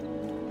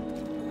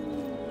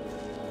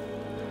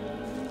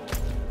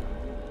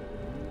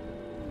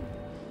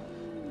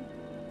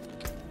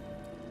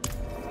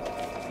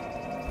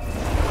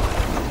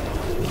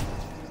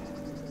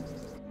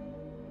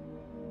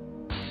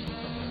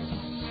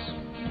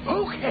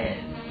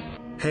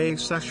 Hey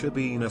Sasha,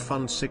 been a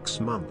fun 6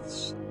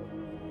 months.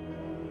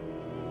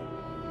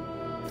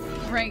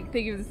 Frank,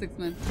 thank you for the 6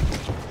 months.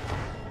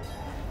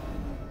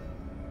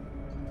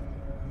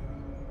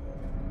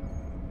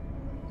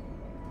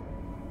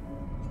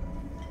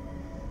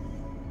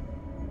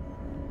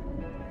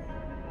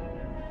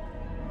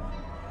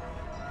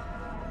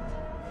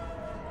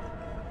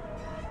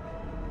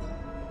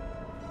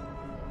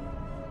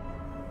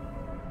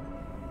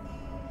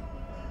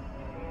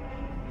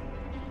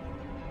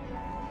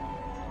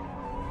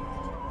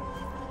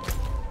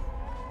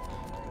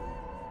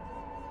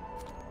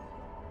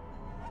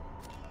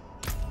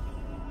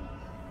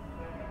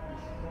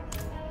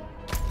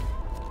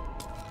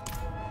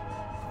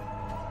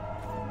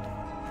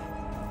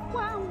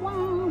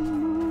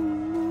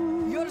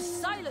 Your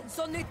silence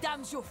only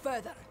damns you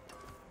further.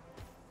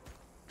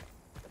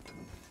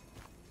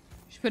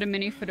 Should put a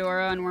mini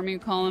fedora on Wormy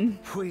and call him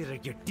Where are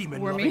your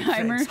demon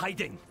Wormyheimer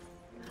hiding?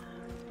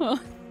 Well,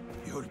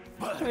 Your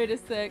birth. wait a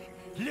sec.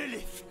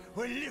 Lilith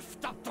will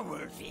lift up the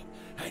worthy,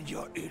 and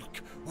your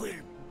ilk will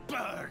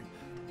burn.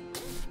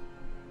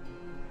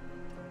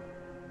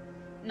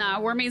 Nah,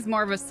 Wormy's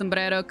more of a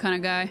sombrero kind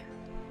of guy.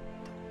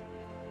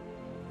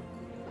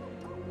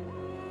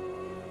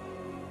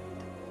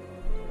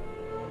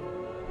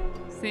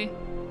 See?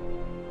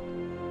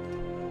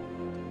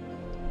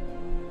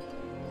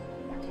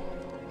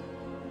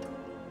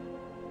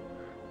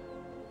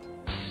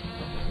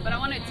 But I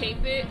want to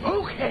tape it.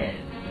 Okay.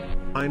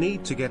 I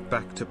need to get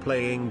back to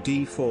playing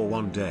D4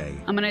 one day.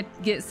 I'm gonna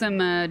get some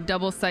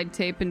double side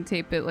tape and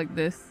tape it like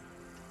this.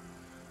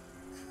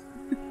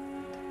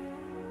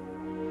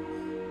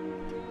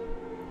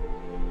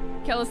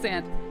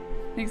 Kellisanth,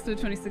 thanks for the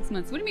 26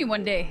 months. What do you mean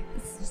one day?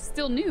 It's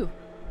still new.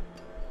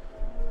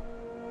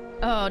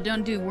 Oh,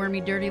 don't do Wormy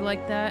dirty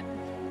like that.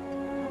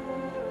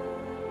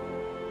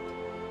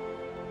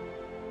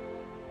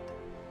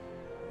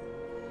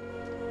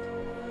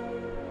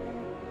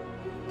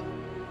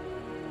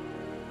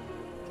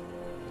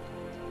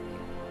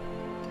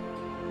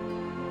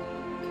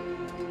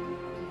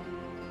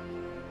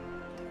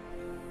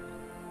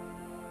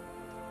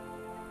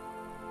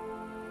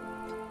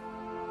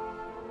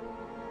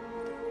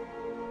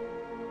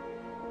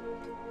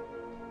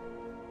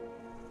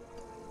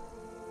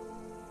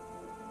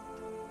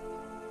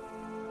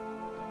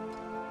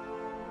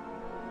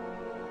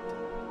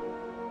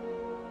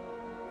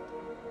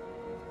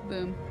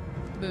 Boom.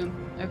 Boom.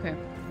 Okay.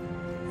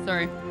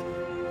 Sorry.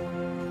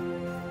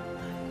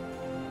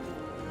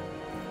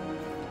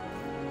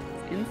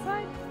 It's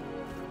inside?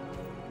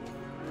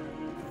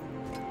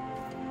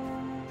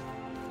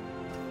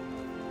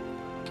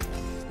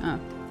 Oh.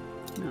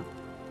 No.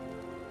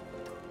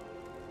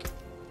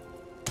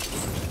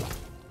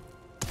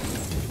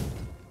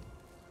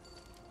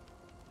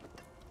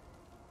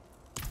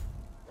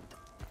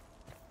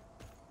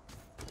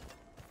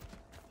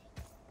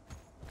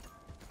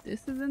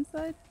 This is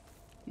inside?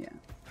 Yeah.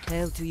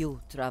 Hail to you,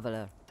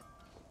 traveler.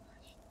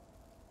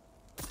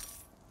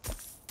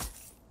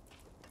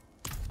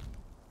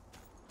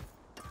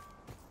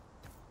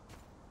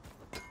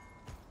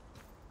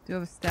 Do you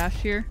have a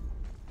stash here?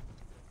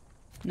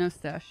 No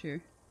stash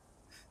here.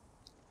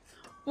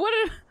 What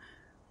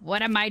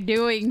am I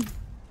doing?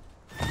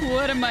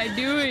 What am I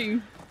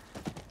doing?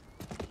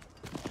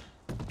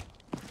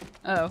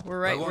 Oh,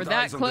 we're right. We're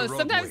that close.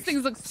 Sometimes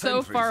things look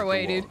so far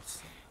away, dude.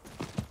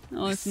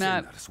 On this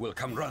map. Will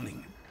come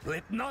running.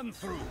 Let none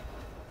through.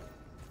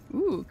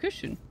 Ooh,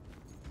 cushion.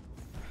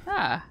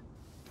 Ah.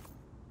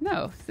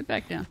 No, sit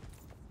back down.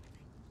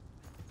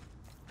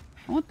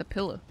 I want the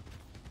pillow.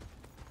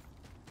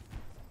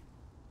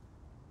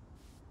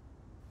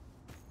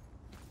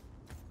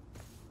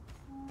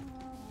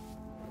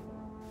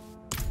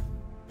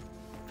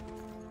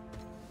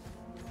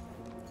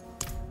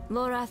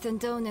 Lorath and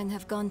Donan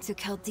have gone to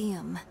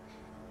Chaldeum.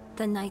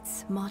 The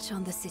knights march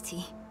on the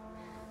city.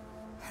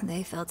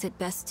 They felt it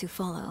best to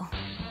follow.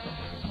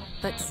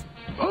 But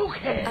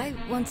okay. I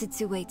wanted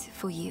to wait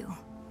for you.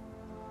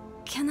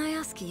 Can I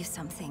ask you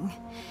something?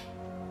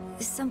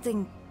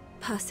 Something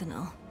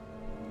personal.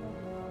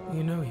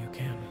 You know you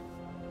can.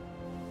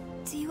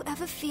 Do you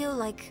ever feel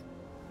like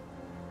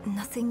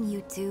nothing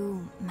you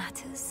do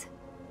matters?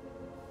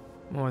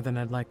 More than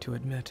I'd like to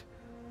admit.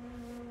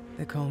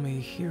 They call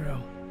me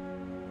hero.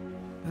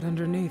 But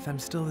underneath, I'm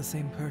still the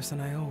same person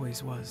I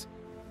always was.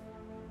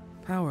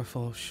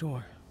 Powerful,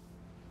 sure.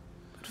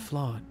 But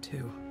flawed,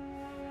 too.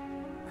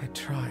 I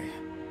try.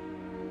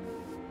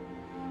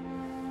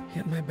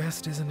 Yet my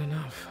best isn't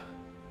enough.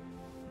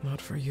 Not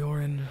for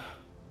Yorin,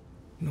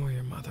 nor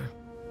your mother.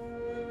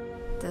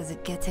 Does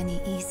it get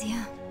any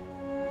easier?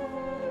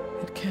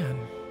 It can.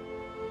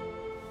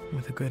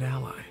 With a good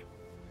ally.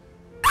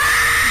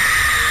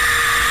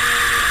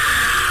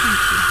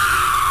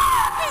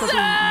 For being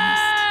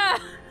honest.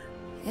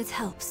 It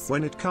helps.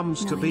 When it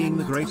comes to being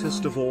the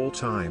greatest of all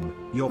time,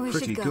 you're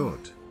pretty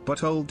good.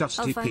 But old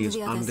Dusty P is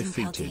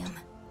undefeated.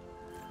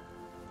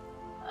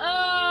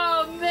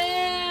 Oh,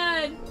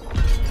 man!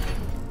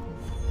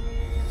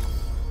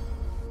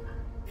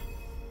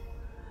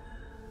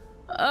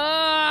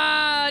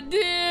 Oh,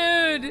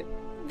 dude!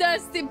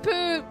 Dusty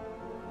Poot!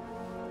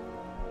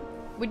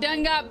 We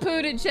done got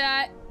pooted,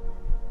 chat.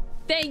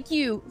 Thank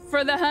you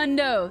for the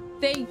hundo.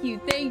 Thank you,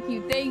 thank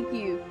you, thank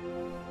you.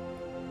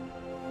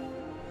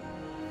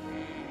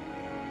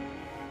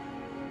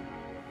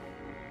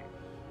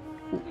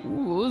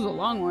 Ooh, it was a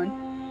long one.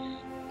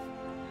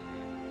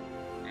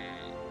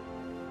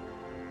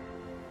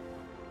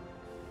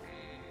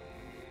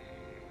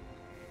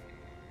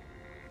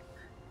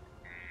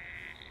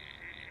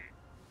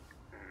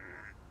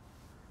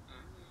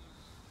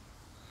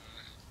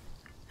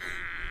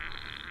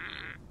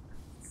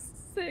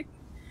 Sick.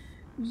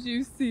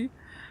 Juicy.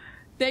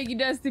 Thank you,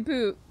 Dusty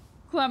Poop.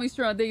 Clammy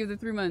Straw, thank you for the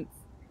 3 months.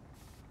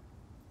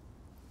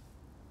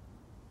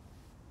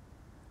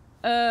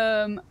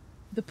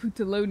 The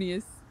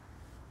Pootalonius.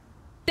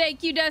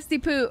 Thank you, Dusty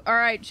Poot.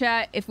 Alright,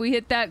 chat. If we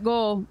hit that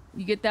goal,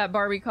 you get that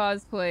Barbie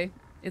cosplay.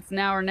 It's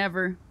now or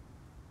never.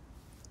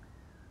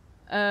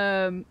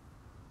 If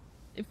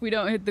we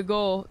don't hit the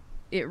goal,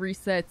 it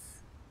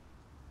resets.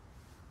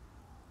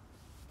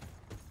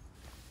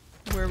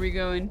 Where are we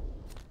going?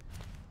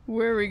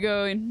 Where are we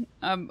going?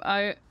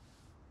 I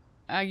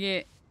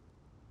get...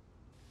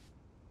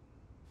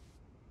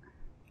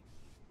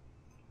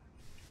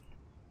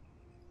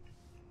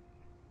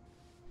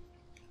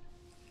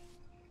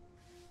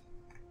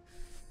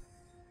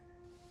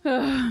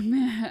 Oh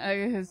man,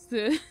 I guess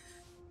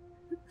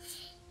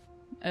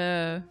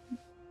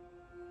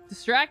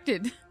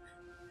distracted.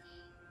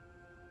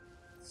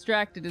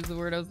 Distracted is the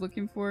word I was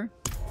looking for.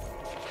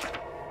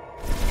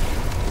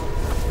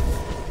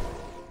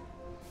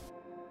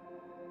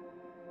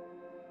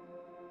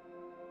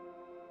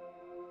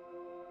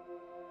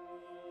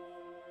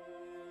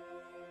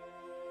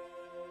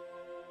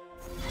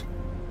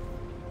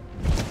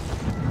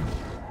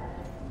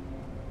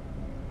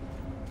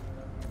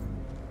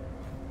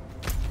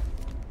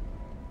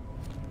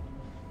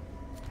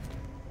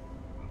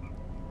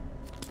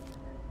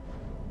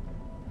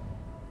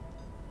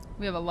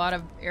 We have a lot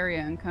of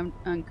area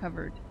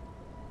uncovered.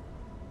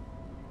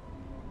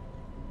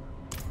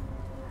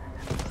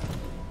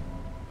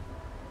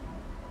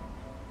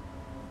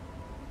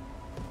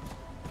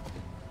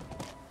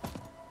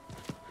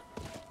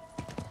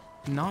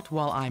 Not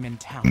while I'm in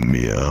town.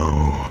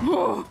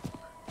 Meow.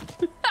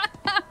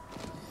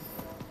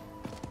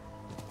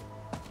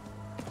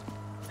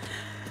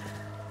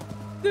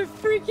 The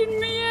freaking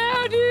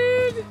meow,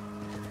 dude!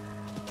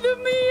 The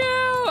meow!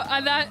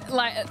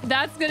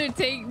 That's gonna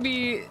take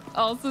me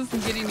also some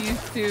getting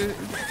used to.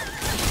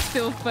 It's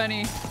still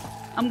funny.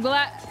 I'm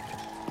glad.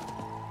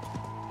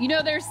 You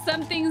know, there's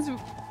some things,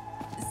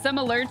 some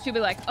alerts you'll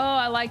be like, oh,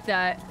 I like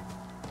that.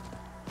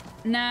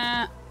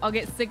 Nah, I'll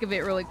get sick of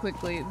it really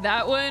quickly.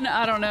 That one,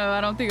 I don't know. I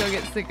don't think I'll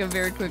get sick of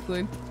very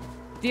quickly.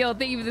 Deal,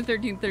 thank you for the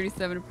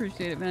 1337.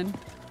 Appreciate it, man.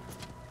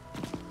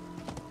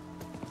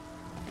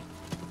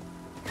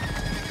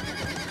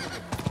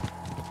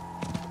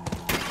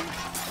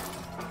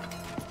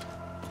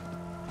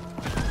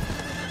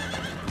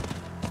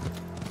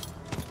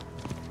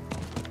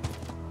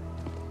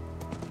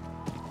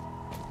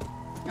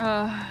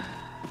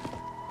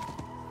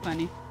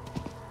 funny.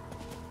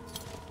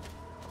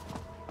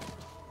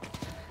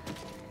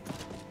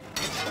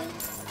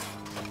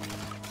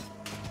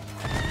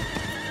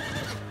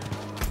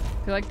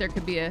 I feel like there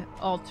could be an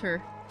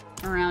altar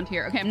around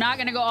here. Okay, I'm not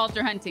gonna go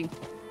altar hunting.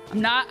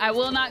 I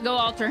will not go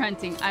altar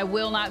hunting. I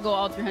will not go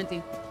altar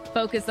hunting.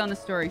 Focus on the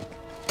story.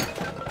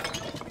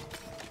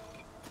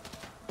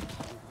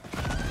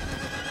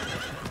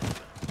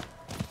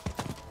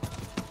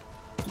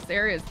 This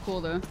area is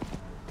cool though.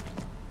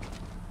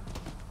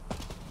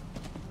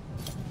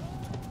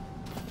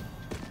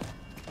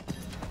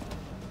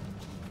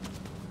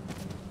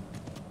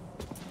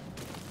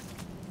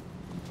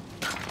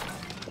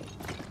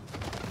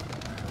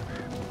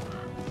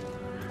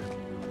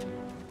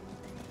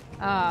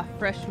 Ah,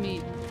 fresh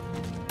meat.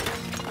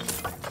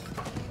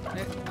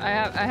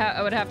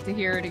 I would have to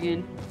hear it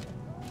again.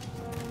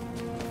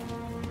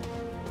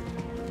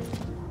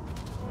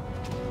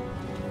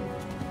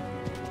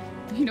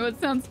 You know what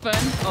sounds fun?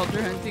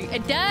 Altar hunting.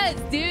 It does,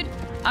 dude!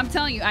 I'm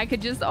telling you, I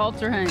could just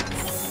altar hunt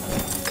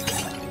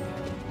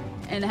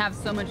and have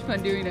so much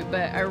fun doing it,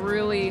 but I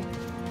really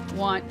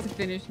want to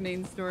finish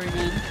main story,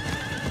 man.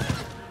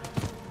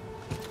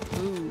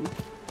 Ooh.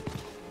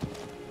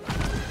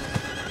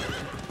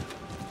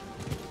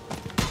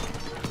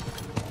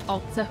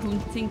 Altar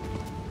hunting.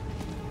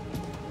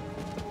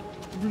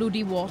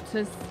 Bloody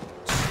waters.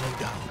 Slow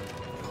down.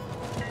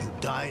 You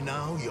die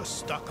now, you're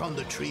stuck on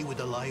the tree with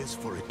Elias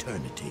for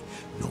eternity.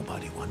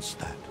 Nobody wants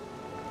that.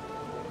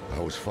 I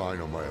was fine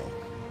on my own.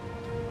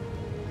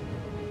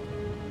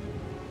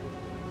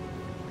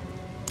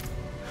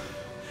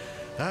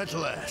 At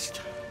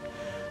last.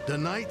 The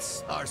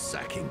knights are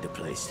sacking the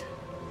place.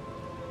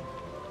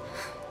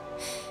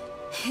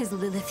 Is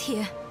Lilith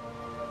here?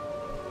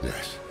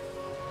 Yes.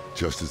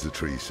 Just as the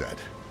tree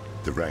said,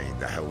 the rain,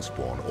 the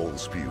Hellspawn, all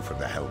spew from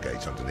the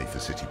Hellgates underneath the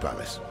city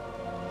palace.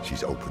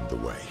 She's opened the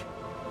way.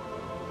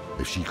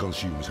 If she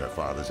consumes her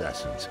father's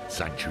essence,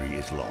 Sanctuary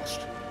is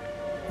lost.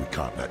 We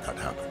can't let that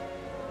happen.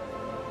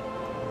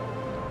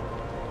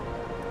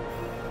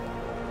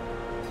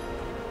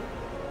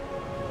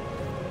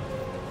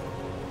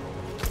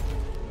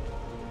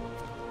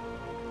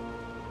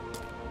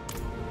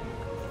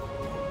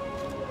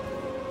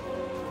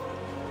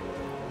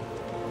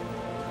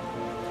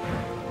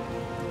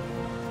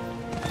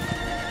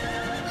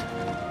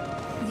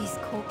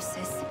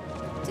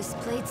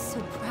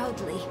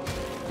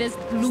 There's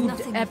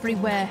blood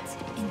everywhere.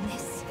 In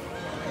this.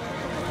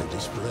 The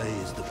display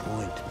is the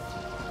point.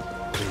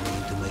 They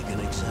need to make an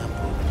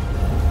example.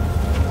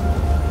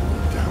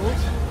 Damn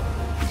it.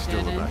 He's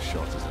still the best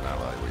shot as an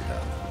ally we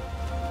have.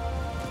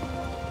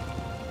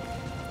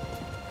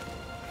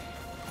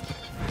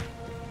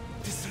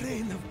 This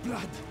rain of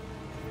blood.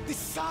 The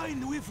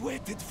sign we've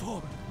waited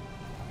for.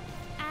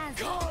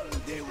 Call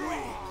the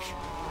weak.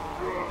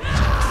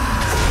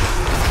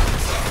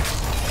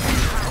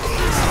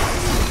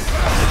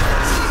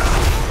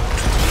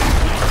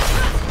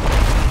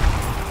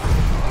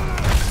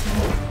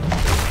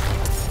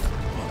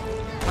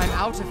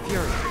 Out of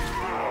fury.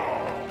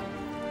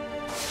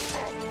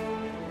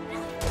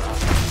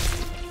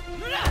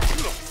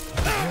 You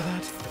hear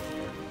that?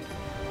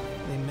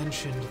 They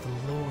mentioned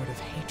the Lord of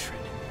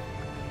Hatred.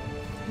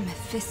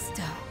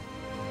 Mephisto.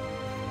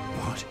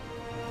 What?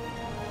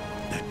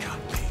 That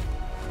can't be.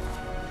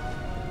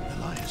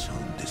 Elias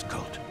owned this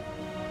cult.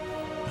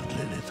 And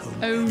Lilith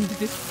owned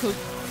this cult.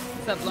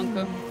 What's up,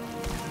 Blanco?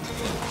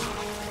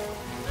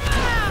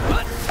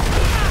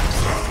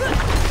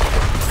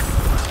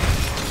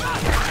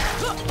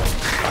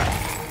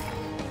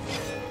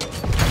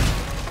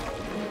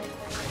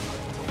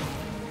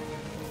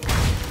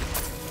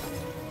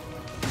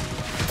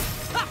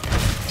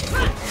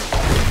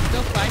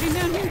 Still fighting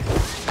down here?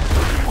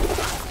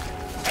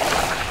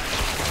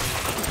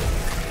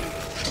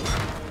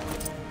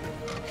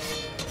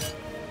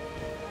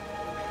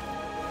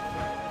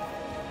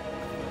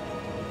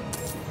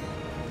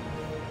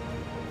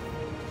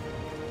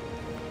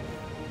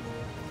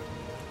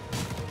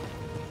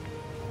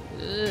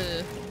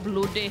 Ugh,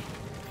 bloody.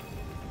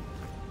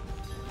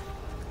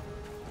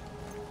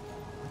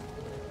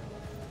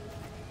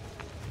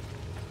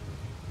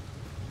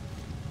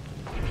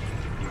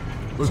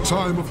 The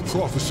time of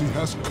prophecy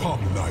has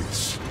come,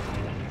 knights.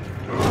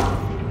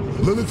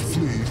 Lilith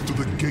flees to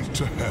the gate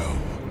to hell.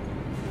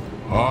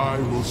 I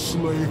will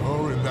slay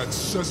her in that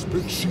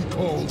cesspit she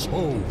calls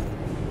home,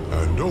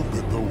 and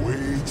open the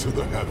way to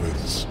the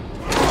heavens.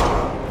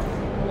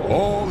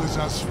 All is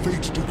as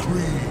fate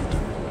decreed.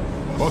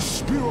 A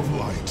spear of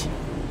light,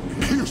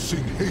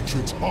 piercing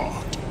hatred's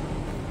heart.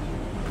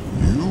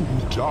 You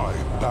who die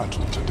in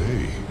battle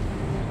today,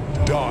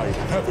 die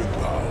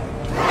heaven-bound.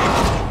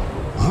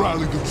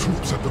 Rally the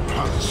troops at the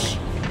palace.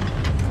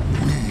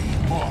 We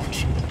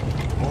march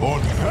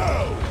on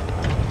hell!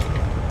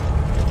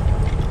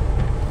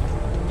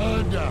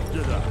 And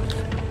after that,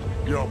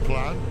 your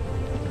plan?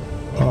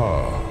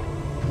 Ah,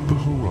 the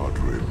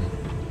Horadrim.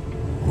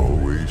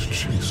 Always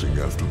chasing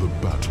after the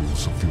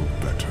battles of your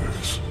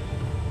betters.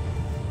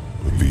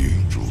 But the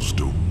angels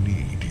don't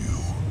need you.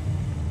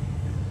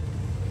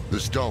 The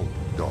stone,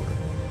 daughter.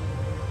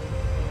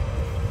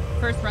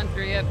 First run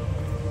through, yep.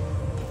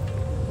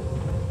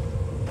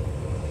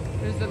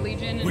 There's the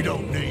Legion. We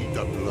don't need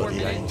the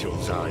bloody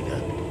angels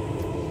either.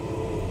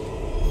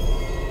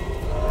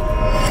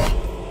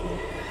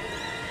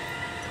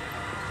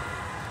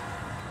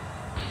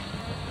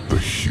 The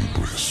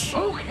hubris.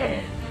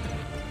 Okay.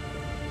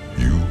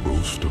 You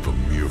boast of a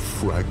mere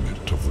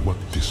fragment of what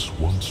this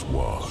once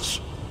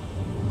was.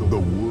 The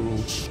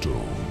World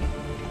Stone.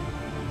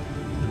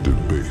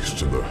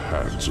 Debased in the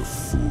hands of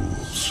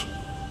fools.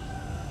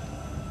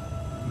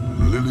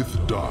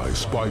 Lilith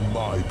dies by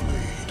my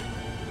blade.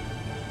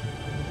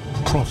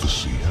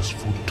 Prophecy has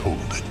foretold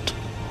it.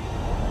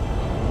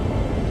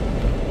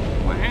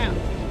 Wow.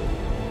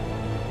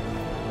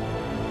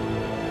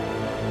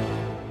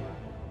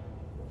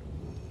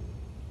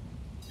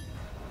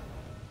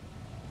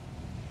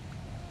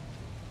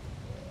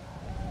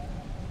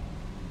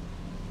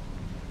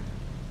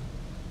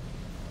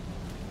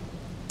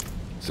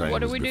 Same What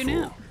do as we do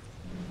before. now?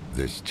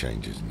 This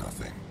changes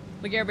nothing.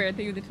 Look, Air Bear,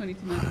 thank you for the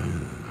 22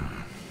 months.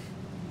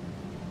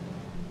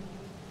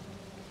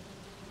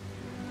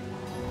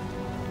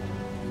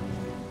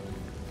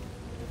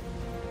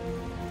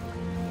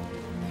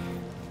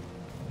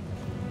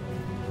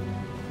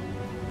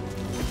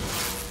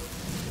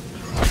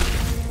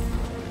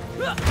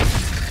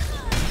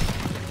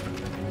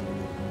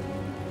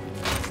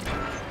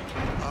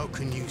 How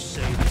can you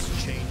say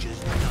this changes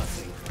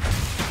nothing?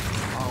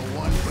 Our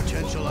one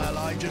potential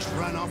ally just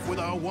ran off with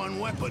our one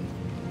weapon.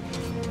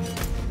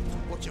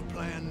 What's your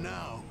plan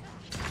now?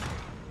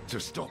 To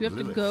stop You have to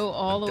Lilith go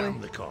all and the way-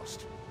 down the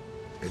cost.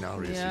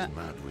 Inarius Yeah. is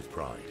mad with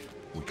pride.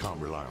 We can't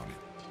rely on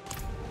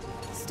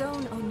it.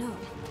 Stone or no,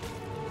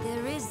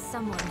 there is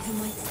someone who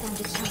might stand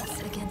a chance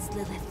against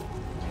Lilith.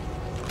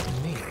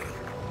 Me?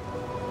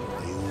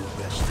 You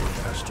bested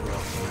Master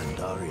of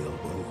Mandario,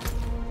 boo.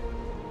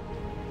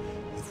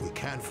 If we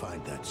can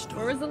find that stone,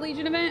 Where was the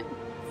Legion event?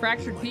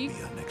 Fractured Peak?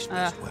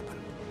 weapon.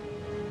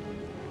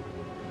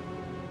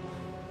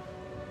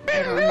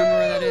 I don't remember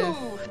where that is.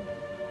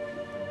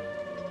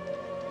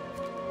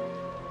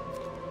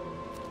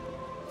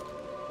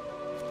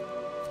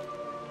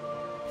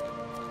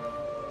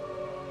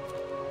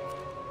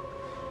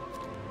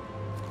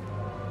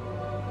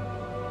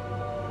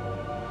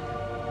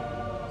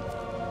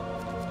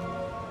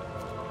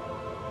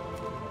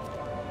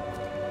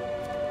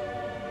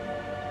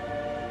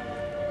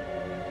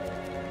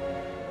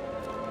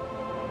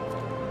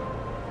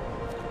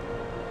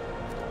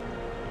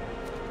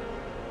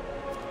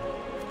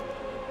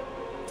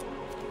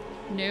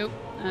 Nope.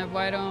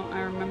 Why don't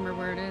I remember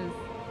where it is?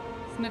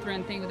 Smith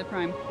Run, thank you with the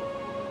Prime.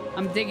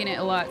 I'm digging it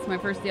a lot. It's my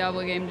first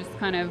Diablo game, just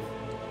kind of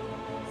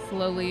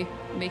slowly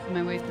making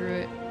my way through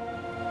it.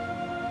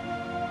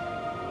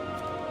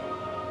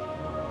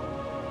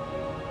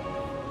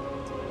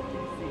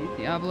 Let's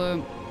see. Diablo.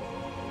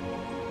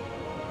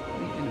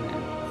 Legion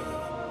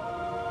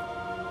events.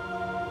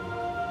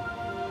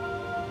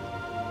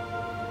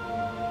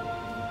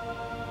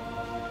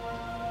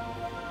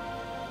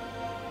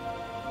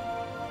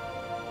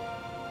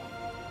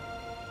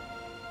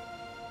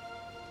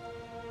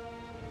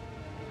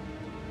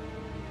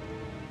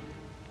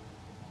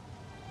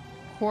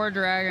 Core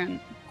Dragon.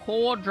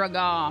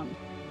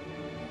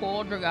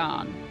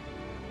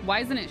 Why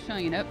isn't it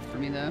showing it up for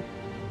me though?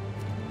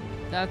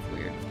 That's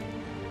weird.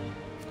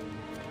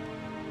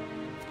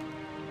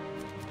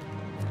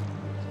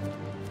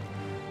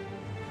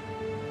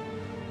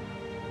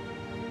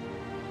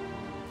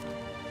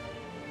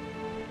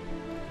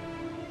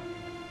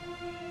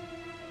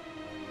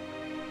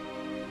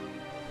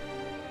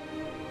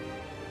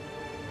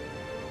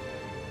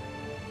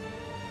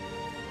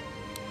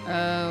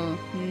 Oh,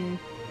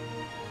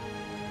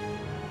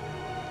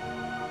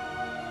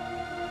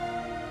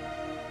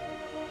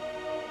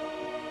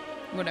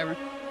 Whatever.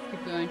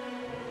 Keep going.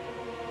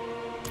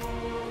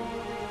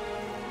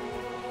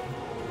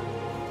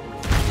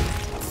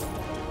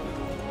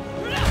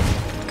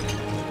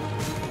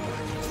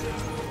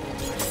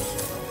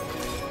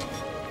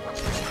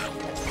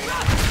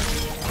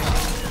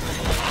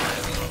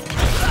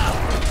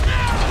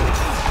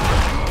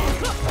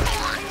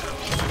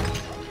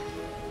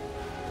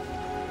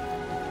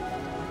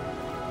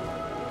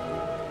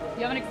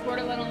 You haven't explored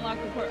it, let unlock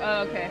the port.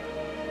 Oh, okay.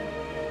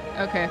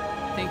 Okay,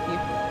 thank you.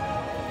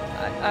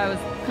 I was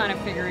kind of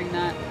figuring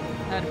that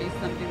that'd be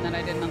something that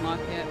I didn't unlock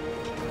yet.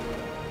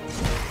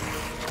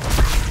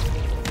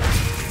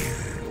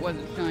 It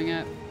wasn't showing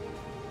up.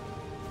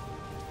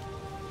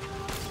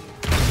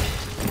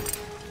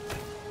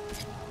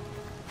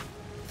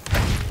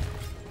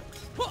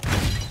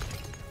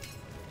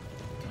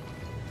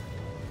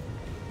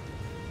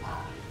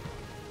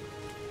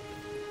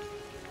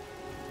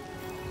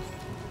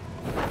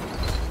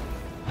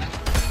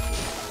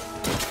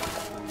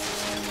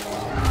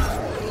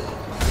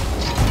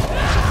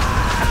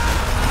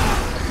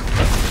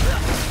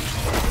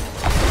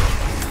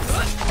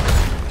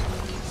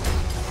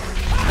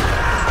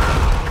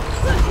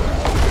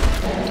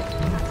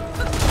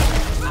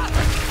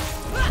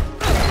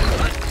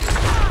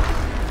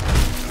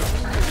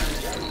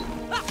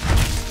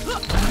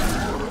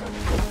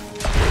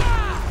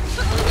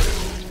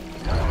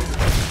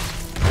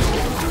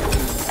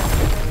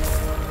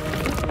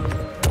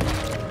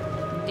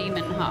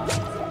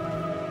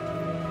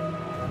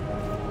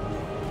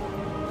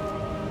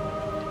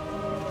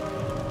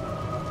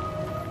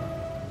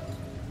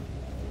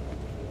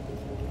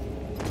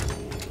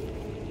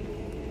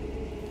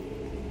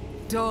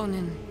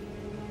 Donan,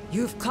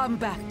 you've come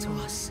back to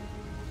us,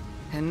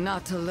 and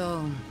not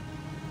alone.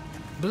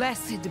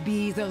 Blessed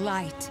be the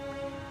light.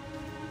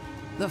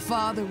 The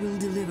Father will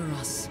deliver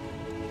us,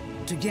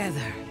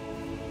 together.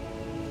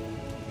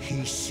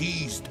 He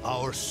seized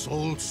our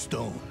soul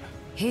stone.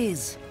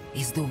 His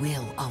is the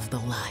will of the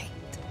light.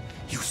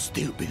 You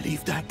still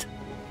believe that?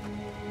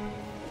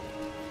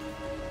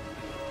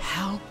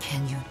 How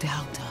can you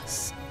doubt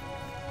us?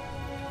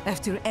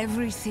 After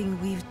everything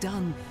we've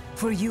done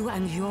for you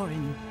and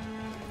Yorin.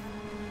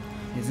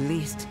 At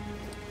least,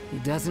 he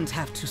doesn't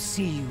have to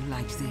see you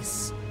like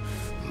this.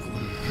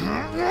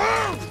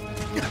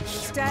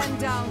 Stand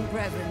down,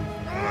 brethren.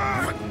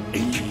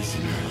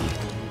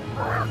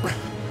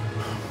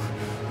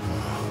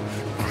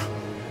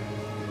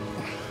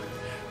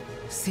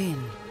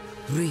 Sin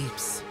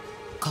reaps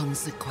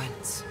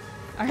consequence.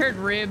 I heard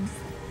ribs.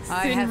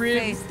 I Sin have ribs.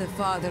 faith the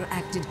Father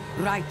acted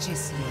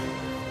righteously.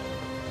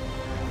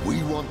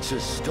 We want to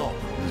stop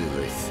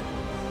Lilith.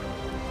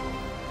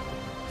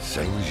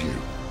 Same as you.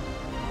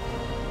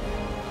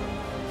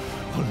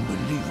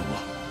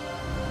 Unbelievable.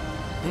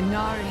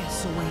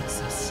 Inarius awaits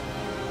us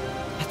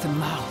at the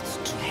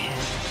mouth to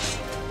hell.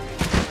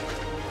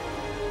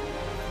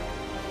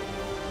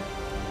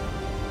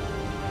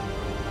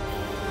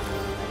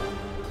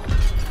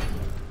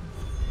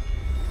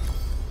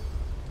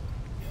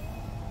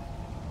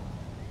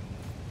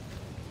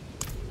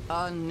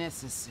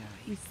 Unnecessary.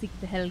 We seek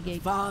the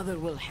Hellgate. Father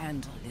will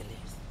handle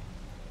Lilith.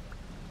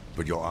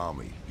 But your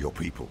army, your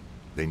people,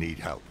 they need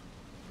help.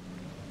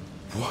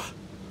 What?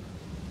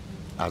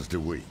 As do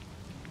we.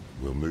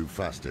 We'll move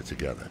faster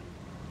together.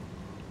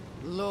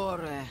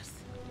 Loreth,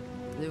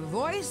 the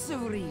voice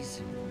of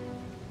reason.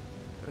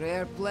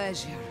 Rare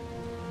pleasure.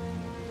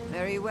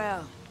 Very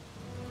well.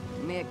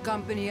 You may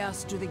accompany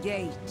us to the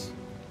gate.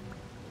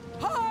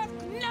 Hark,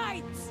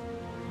 knights!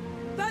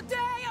 The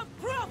day of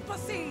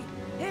prophecy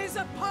is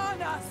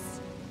upon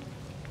us!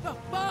 The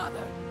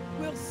Father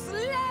will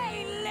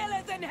slay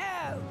Lilith in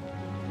hell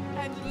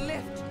and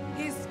lift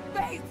his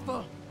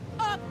faithful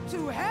up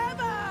to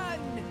heaven!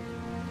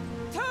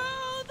 To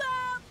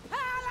the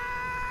palace!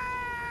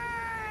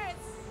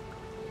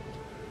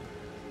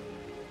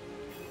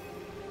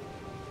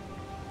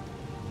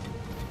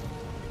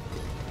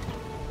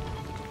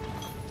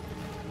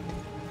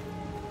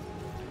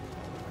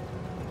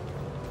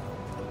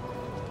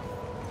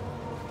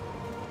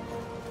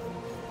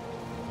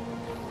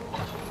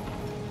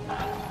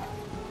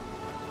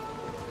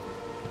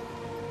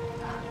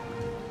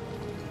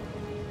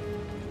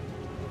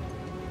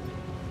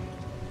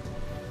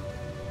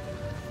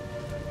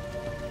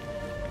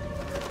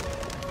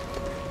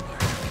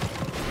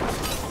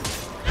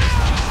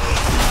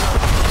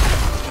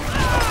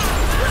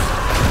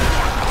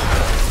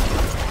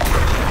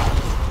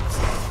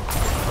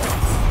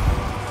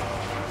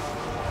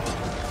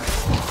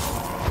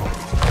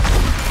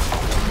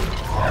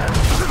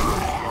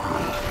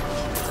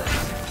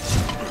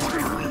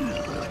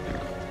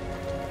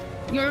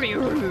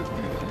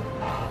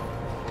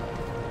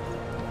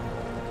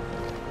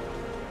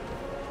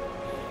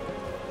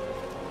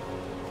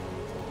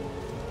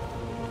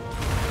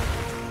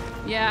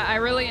 Yeah, I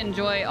really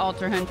enjoy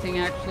altar hunting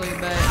actually,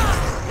 but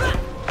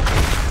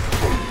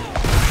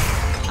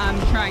I'm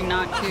trying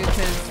not to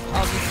because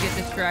I'll just get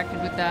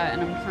distracted with that,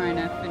 and I'm trying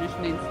to finish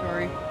main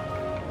story.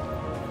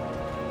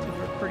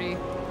 We're pretty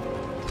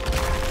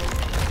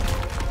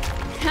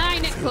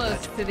kind of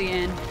close to the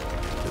end.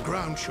 The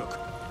ground shook.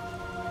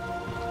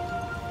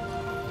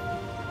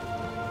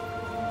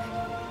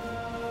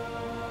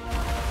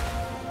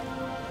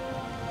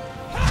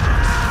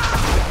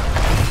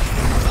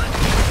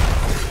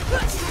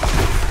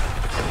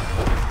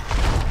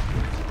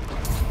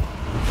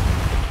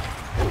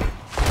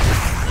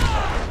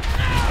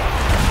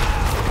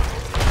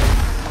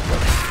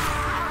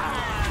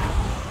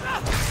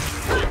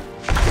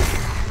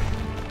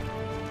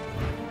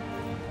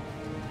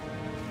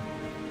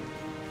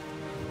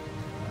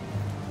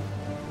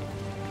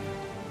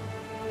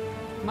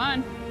 Come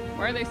on,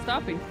 why are they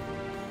stopping?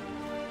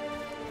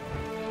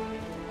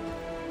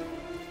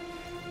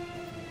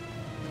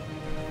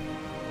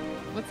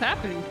 What's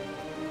happening?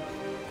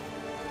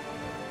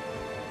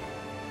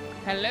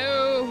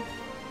 Hello?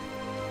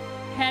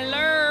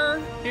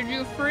 Hello? Did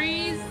you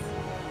freeze?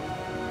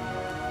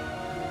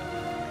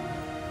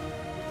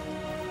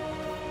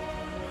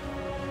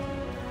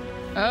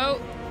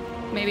 Oh,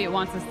 maybe it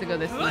wants us to go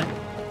this way.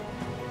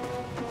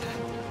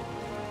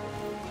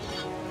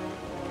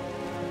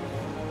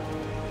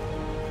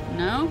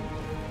 No?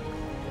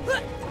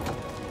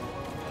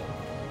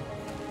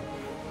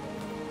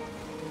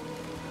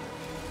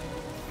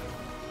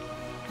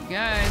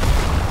 Guys,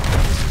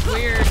 this is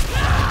weird.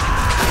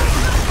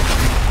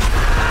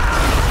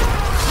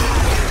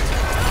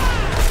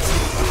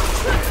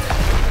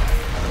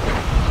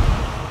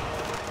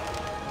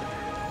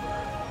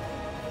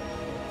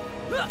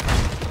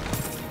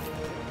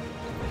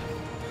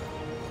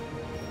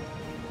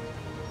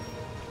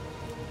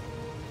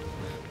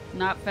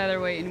 Not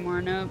featherweight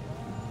anymore, nope.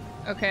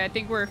 Okay, I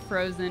think we're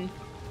frozen.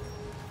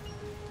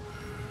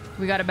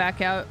 We gotta back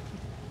out.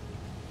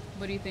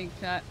 What do you think,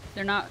 chat?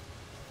 They're not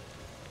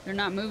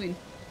moving.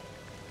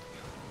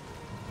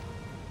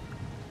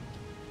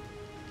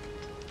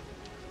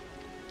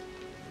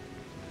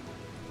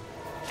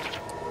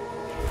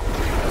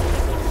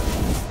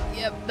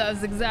 Yep, that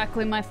was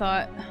exactly my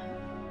thought.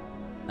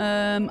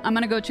 I'm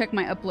gonna go check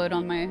my upload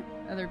on my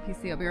other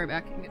PC. I'll be right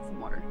back and get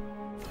some water.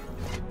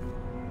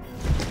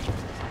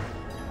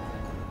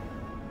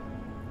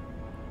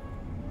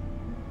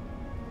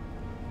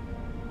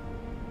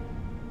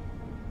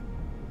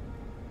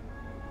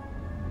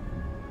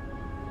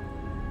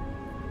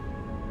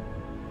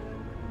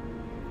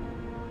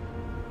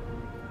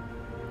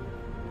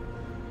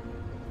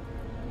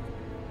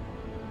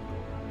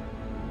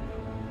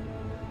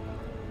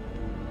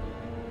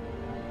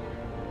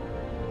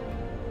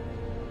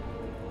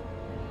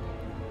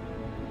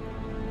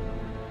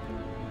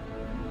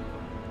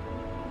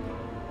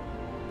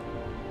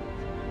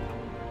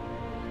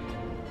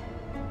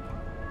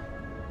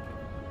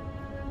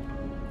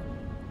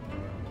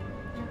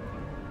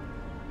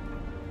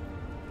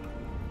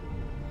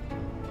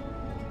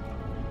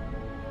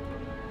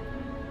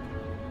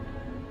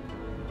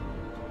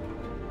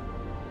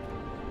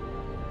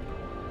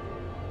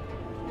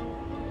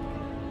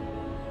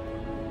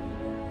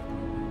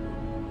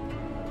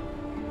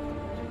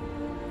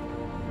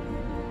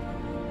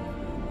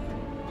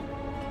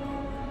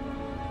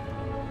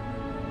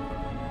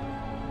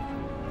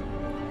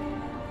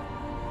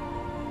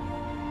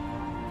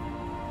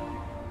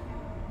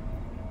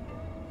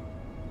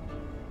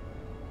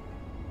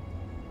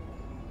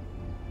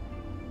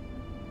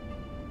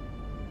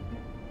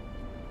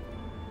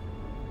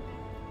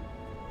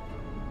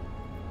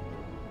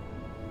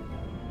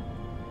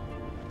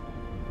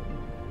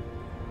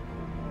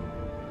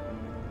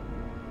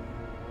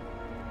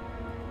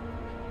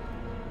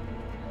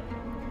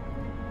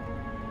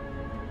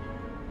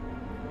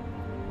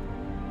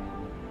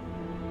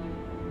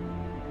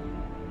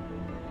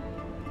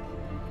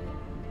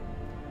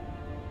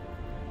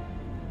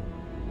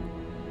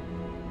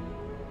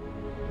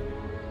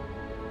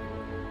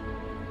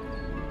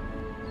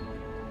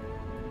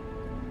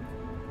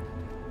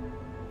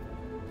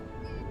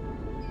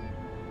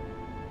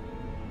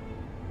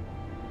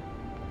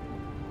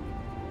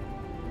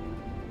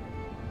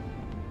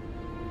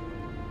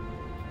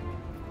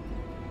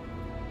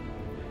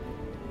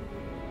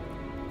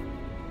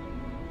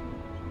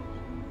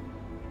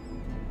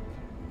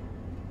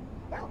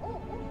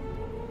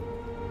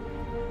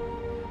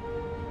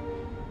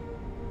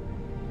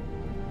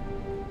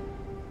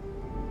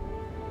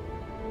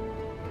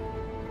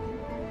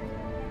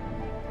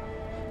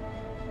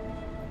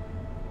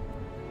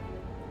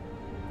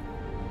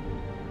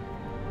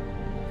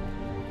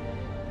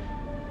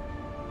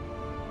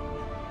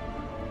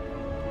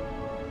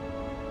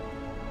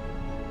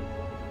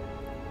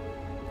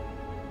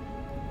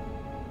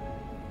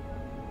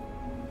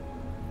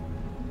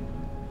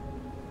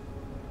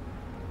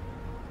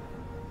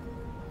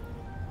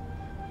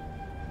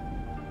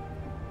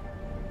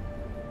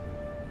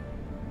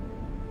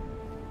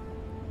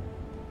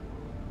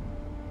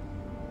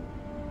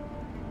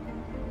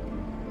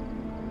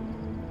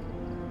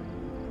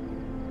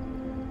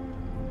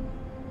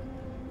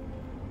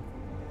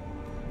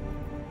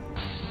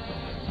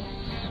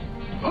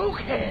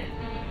 Okay.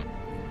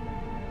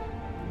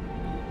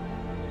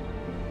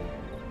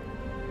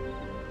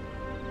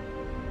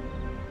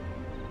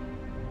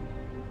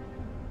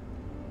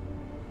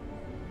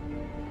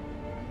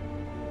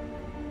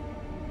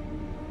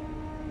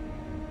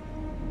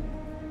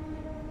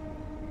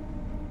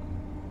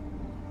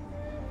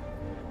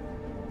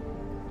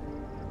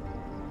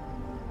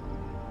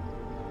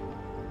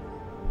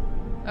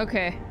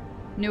 Okay,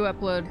 new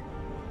upload.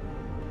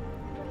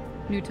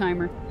 New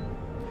timer.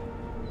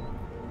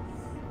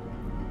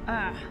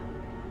 Ah.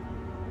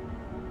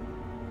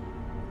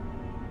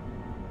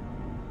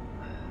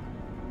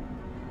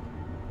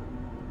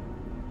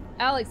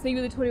 Alex, thank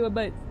you for the 21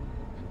 bytes.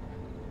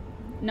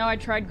 No, I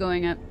tried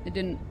going up. It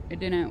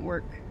didn't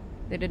work.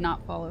 They did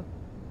not follow.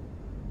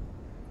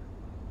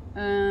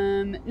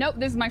 Nope,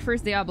 this is my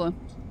first Diablo.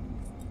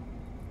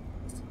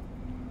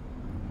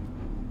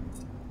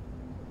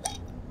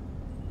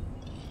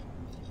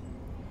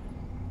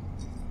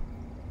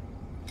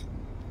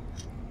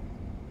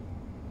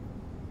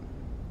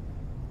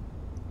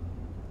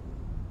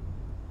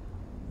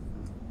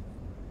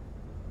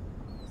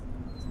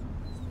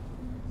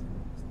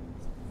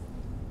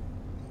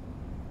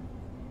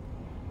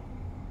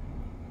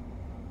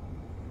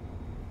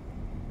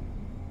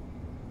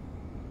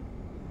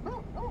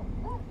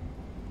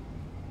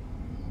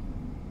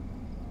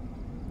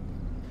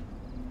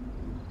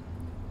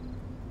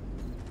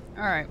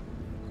 Alright,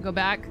 go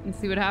back and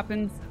see what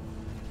happens.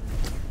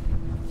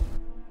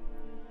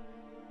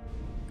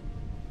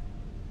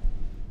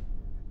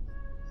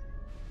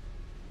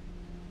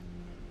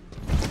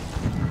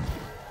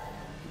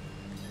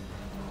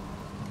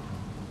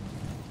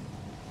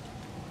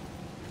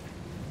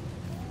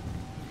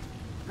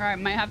 Alright,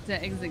 might have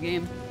to exit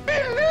game.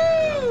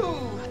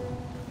 Hello!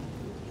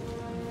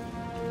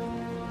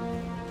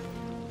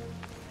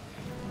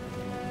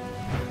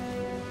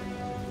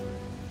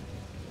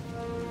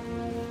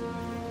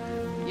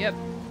 Yep.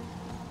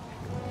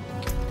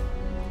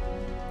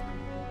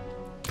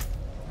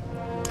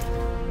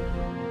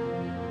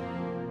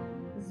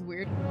 This is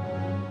weird.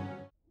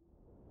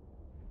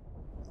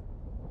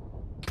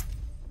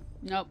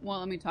 Nope, well,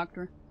 let me talk to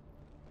her.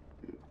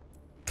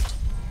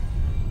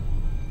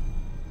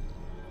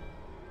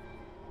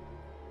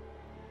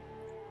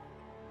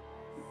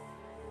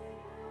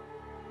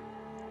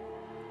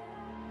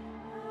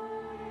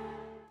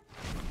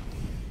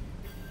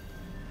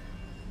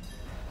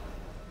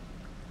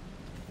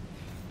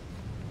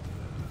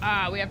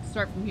 Ah, we have to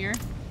start from here.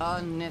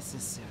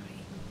 Unnecessary.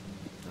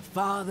 The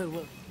father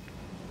will...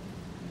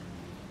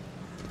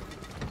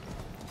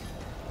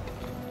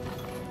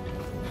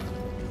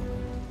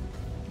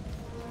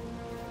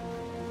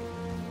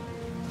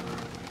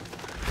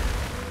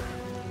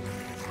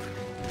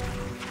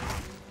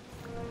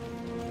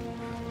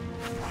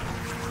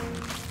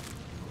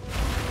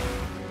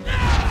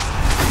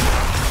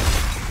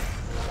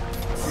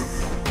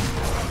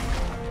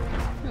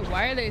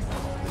 Why are they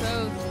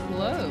so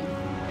slow?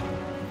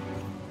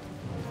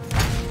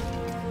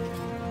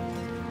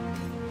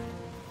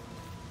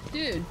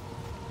 Dude.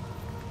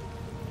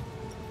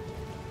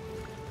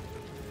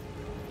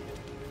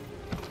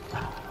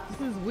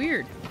 This is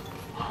weird.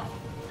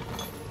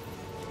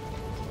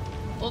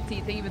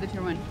 Ulti, thank you for the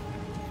tier 1.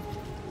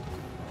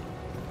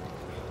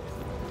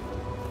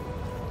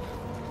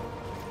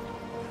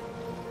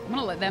 I'm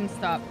gonna let them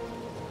stop.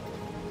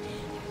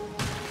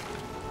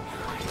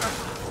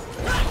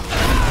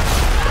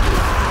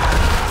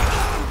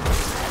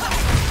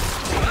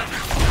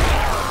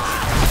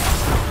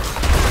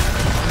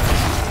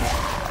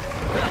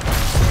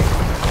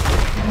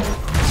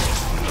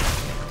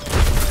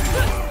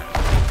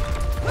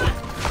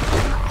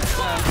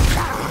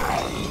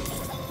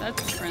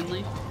 That's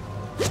friendly.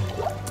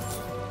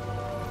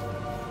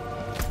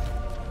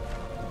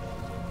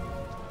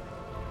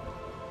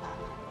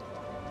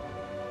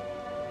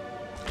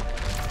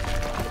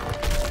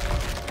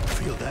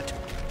 Feel that?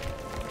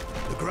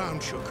 The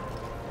ground shook.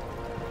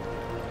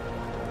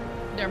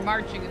 They're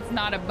marching. It's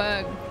not a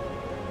bug.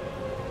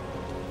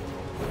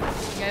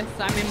 Guess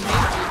I'm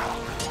impatient.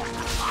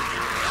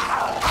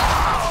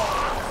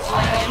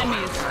 Slay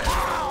enemies.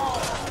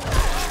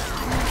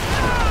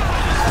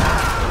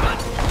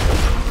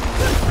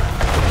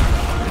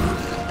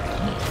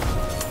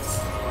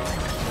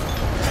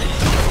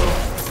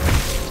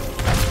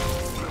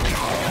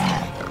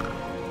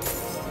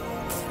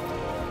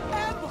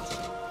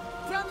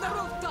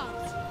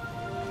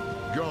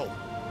 Go.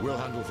 We'll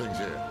handle things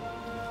here.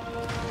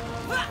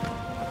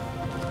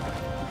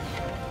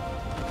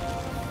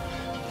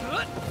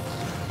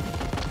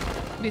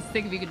 It'd be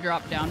sick if you could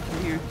drop down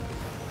from here.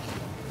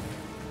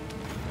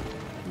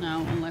 No,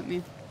 it won't let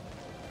me.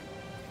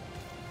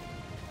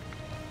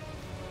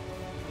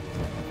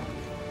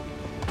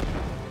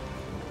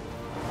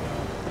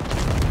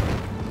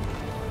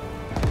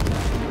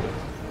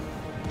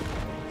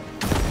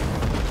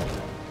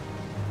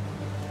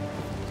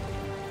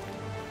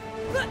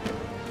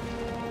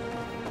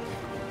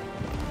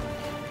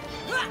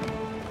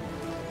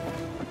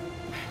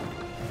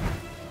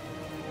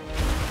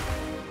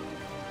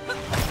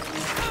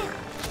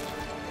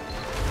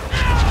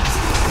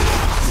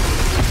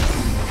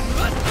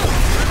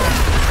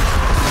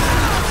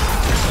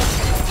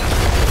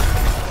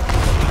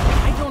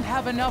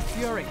 Enough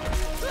fury.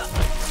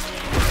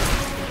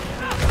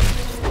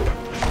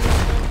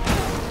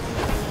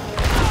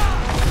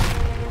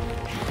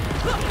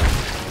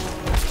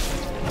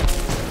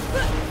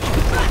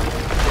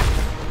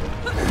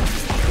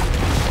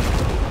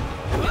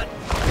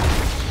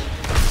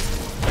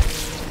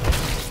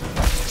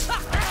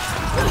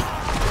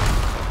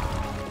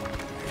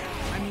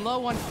 I'm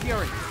low on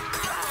fury.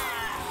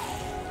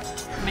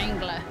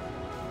 Mangler.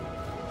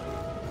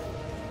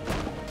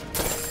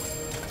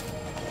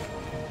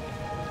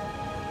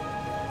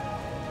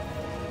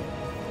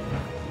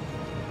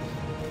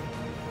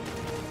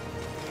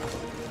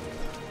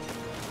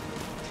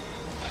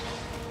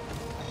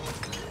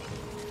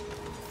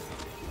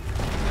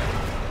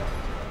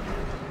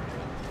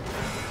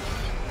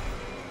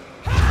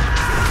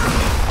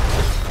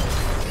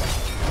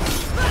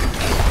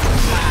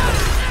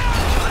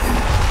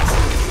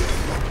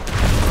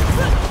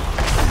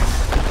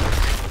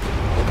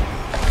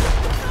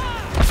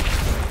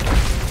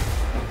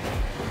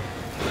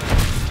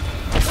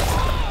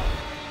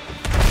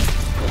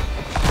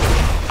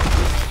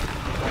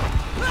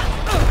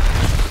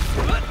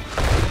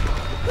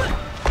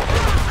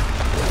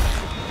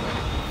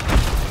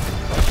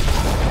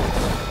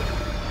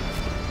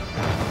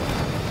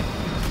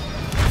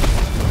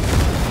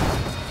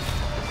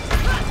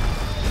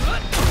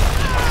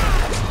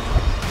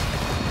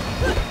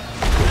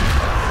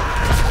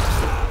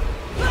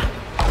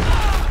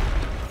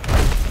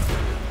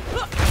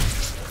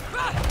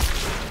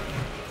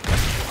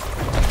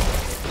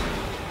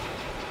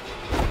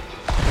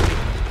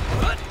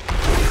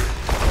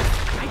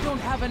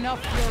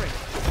 Enough fury.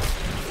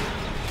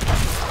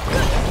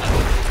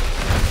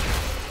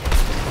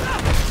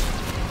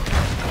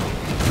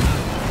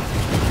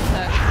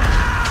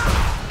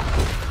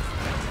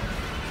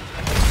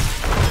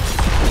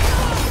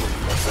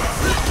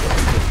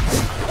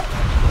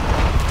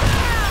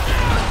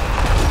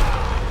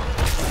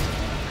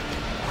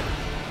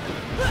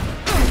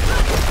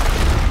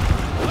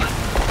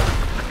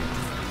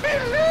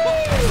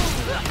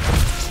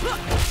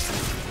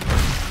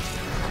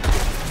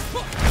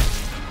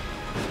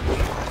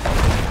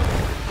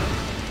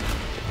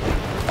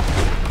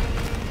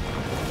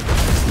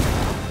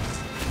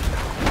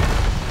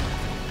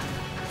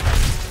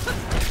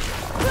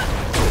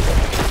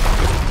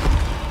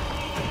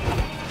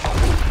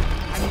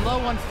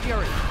 low on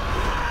fury.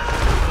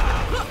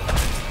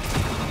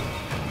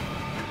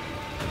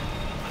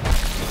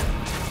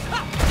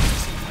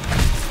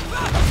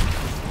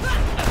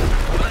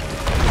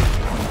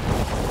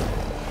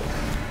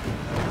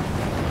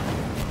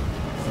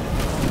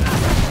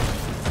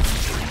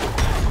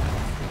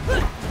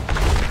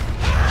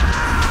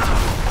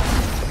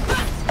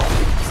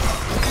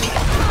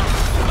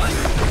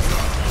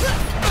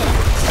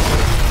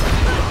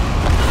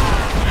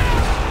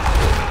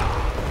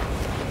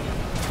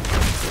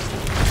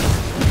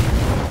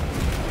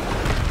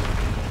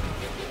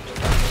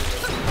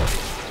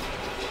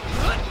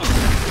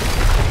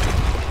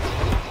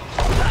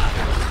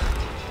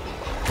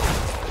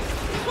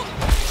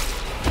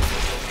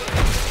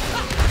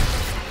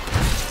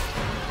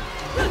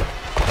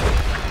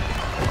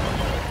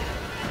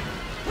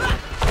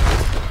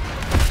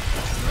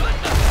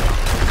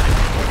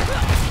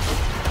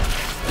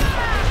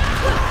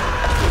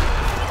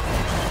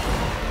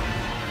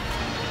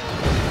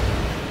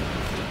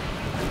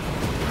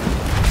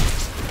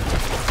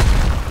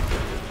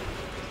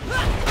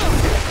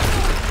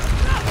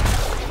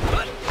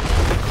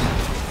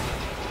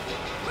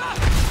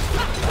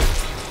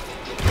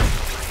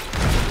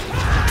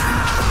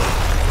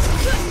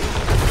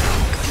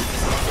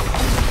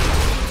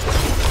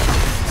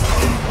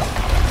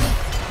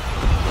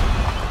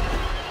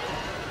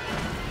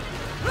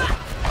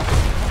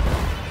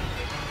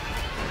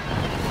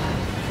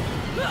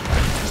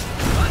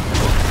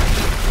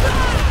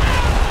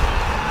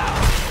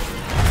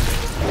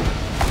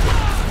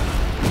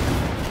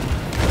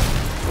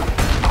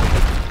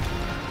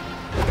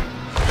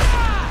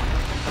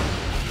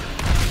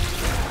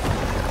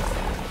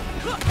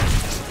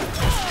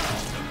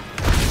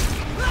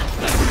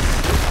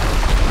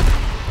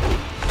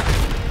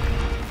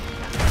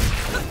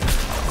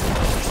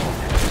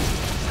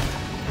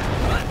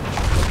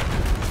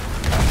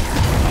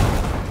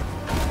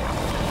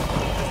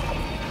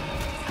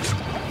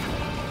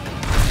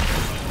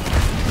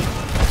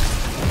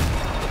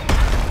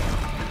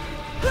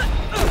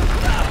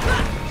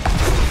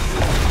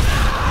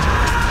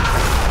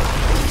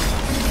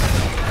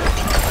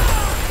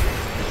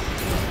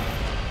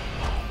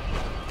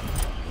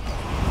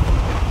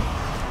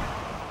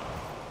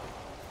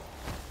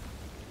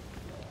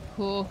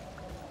 Cool.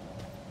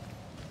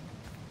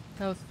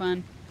 That was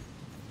fun.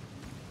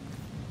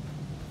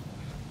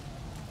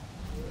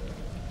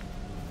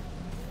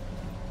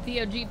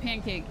 DOG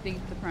Pancake,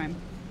 thanks for the prime.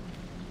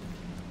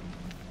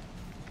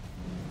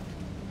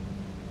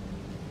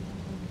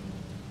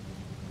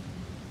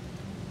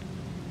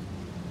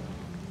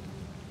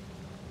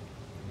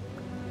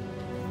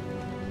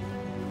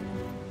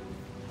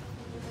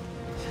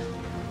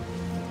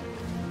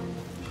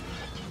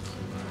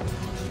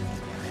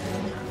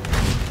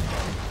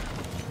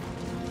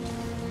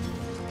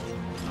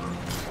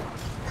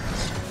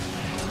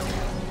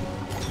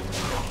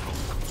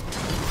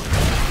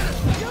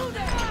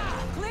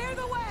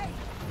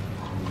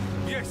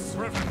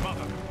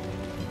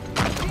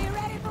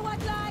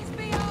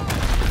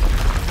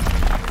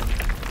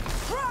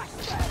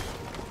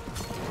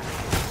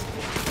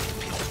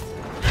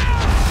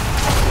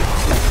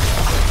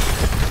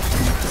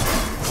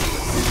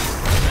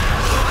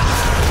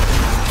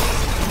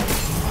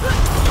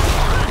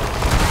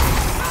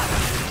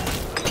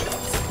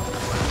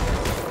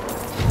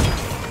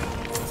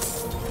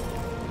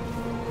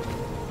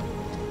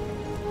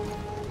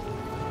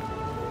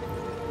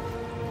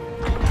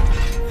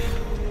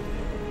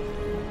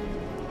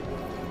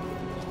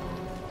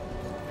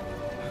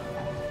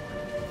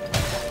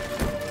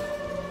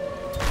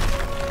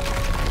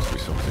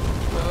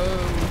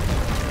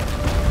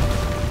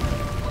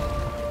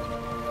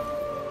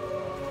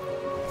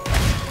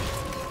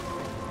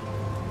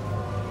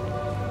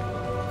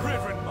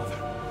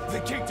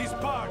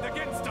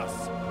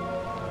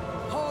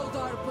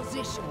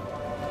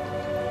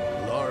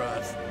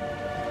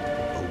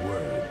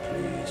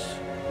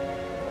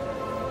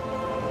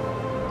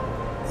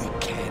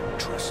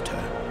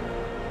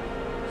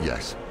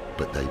 Yes,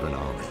 but they've an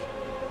army,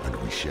 and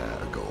we share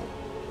a goal.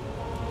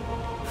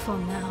 For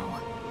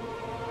now.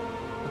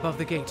 Above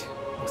the gate.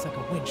 Looks like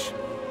a winch.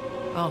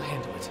 I'll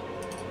handle it.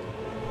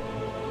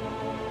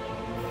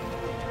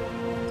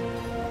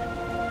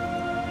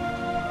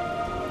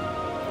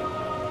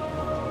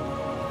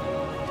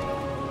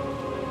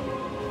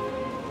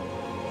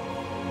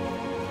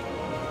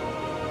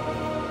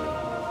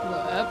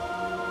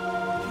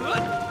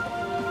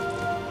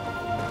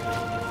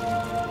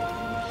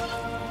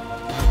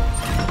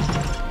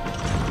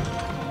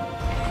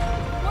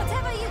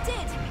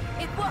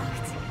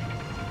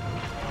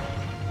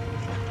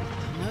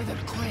 Another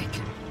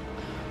quake.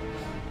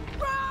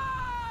 Run!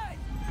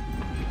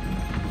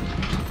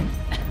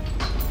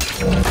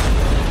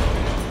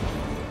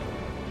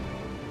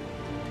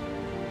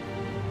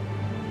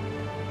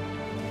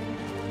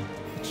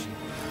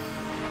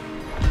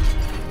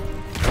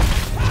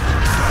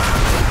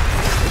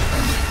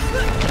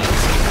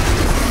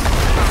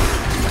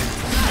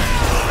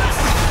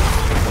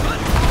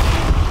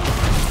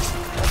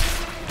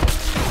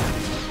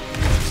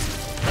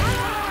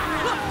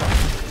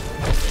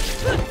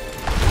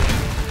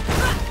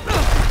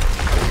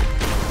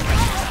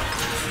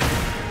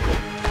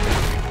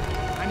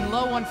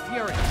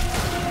 fury.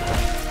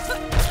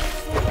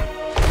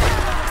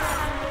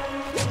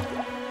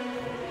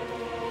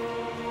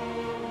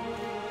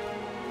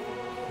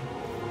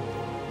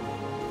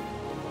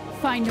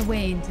 Find a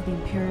way into the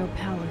Imperial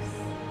Palace.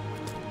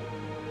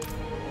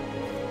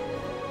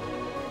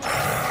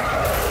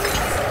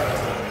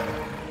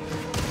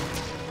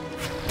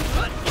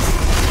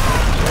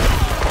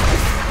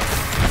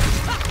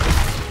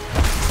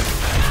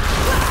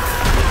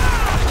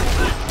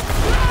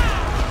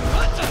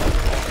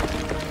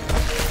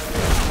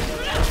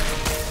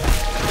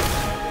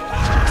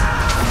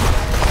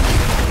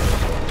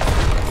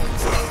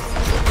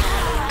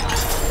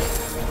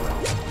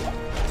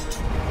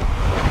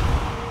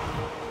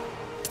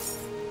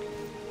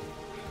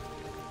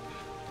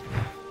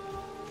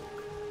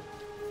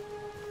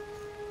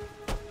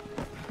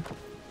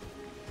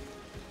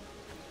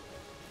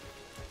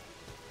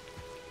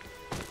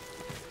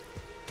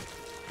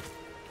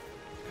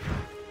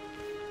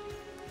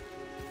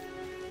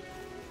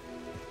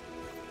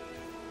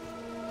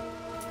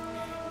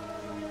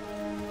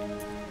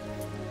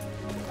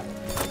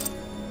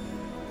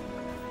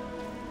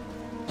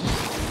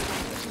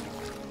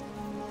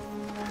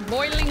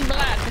 Boiling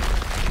blood.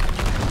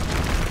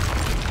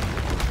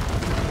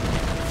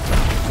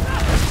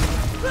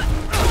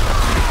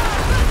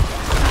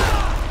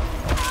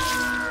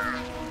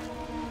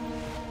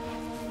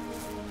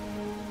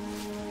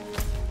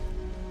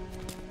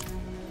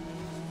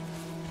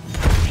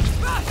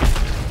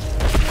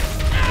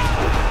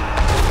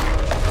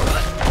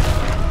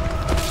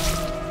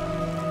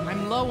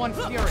 I'm low on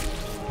fury.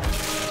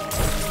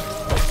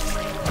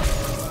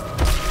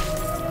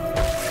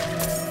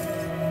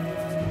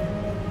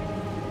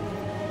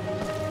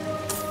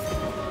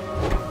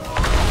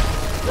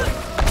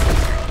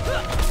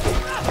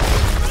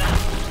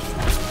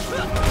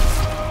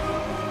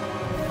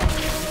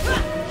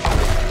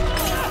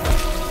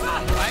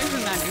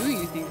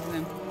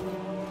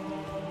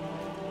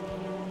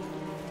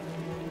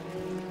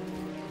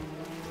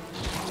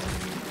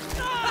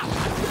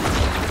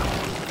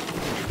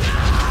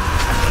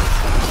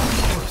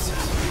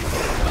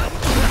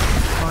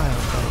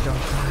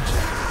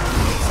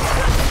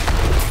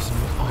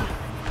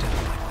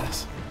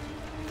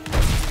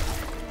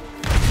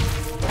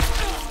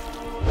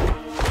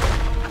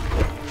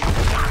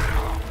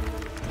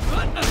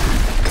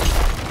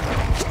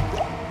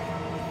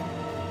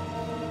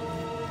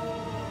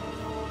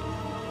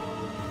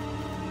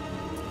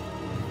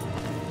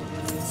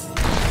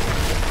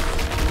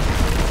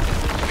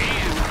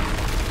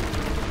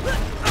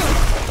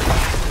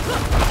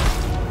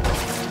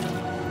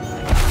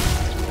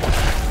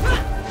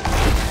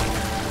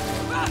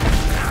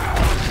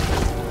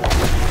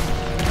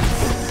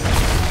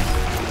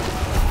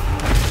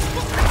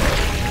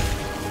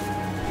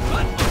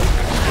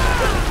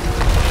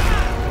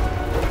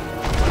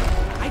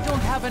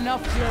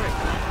 Enough fury.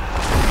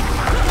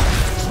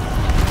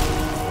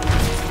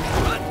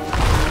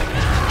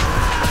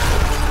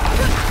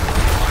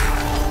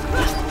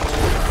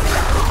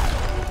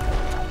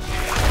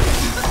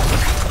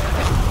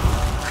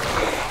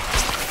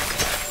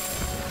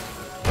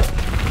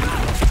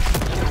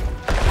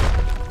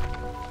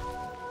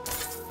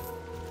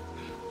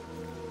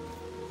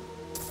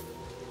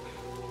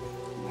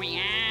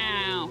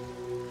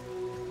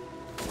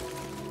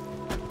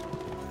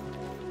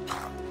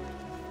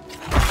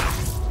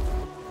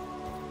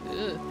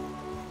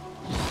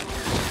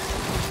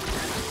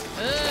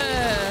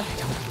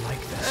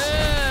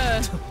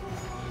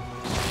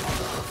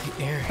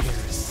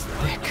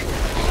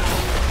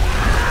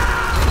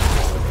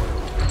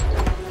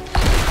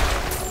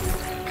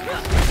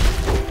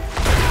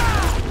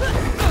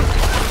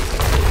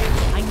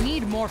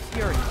 More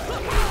fury.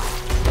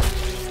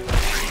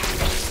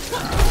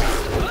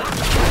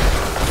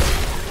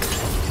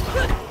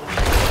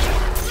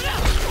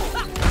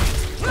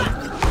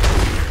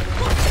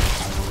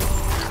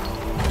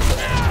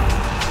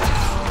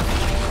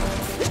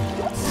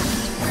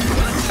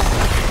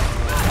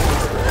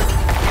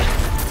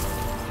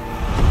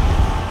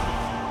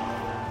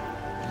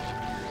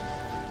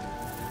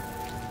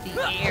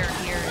 The air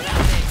here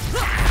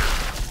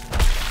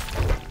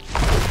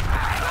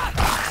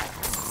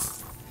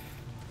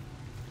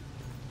is thick.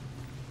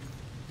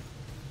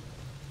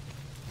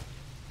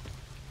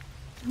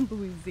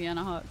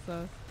 Louisiana hot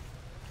sauce.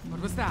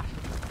 What was that?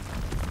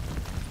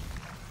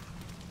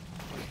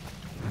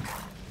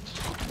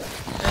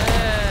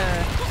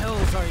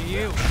 Hells are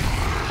you?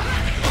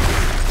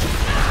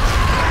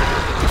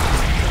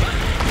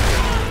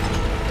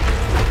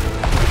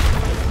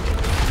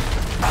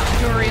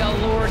 Uriel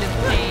Lord is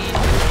paid.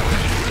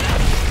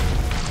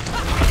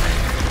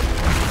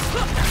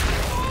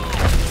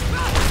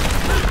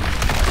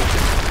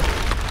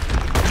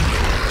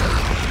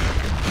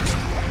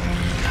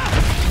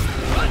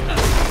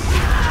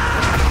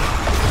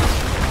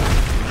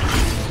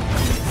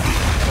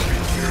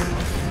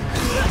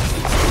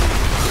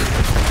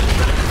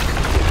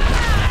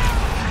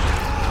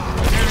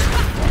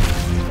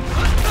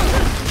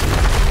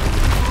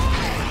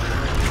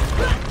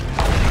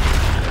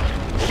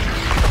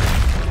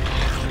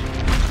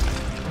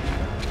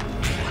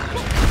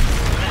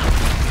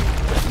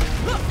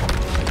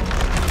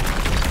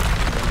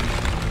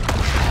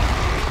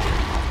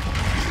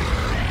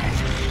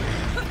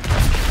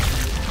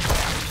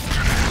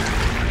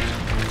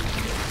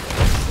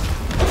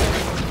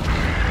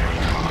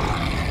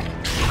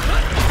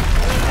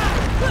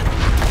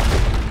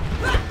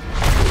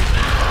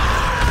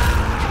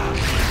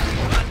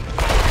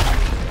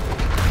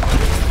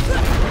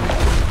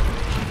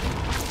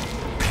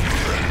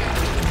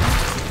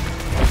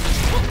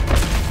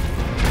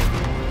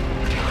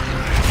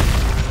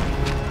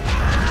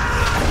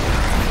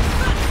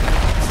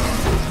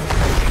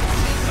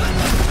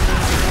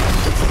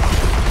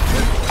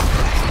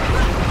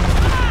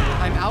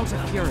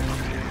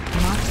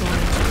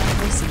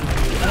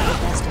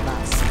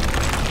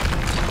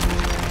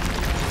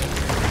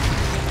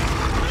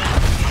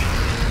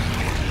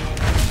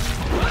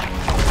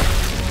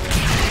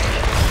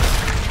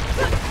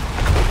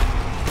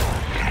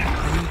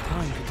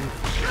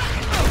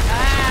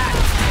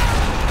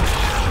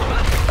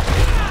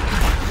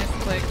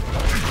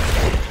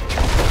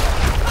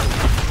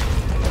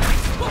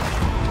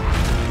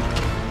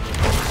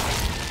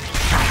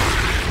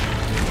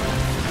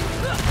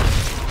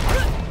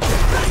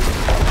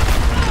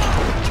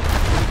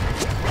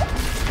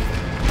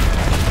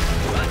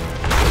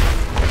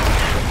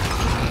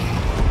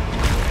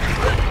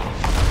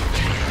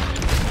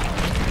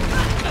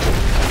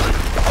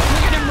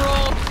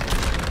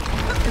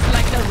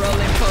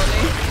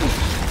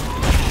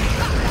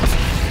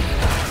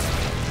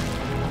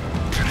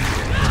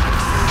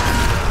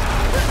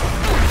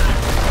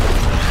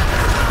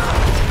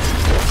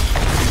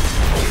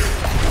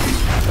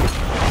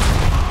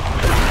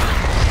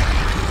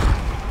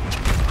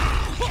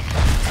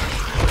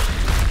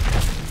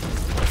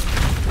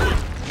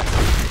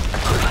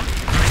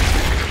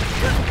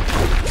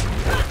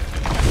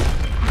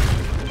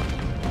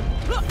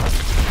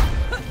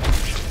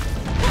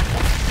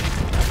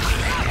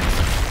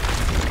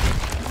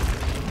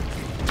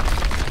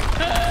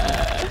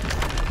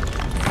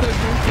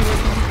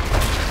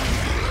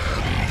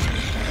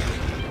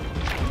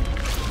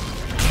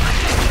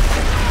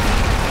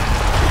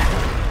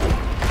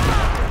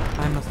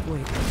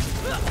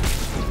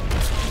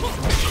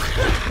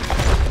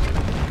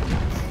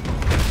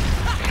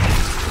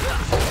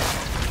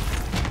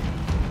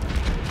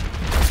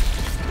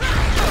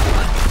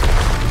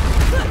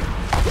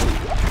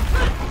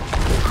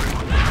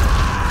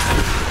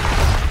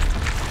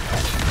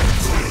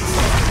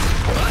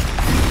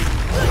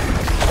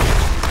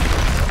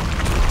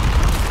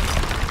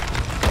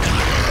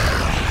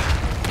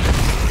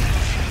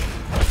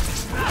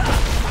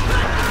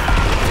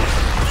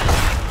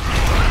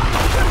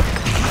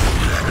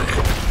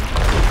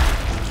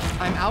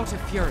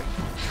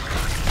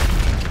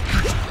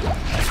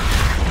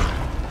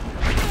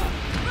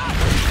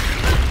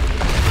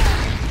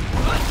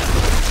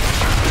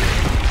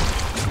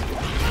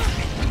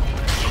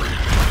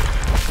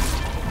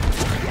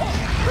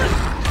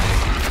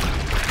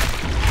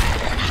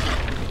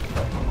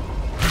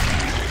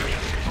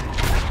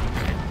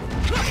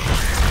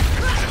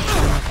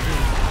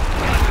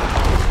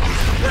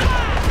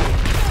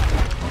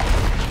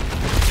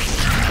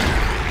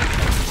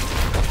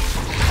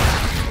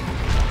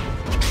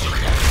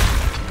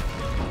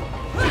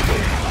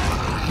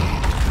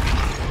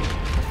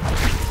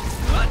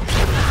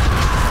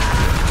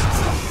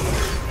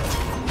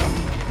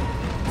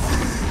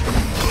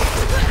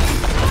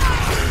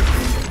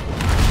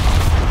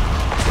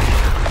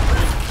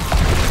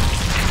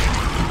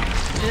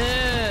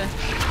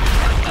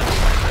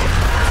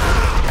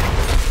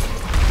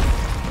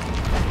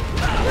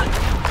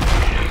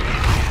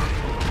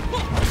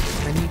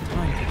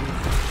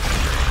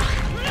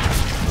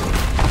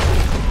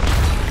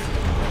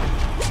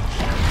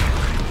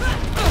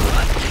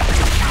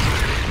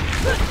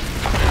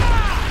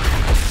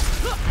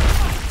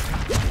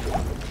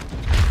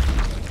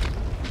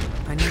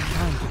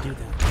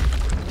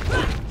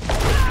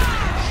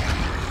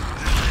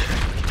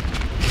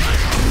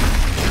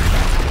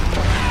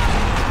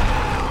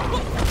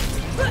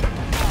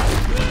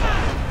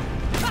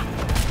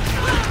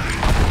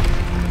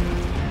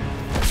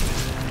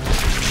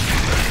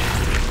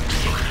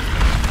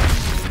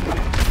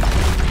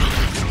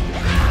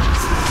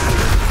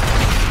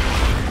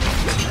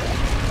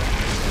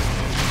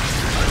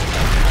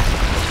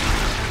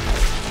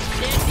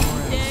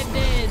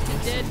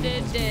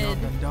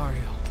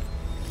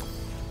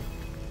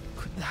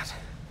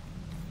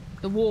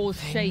 The wall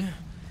shake.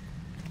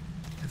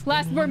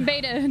 Lastborn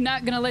beta,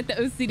 not gonna let the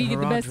OCD get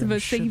the best of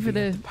us. Thank you for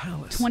the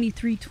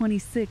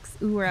 2326.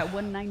 Ooh, we're at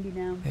 190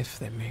 now. If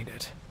they made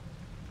it.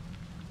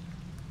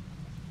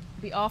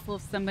 It'd be awful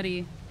if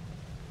somebody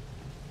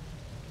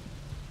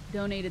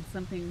donated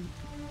something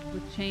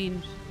with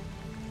change.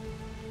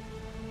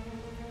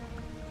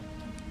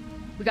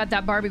 We got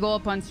that Barbie goal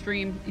up on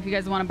stream. If you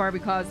guys want a Barbie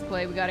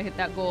cosplay, we gotta hit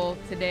that goal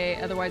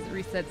today. Otherwise it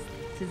resets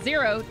to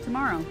 0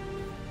 tomorrow.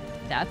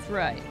 That's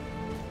right.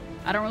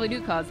 I don't really do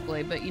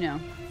cosplay, but you know,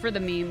 for the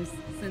memes,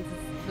 since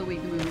it's the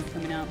week the movie's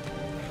coming out.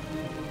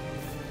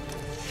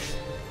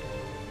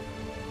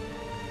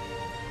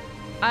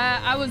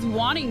 I was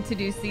wanting to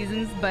do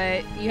seasons,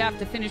 but you have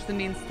to finish the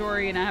main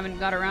story and I haven't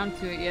got around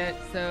to it yet,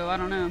 so I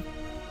don't know.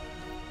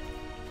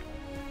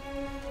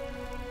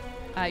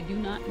 I do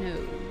not know.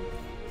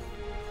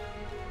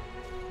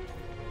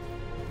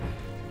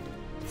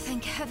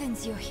 Thank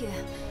heavens you're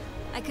here.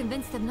 I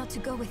convinced them not to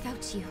go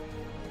without you.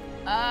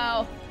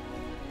 Oh.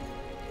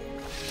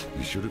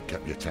 You should have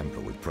kept your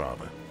temper with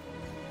Prava.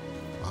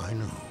 I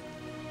know.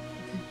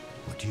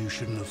 But you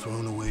shouldn't have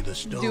thrown away the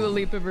stone. Dua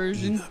Lipa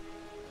version. Either.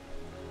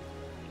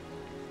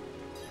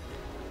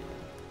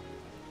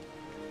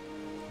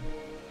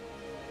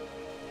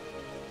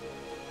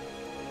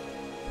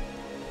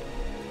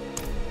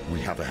 We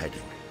have a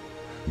heading.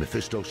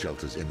 Mephisto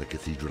shelters in the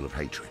Cathedral of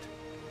Hatred.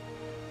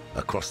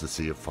 Across the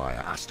Sea of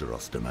Fire,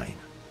 Astaroth's domain.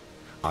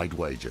 I'd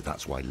wager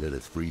that's why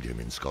Lilith freed him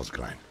in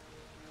Skosglen.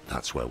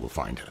 That's where we'll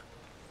find her.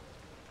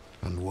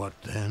 And what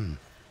then?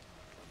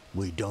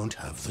 We don't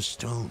have the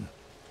stone.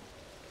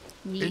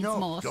 Needs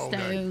more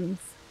stones.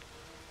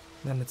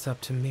 Then it's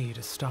up to me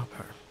to stop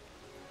her.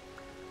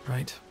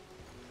 Right?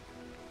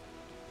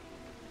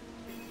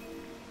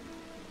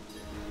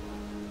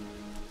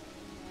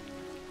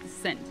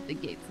 Descend to the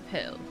gates of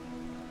hell.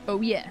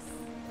 Oh yes.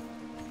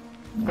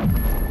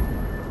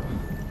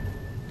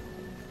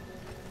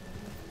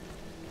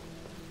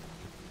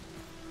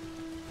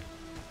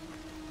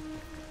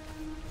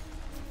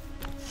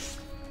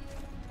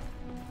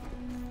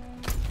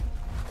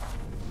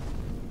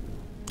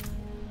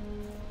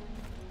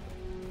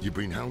 You've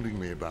been hounding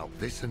me about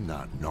this and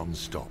that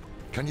non-stop.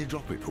 Can you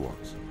drop it for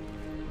once?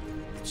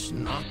 It's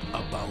not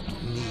about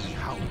me,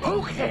 hounding.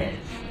 Okay.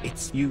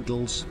 It's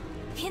Udals.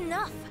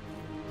 Enough!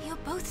 You're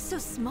both so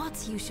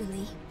smart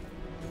usually.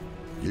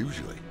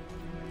 Usually?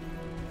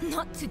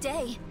 Not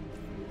today.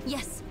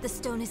 Yes, the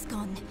stone is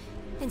gone.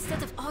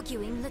 Instead of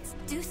arguing, let's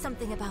do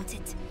something about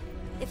it.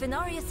 If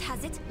Inarius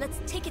has it, let's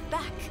take it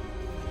back.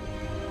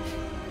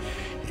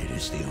 It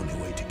is the only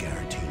way to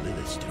guarantee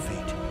Lilith's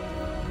defeat.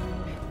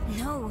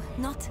 No,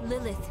 not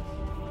Lilith.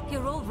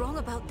 You're all wrong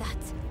about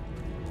that.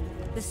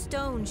 The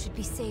stone should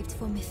be saved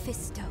for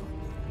Mephisto,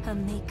 her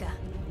maker,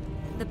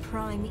 the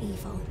prime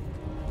evil.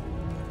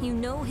 You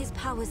know his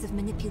powers of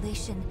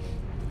manipulation.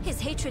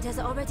 His hatred has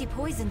already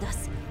poisoned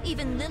us.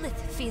 Even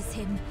Lilith fears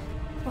him.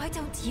 Why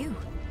don't you?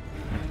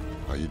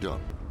 Are you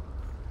done?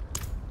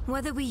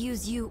 Whether we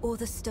use you or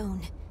the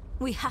stone,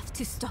 we have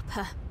to stop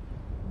her.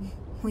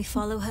 We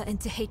follow her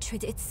into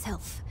hatred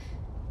itself.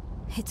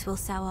 It will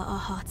sour our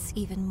hearts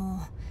even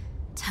more.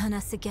 Turn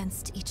us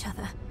against each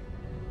other.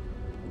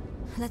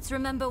 Let's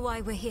remember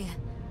why we're here.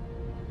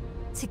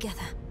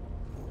 Together.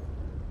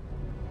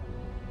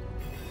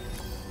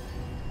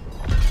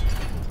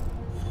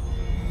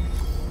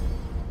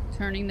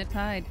 Turning the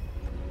tide.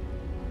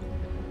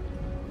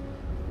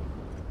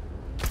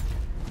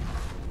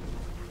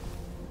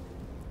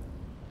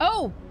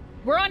 Oh!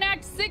 We're on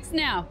Act 6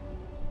 now!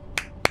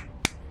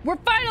 We're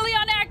finally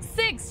on Act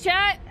 6,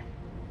 chat!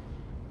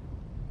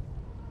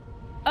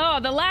 Oh,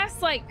 the last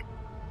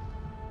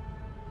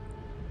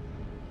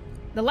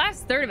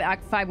third of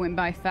Act 5 went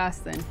by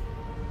fast then.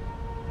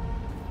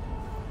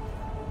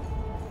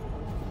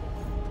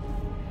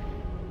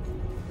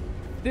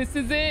 This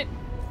is it!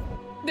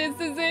 This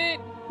is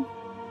it!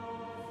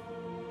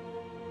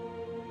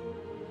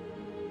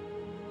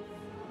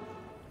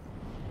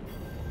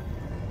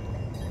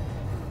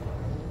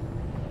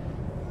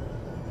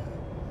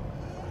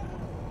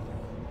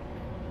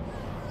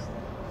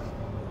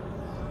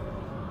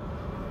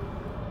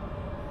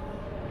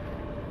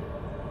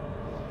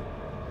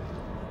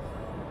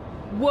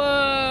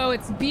 Whoa,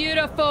 it's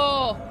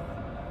beautiful.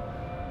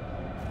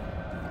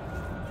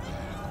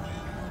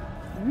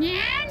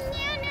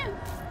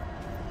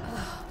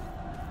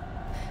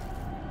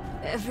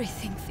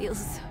 Everything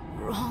feels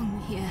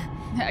wrong here.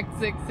 Act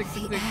 6,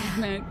 66 is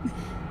meant.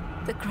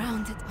 The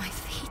ground at my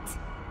feet.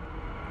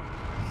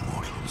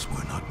 Mortals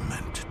were not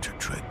meant to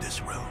tread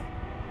this realm.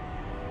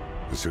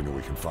 The sooner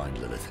we can find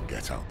Lilith and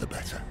get out, the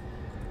better.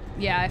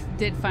 Yeah, I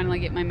did finally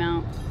get my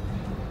mount.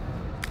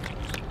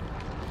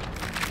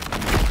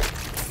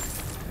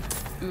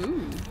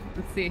 Ooh,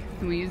 let's see.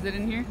 Can we use it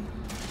in here?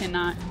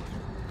 Cannot.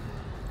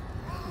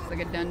 It's like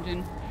a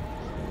dungeon.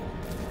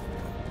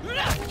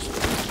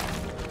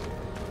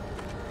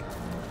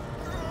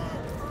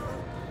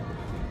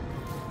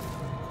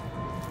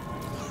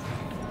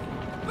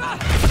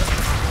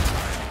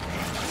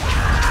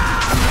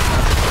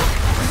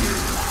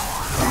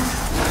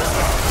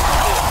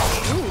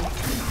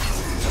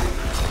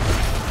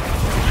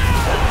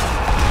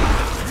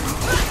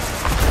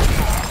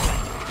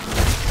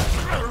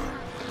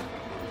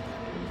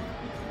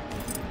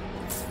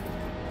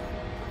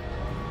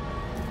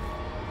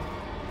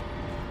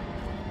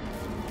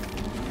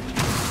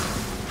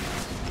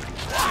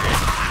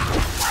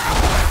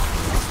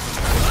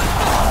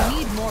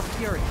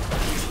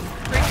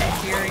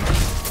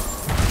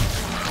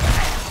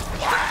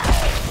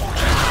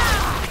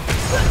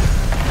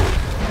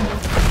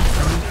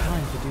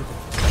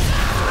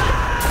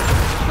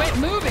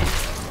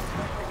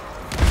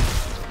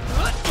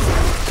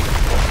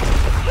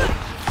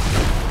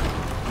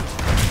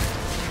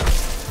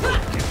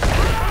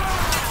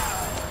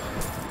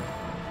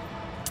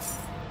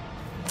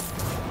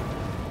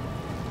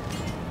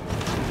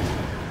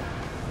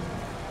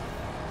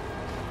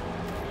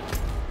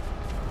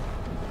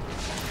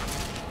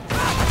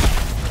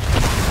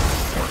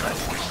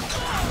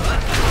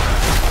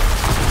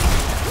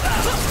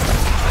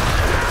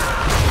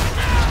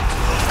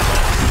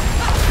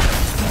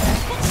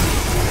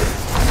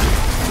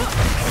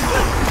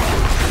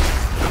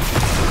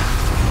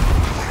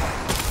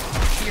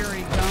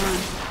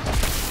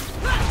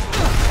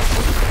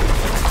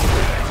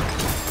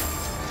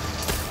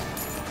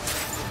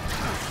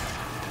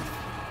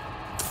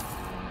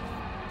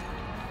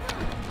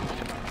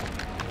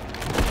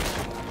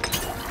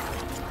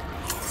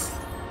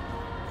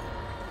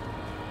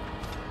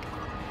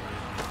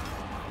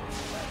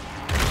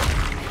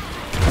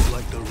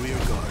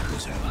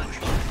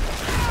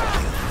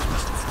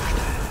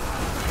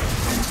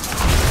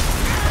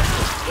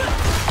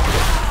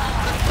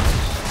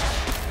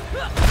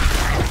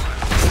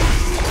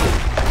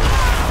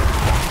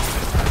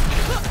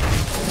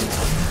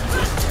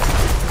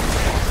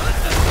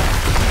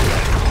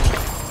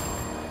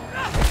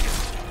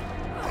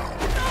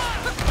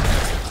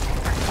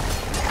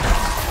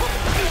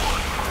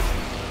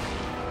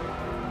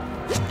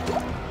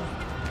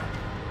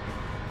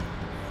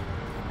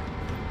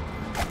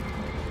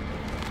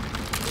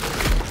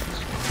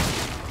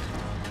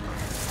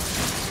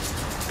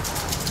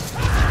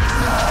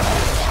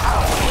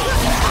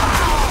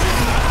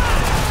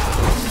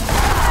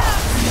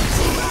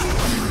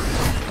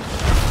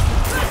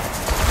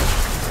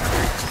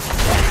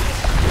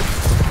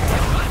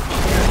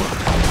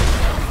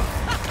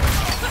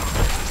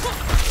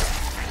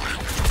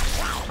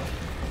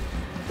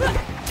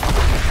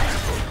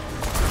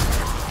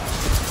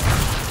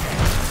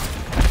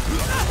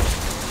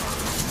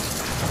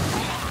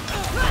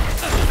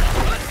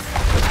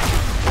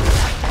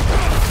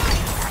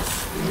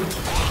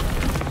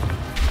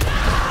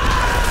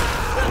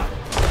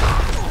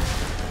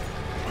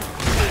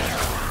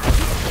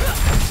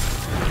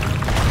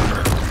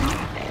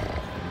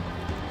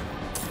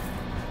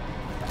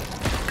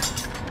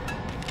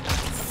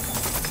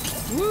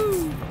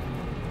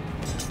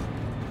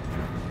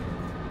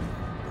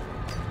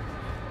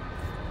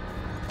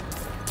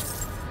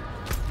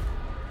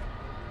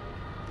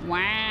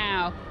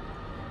 Wow.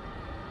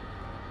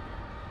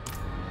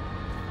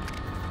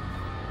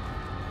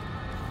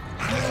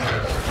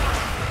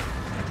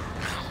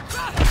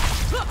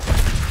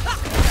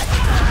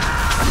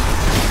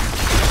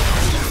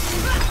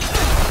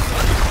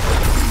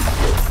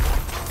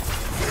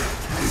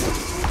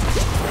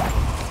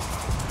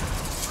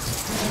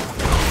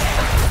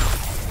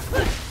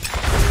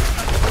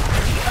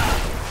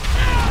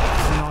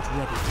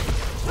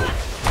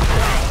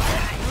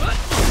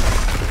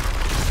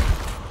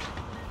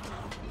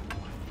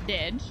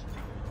 Didge.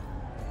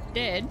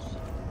 Didge.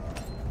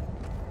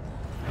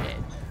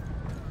 Didge.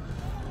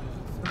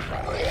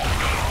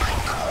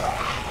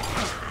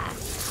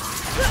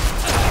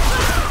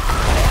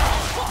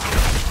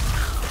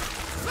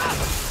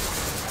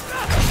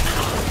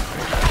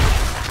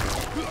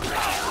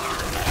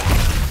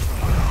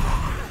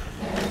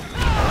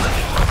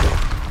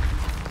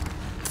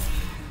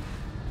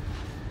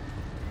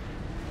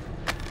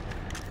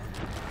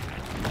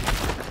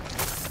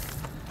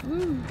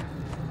 Woo.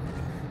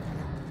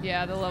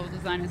 Yeah, the level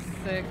design is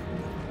sick.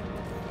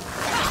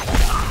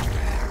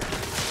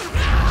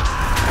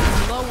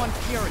 I'm low on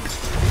fury.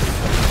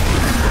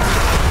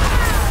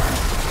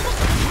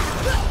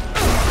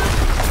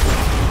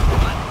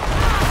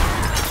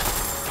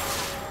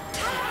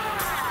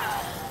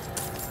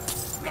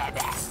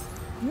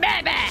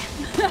 Baby!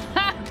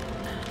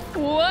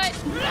 What?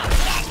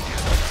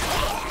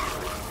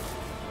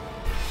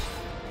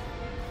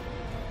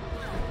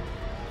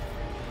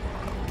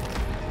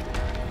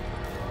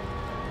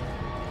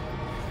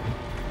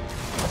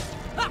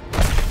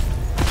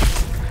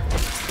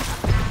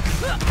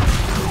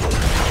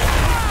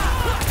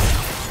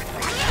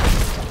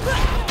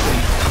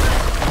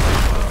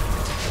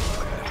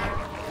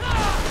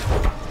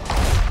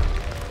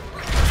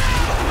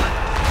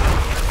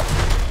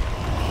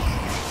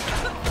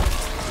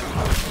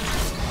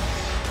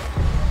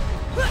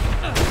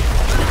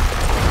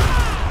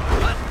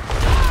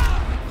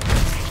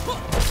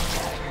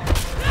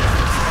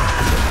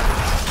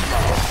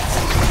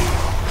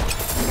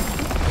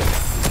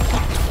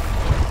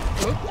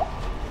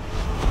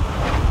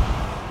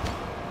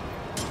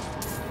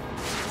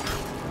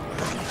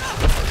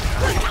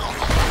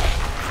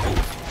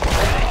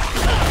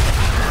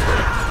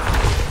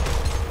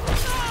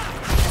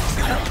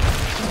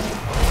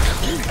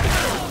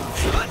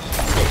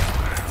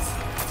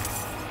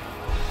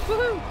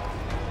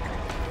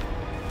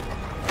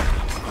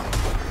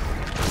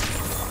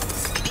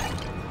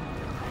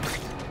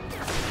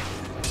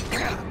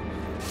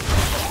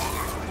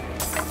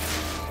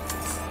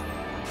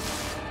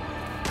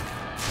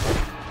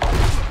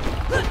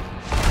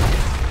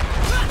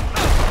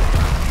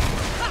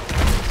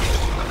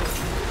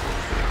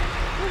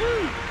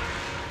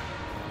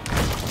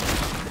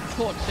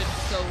 Tortured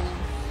soul.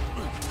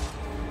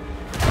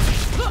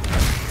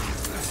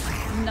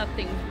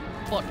 Nothing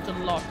but the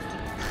lost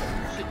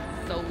tortured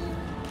soul.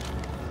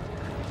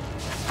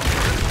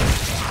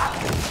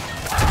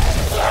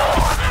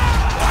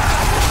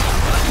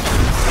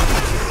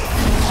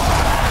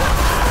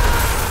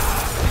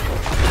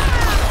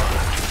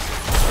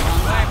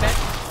 Wrong way,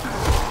 bitch.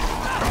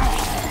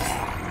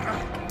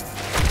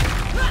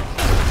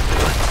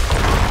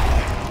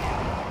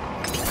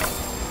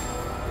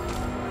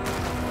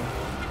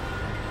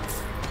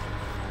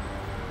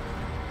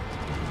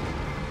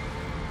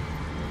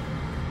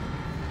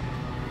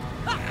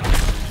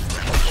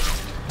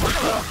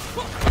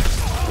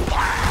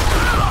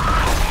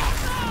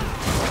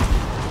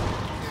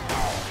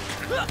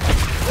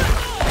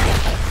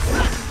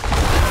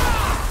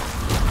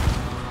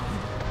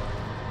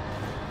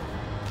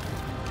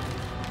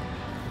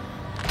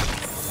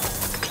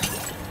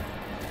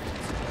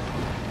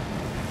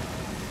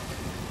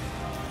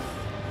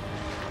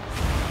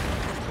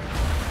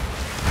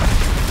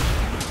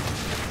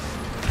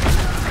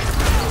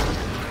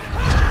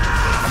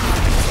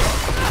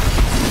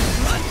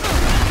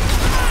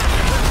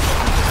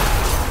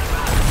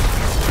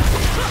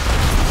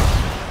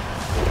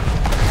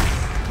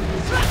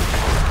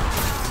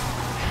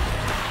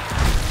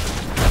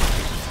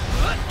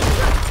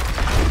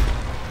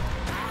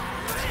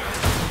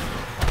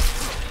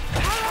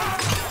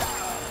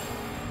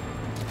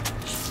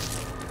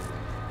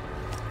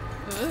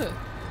 Ugh.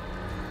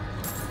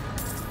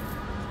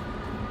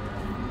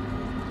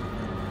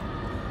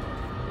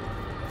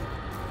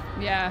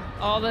 Yeah,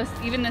 all this,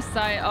 even this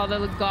side, all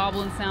the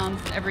goblin sounds,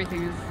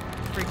 everything is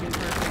freaking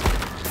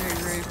perfect. Very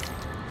great.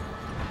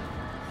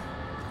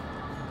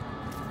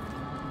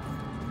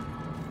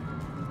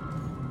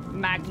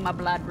 Magma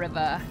Blood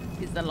River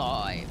is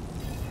alive.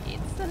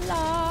 It's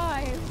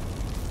alive.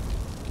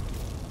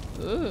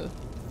 Ugh.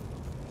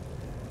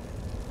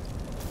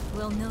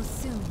 We'll know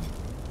soon.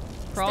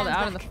 Crawled Stand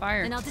out of back, the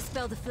fire. and I'll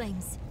dispel the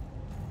flames.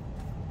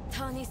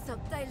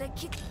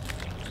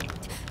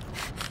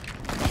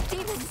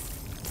 Demons!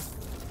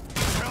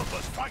 Help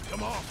us fight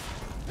them off!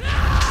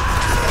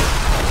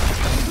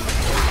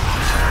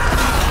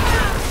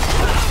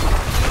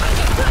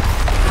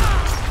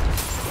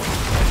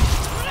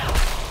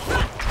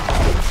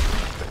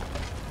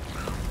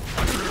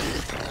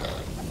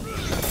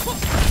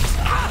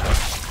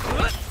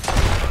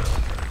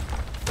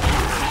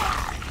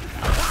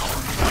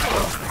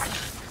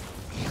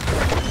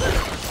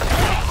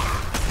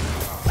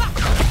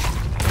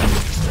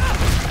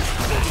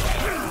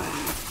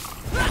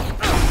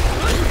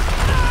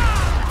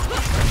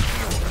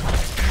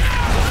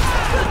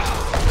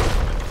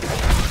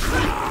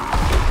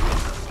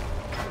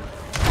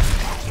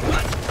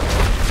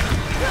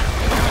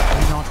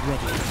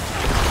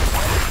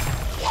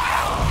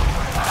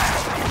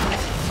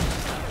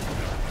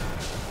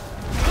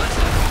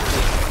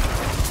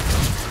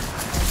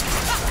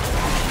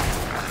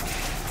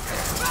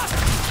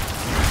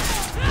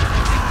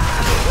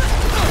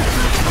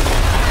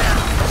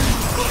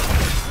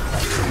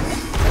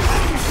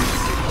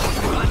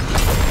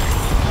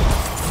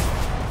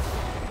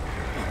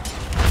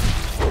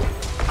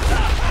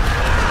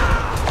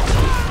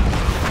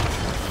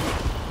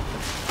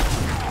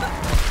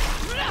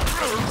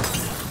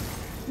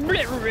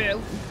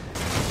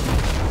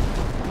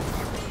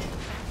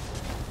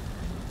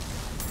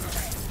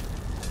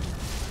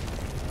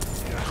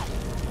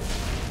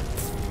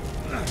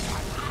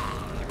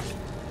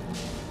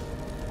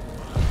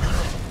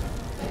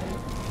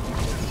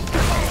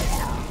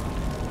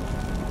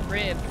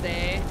 Ribs,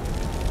 eh?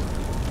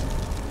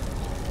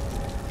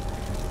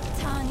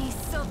 Tani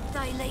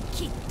sotai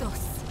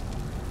lekitos.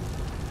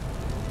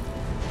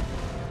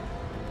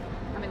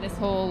 I mean, this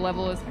whole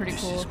level is pretty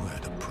cool. This is where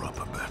the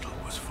proper battle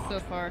was fought. So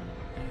far.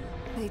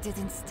 They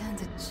didn't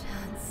stand a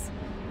chance.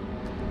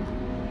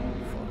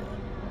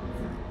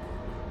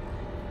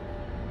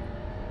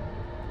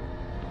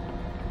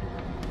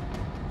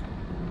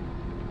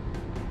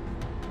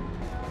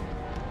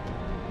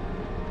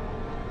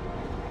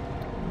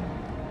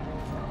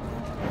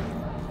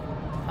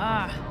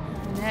 Ah,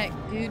 neck,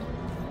 dude.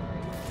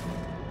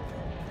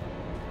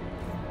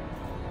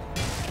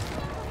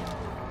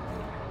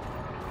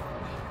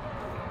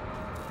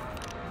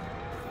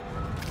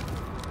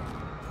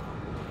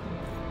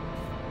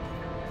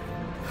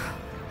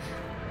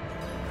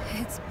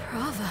 It's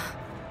Prava.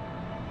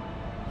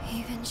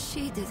 Even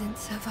she didn't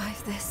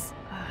survive this.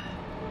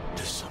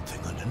 There's something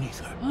underneath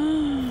her.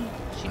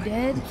 She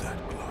dead?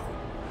 That glow.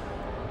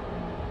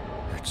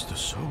 It's the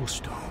soul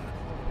stone.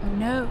 Oh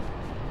no.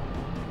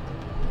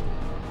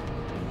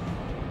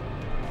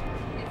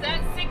 It's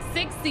at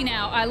 660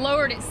 now. I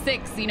lowered it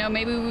 6, you know,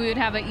 maybe we would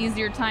have an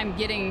easier time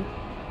hitting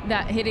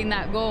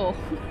that goal.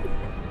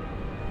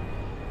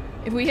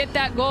 If we hit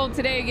that goal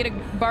today, get a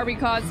Barbie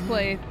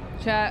cosplay.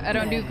 Chat, I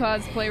don't do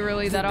cosplay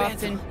really that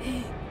often.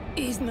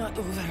 Is not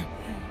over.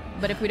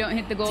 But if we don't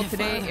hit the goal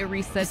today, it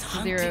resets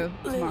to 0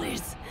 tomorrow.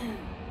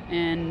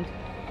 And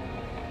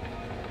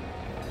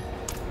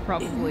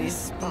probably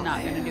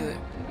not gonna do it,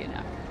 you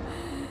know.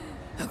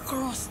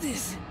 Across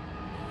this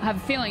I have a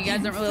feeling you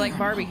guys don't really like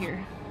Barbie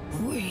here.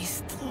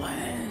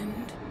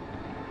 wasteland,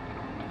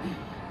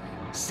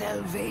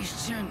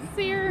 salvation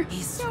Seer,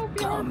 is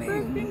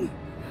coming.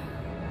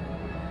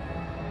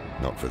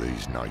 Not for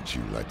these knights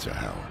you led to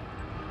hell.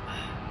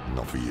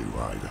 Not for you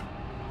either.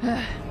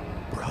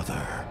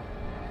 Brother.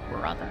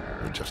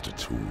 You're just a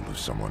tool of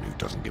someone who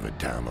doesn't give a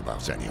damn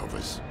about any of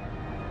us.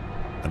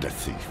 And a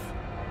thief.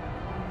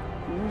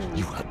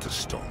 You had the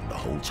stone the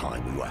whole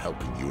time we were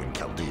helping you in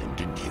Chaldean,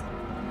 didn't you?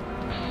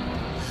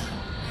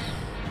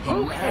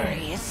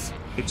 Marius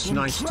It's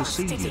nice to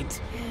see entrusted you.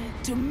 it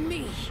to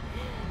me,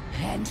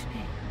 and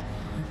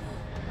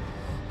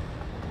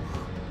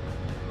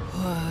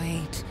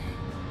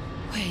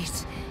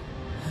wait.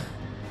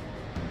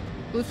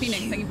 Blue Phoenix,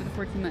 thank you for the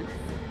 14 months.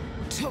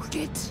 Took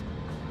it.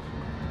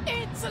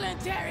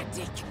 Insolent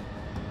heretic,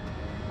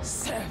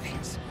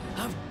 servants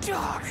of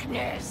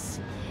darkness.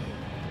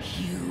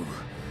 You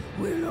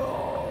will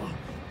all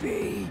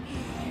be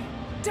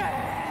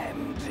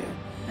damned.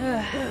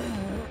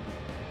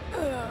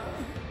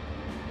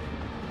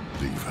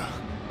 Leave her.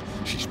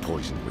 She's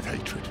poisoned with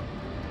hatred.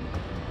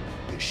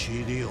 Is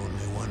she the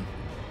only one?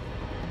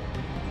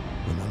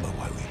 Remember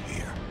why we're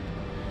here.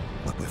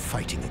 What we're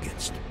fighting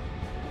against.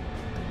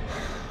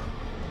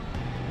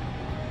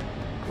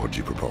 What'd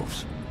you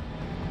propose?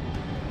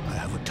 I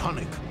have a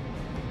tonic.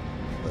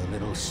 A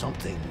little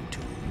something to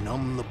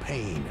numb the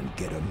pain and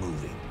get her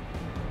moving.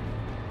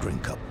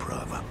 Drink up,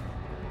 Prava.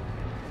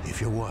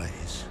 If you're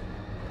wise,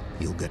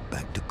 you'll get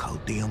back to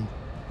Chaldeum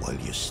while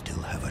you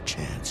still have a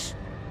chance.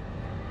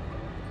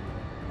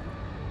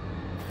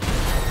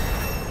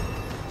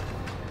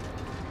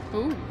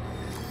 Ooh.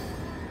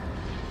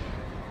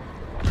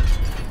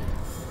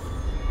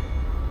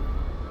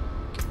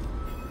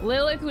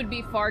 Lilith would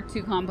be far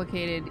too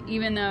complicated,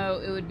 even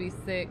though it would be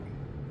sick.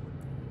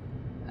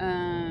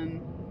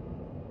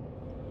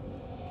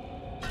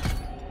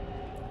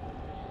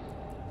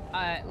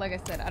 Like I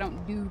said, I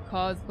don't do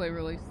cosplay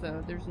really,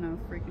 so there's no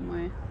freaking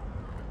way.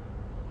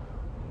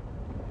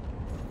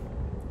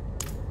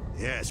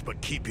 Yes, but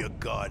keep your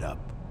guard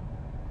up.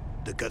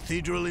 The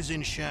cathedral is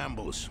in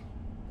shambles.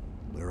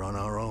 We're on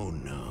our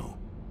own now.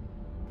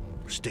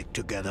 Stick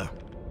together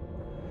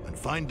and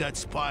find that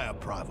spire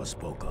Prava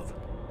spoke of.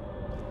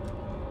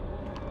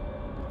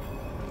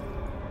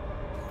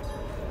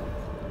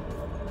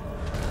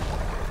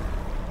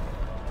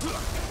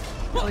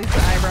 At least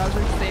the eyebrows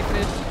are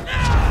safe-ish.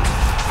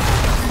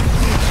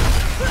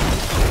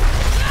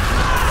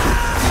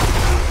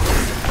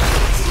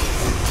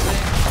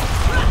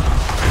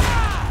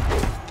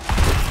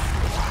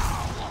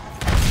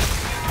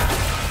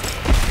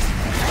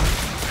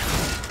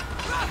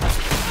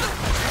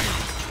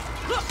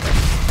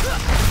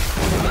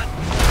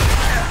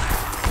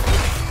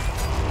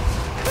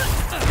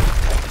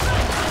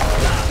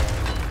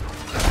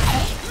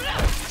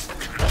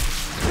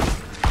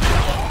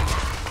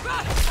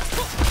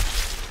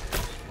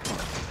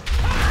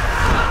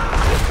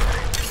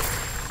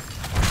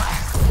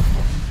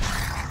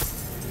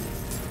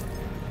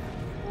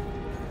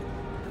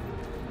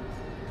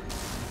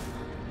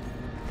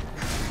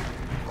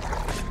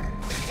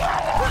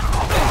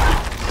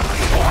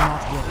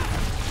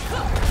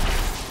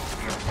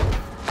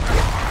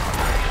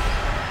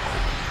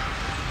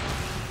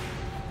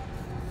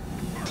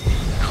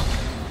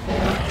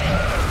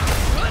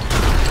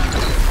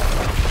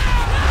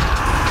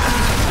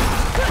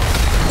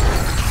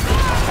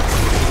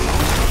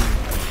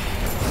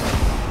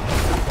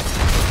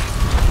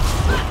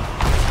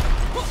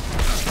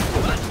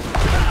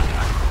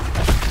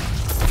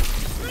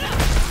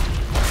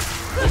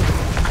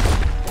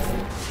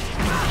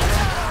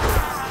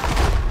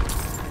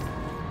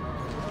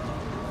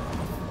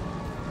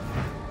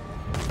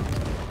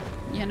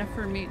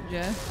 Yennefer meet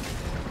Jeff.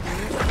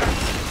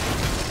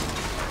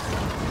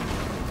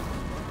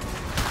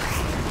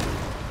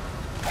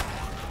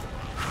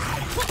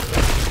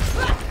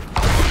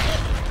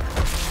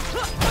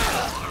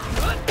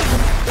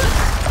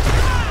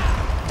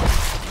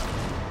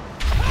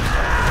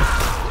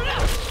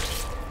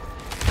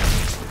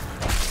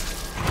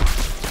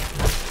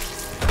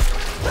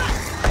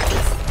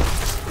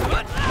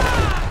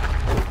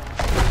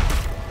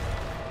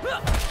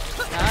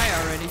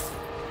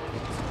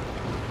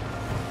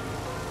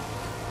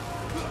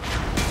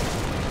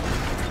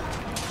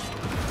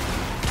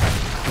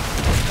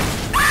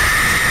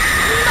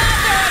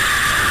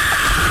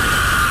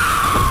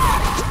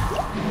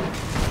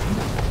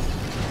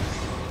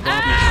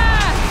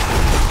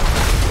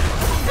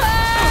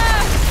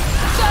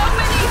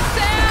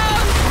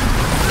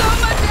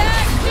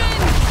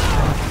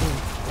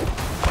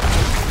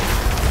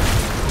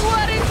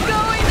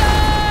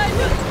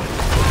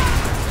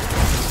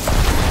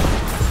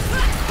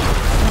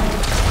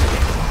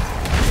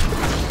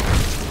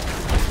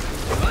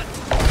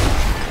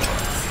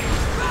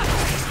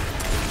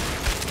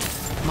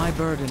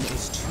 Burden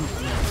is too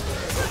great.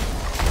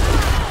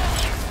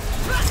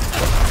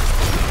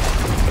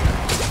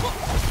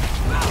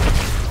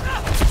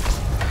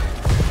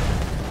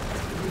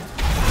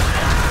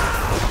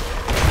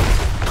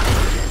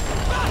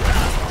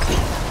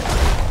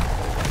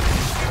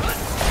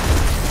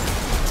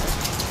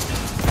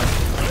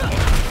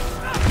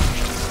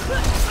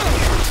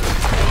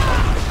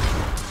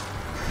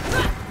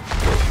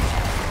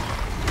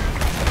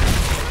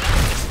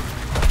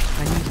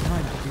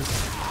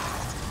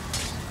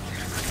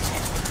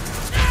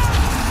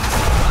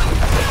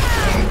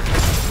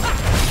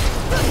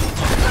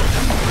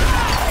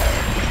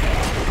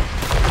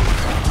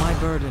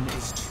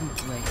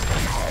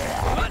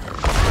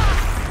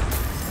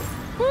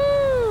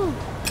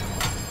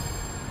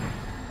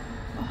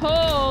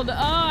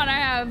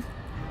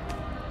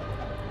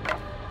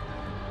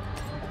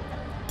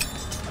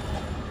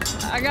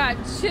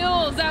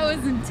 Chills, that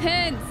was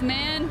intense,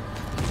 man.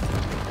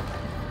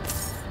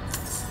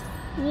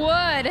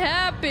 What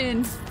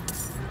happened?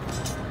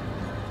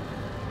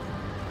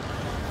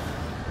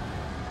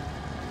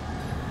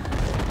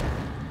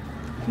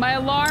 My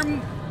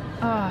alarm.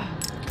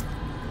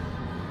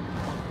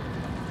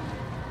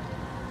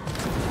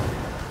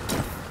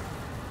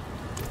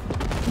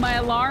 My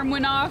alarm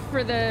went off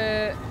for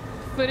the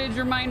footage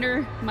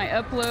reminder, my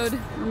upload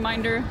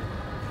reminder.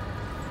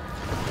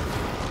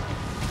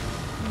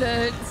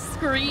 The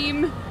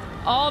scream,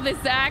 all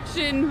this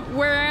action.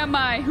 Where am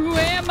I? Who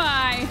am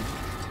I?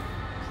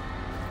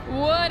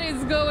 What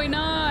is going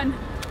on?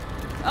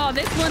 Oh,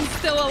 this one's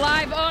still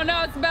alive. Oh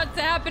no, it's about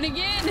to happen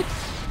again.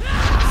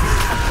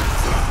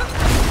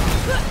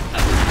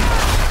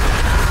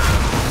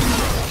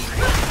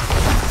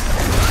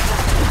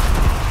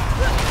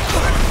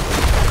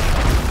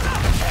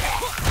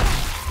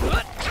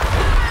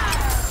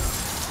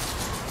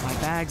 My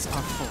bags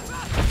are full.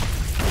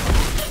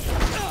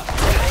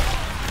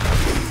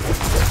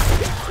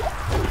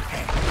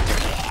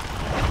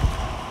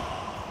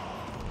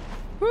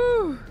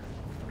 Whew.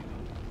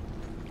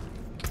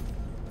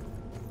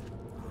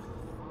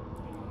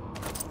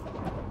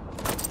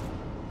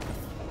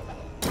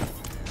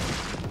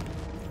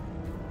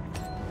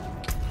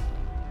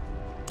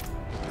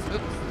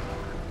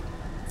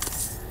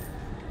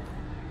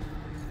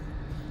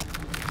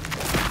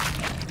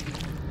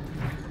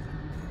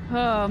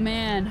 Oh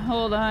man,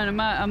 hold on.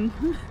 I'm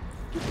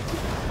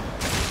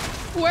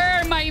Where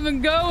am I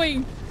even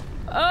going?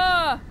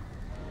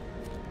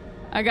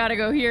 I gotta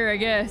go here, I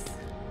guess.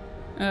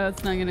 Oh,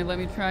 it's not gonna let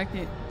me track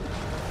it.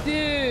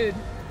 Dude.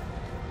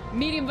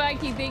 Medium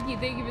Viking, thank you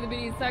for the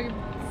biddies.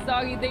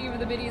 Soggy, thank you for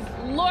the biddies.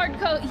 Lord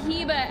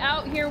Cohiba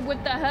out here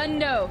with the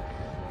hundo,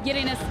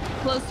 getting us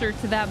closer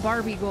to that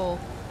Barbie goal.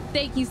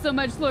 Thank you so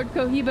much, Lord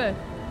Cohiba.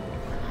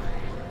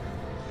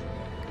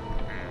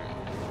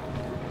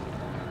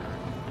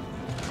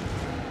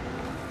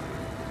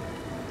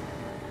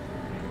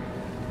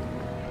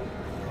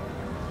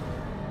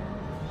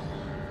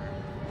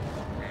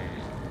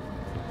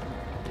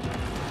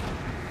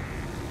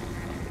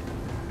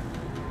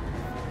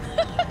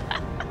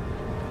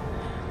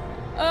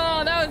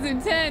 Oh, that was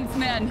intense,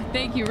 man.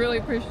 Thank you, really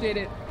appreciate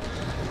it.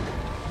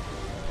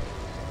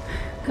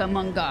 Come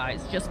on,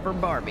 guys, just for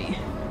Barbie.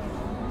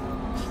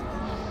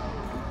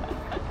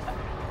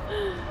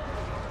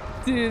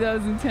 Dude, that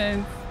was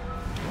intense.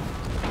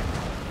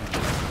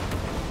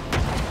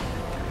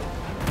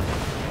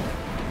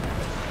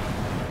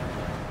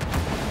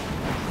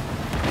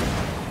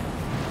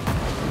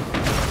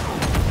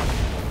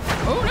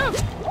 Oh no!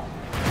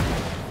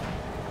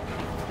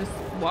 Just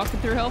walking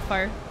through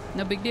hellfire.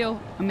 No big deal.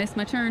 I missed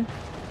my turn.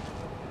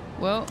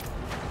 Well,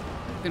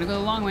 I'm gonna go the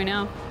long way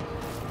now.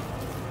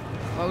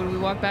 Why would we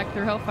walk back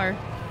through hellfire?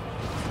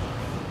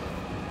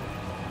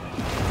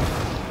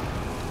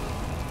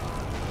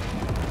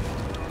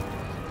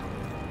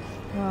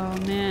 Oh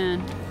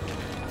man.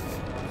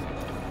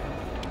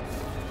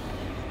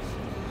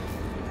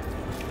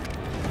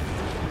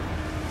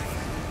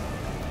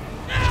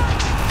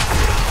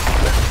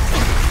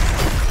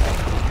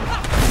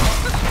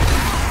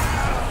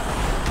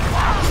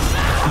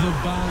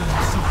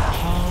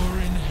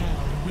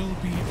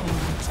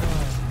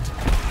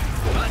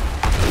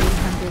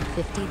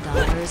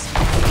 Where's the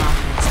Loch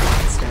Ness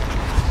monster?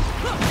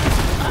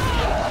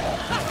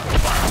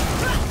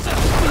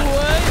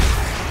 What?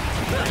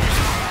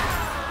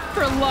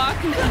 For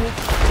Loch Ness?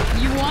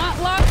 You want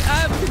Loch?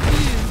 I'm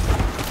confused.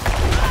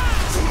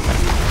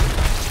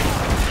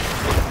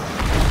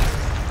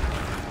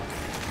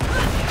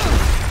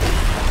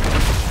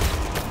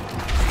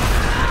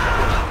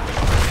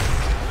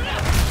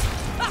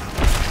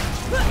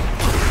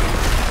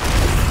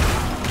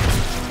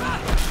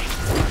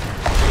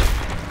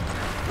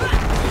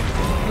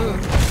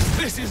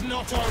 This is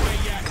not over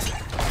yet.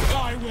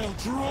 I will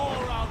draw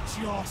out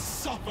your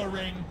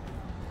suffering.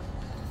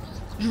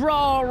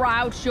 Draw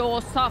out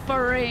your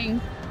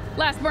suffering.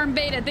 Lastborn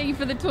Beta, thank you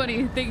for the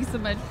 20. Thank you so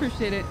much.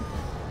 Appreciate it.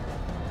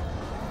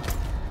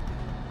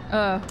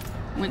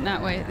 Went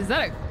that way. Is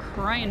that a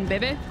crying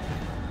baby?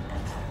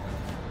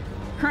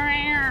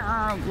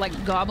 Crying,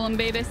 like goblin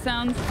baby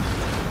sounds.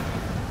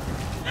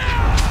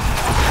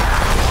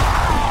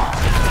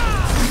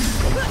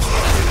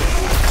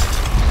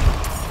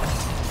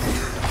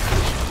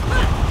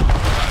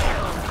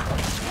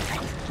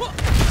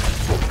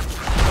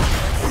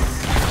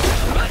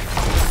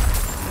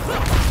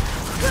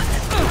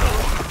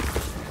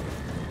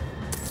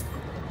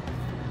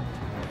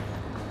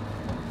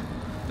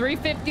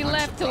 $350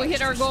 left till we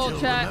hit our goal,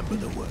 chat.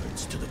 Remember the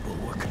words to the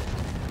bulwark.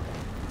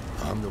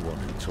 I'm the one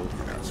who taught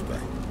you that spell.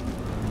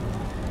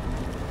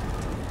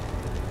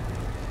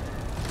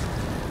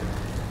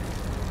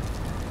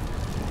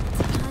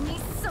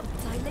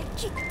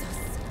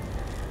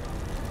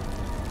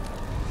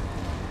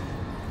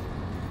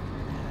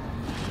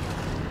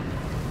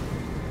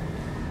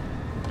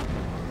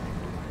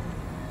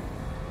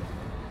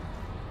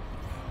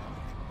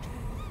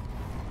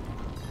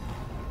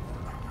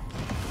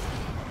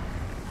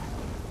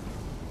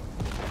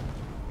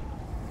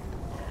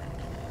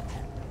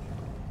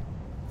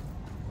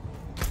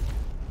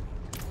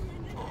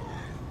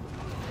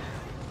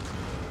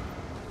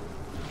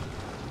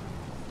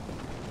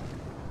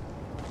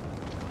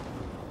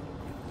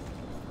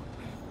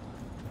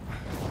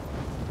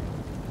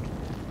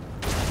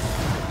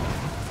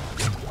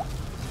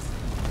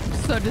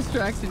 So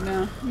distracted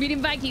now.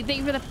 Meeting Viking, thank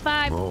you for the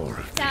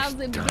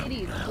 5,000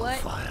 biddies. What?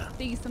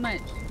 Thank you so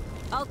much.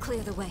 I'll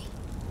clear the way.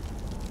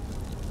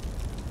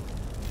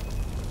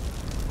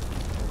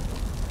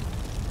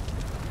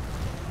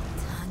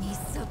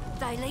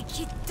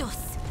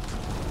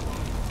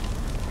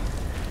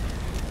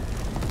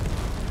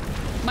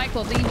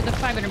 Michael, thank you for the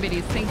 500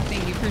 biddies.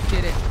 Thank you,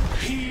 appreciate it.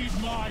 Heed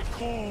my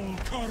call,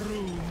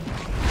 Karoon.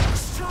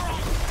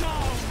 Strike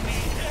down the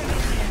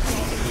enemies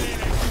of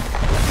Lilith.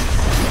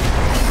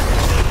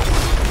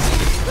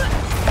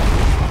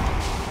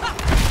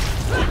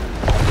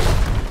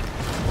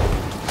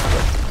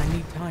 I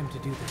need time to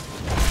do this.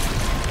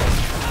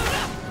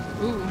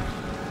 Ooh.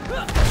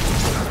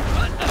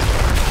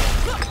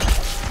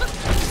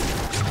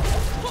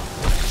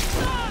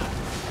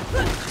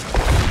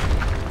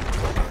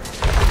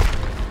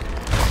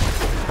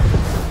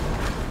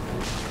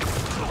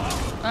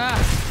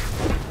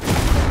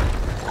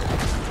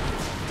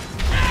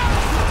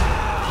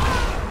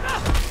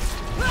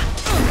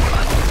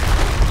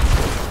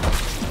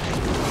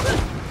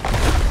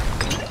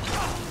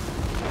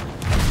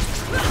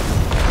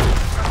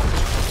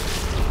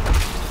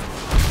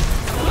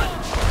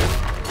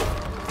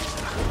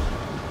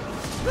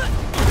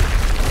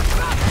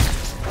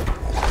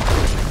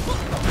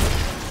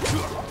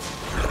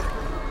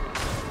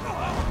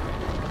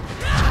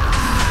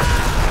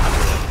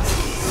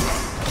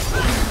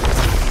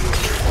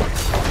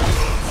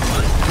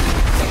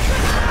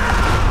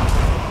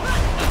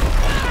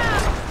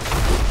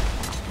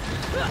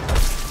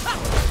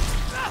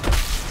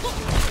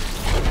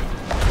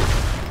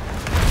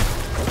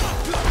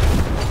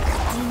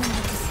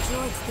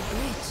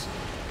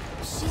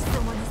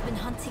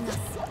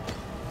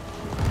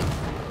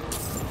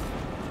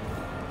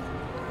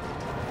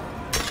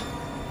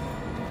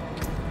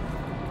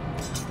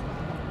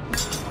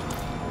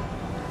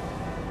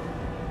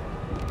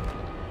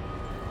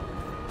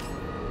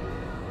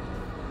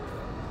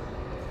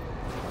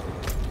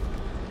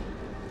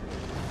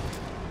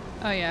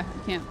 Oh yeah,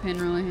 I can't pin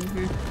really in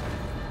here.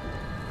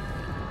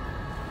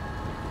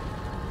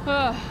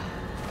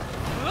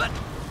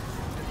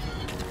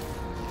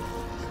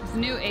 Is the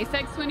new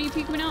Aphex 20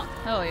 coming out?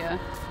 Hell yeah.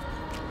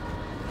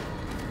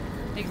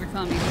 Thank you for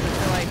telling me, because I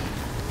feel like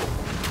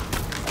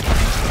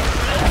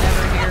I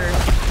never hear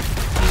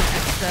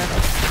music stuff.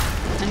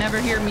 I never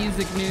hear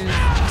music news.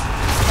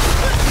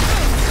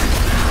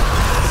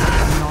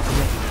 I'm not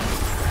ready.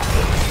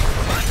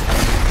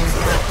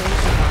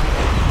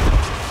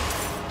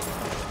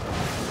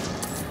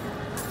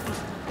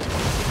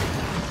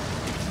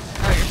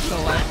 Oh, you're still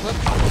alive.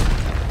 Whoops.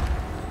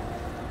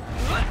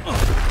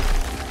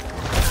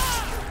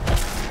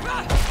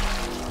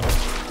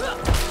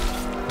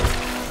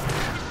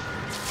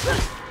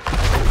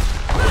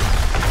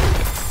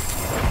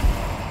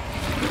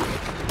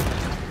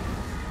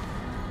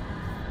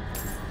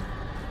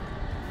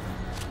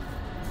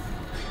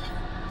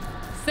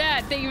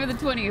 for the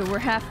 20. We're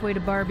halfway to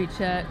Barbie,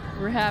 chat.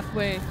 We're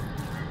halfway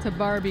to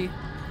Barbie.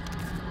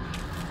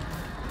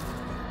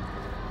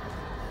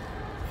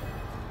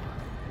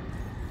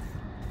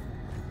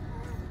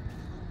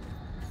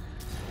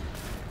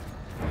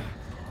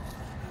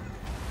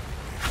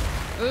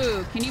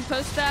 Ooh, can you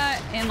post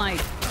that in like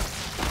music?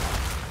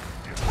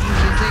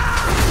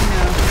 You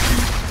know,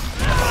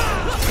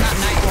 not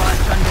Night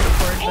Watch on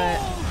Discord, but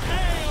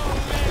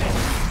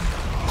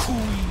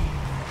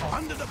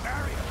Under the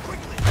barrier,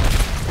 quickly!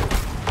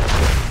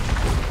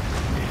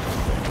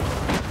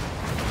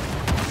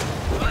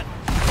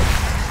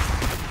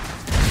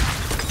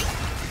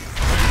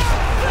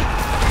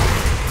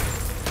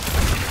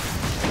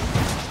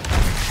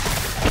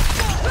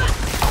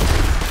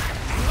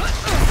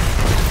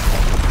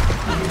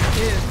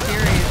 dude,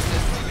 Fury is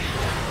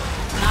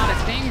just not a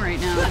thing right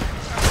now.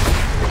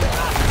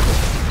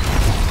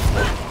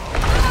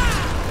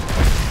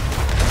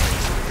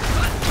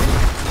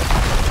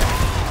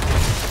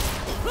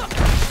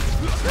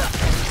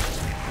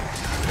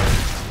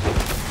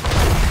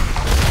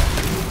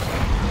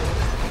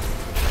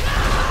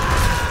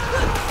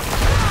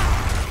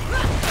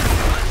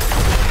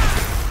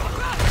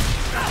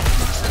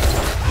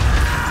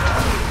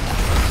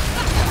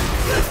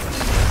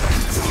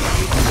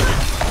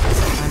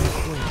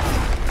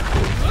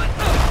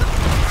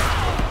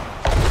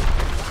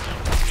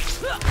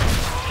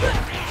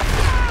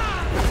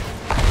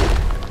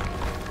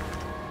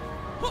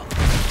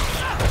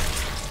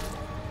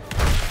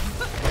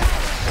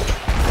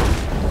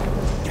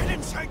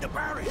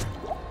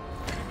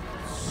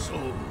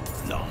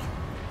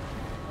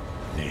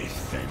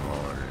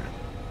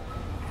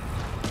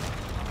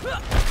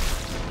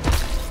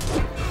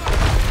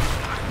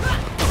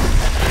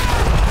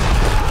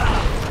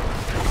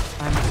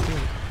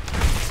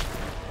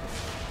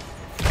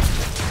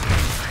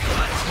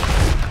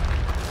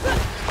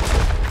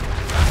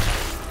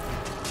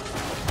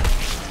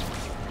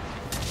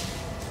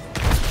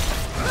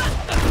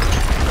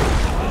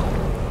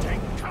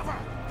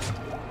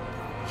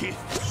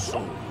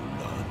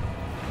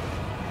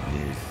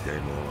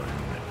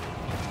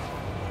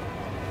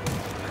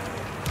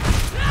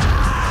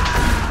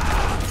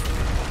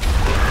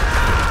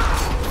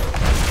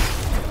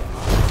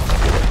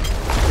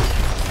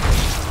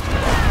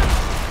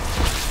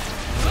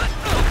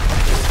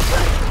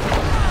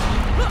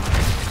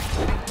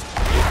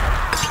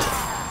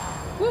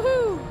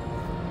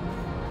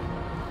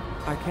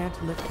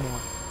 Lift more.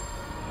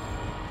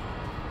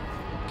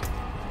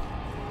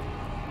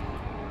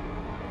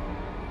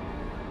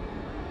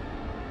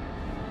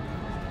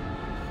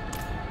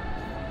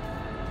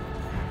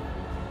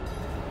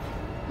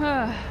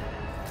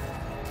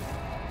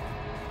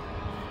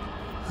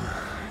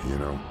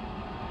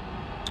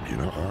 You're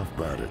not half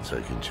bad at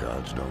taking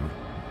charge, Dom.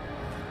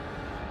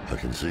 I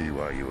can see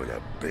why you were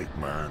that big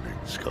man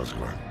in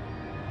Scotland.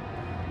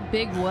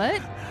 Big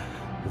what?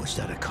 Was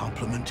that a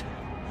compliment?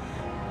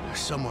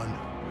 Someone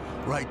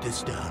write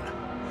this down.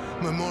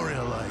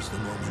 Memorialize the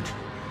moment.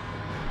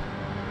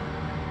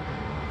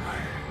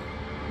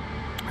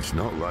 It's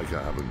not like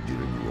I haven't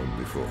given you one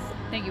before.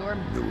 Thank you,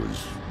 Orm. There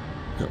was,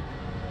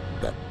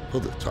 that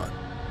other time.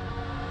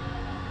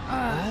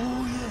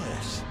 Oh,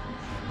 yes.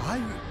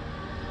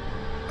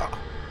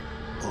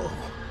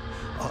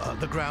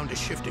 The ground is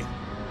shifting.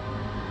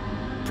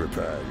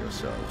 Prepare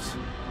yourselves.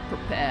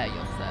 Prepare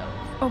yourselves.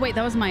 Oh, wait,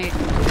 that was my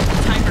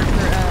timer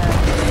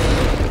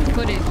for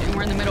footage, and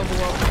we're in the middle of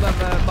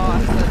a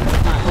boss. So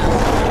that's not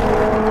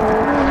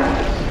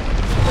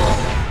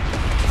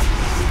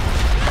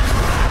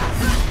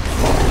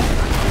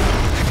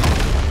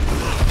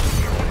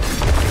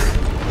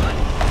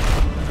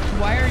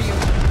Why are you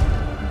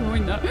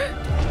doing that?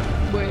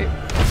 Wait.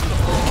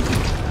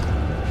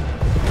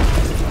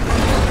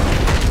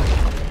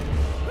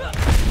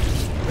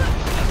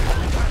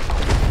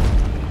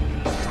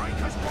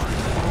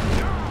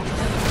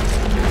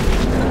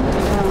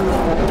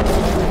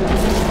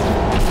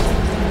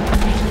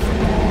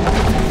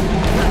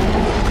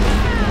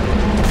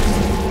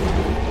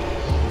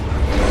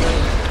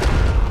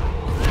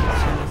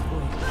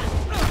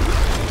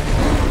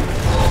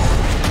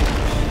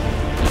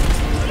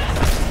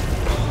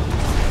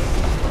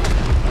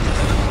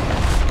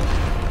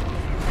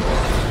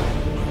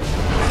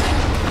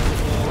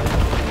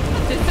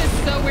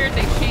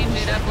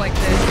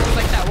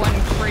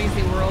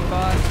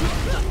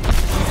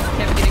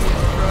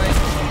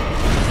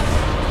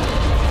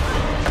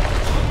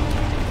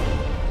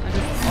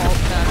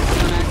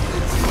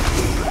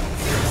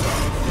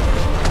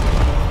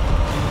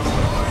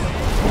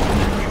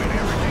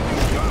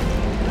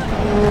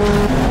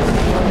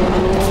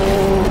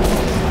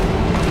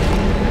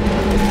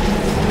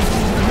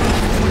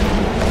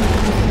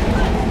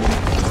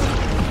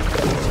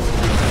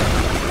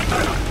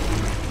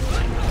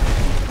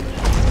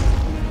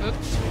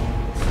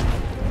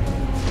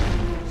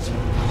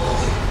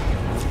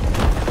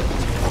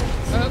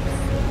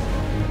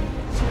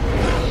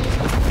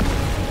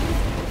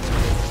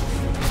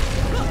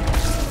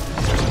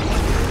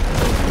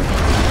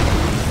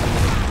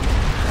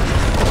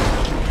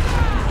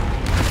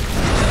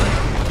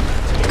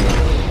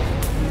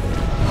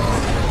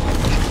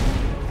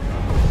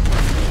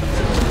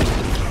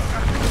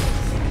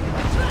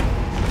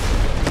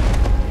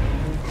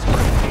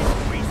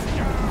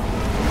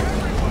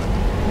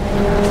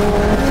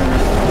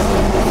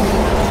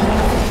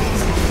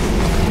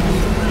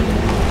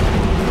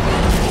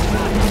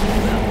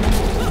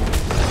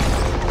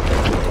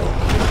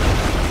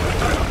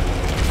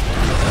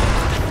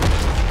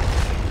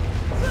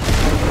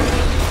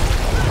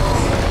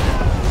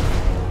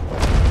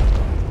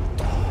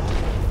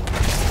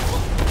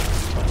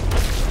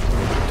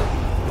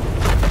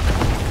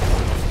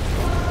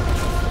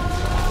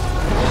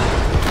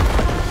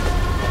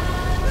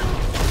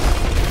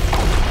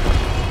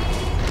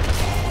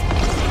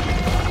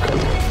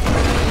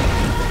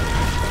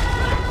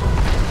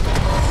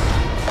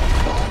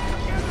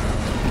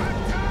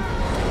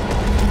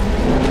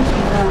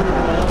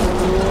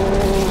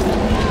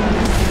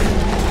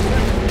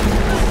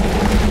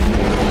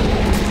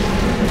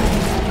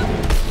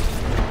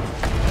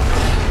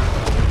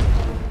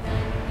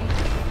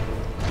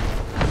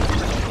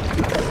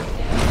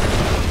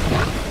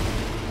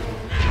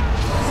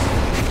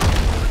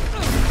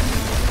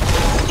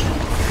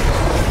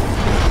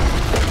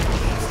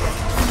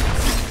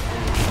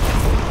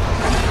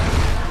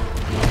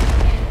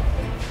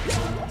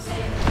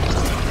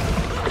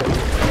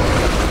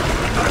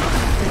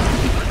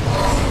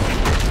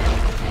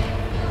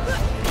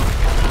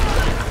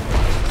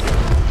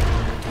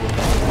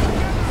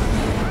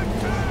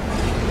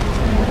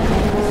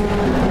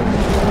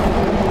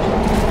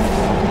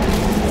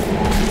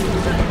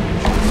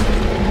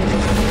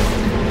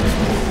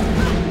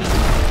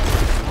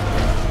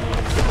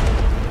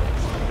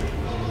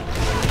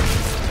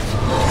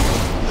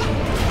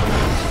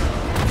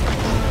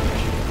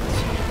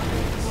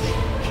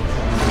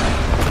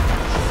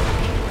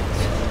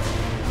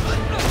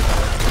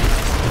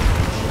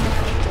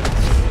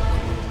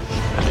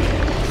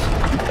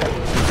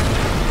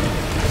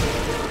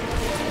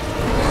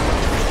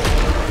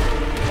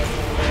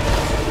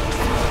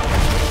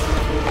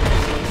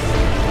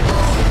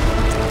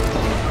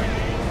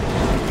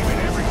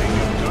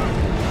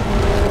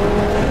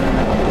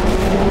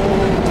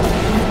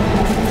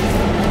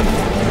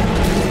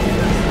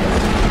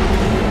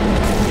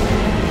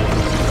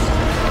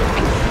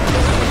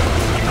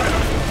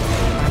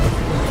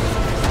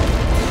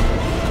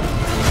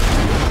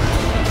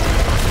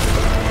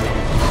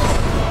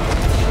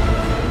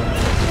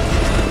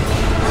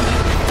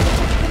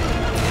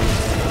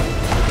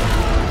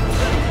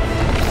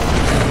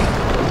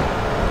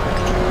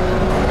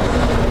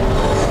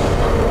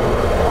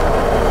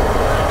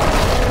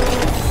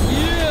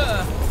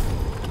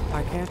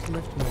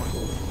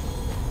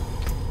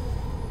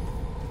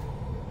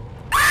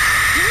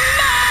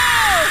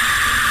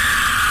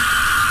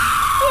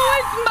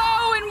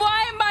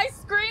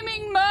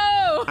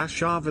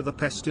 Shava the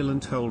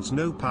Pestilent holds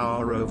no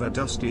power over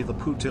Dusty the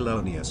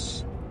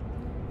Putilonius.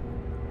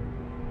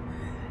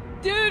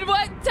 Dude,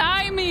 what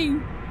timing?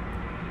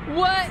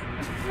 What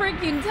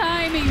freaking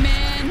timing,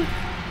 man?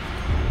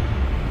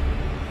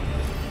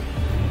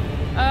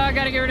 Oh, I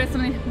gotta get rid of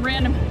something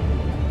random.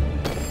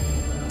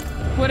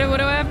 What do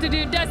I have to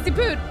do? Dusty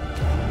Poot!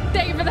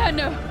 Thank you for the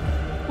hundo.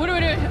 What do I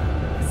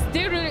do?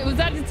 Dude, was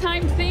that the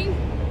time thing?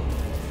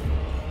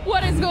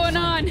 What is going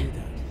on?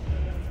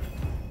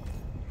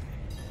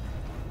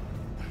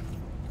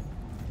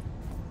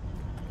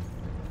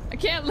 I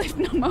can't lift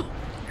no more.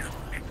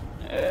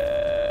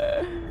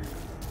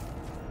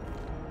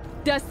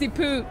 Dusty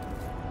Poot.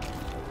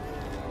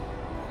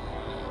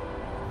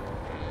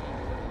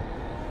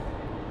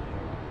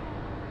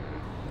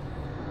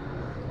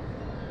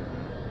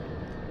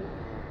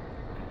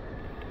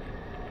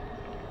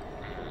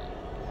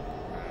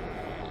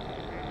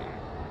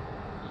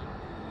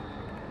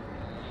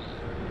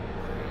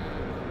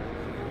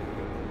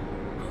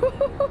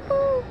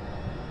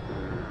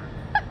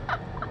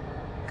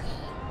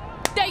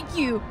 Thank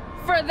you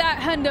for that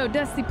hundo,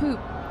 Dusty Poop.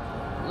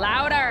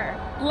 Louder,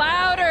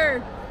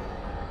 louder.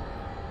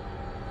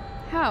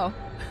 How?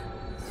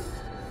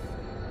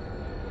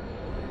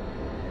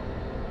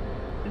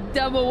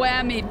 Double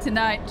whammy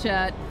tonight,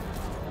 chat.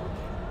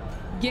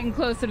 Getting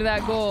closer to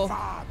that goal.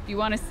 If you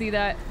want to see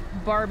that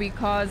Barbie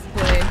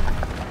cosplay,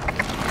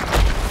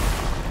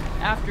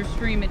 after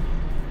stream it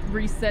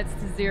resets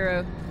to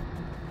 0.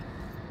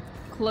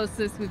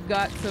 Closest we've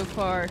got so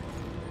far.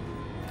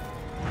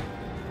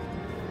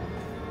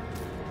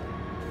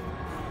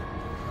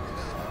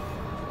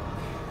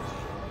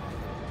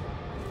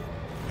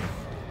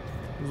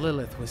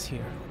 Lilith was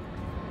here.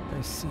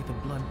 I see the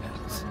blood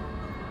petals.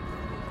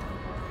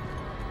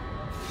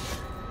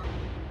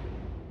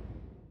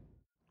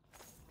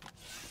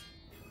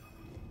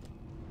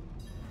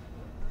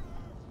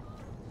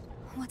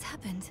 What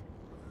happened?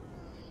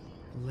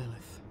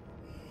 Lilith.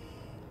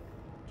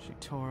 She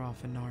tore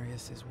off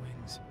Inarius's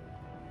wings.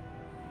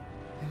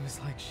 It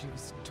was like she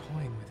was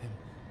toying with him.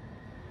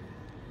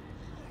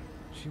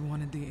 She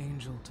wanted the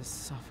angel to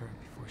suffer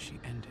before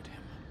she ended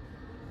him.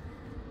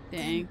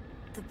 Dang.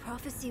 The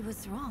prophecy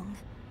was wrong.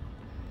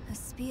 A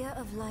spear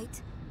of light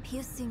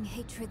piercing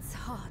hatred's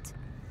heart.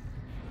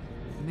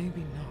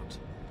 Maybe not.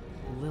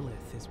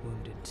 Lilith is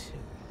wounded too.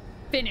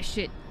 Finish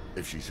it.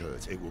 If she's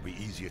hurt, it will be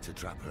easier to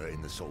trap her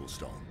in the Soul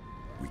Stone.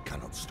 We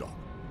cannot stop.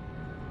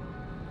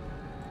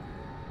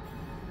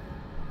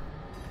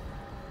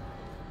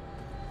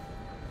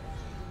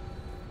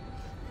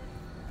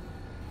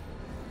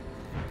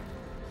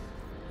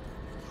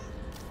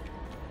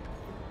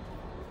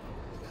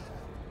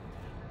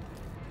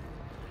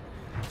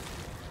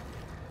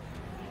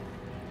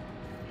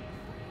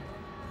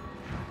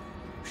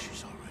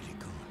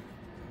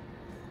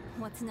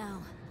 What now?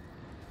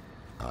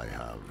 I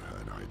have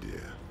an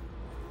idea.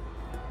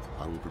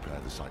 I will prepare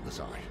the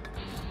sightless eye.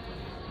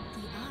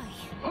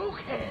 The eye?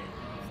 Okay.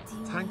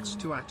 Thanks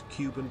to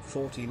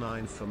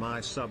 @Cuban49 for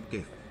my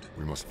sub-gift.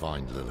 We must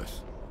find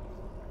Lilith.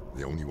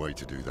 The only way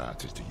to do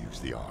that is to use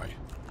the eye.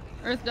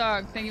 Earth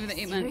Dog, thank you for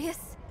the 8 months.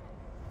 Serious?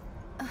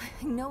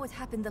 I know what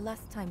happened the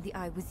last time the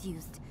eye was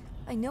used.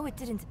 I know it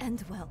didn't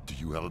end well. Do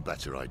you have a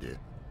better idea?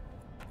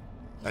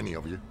 Any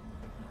of you?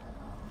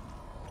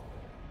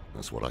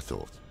 That's what I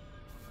thought.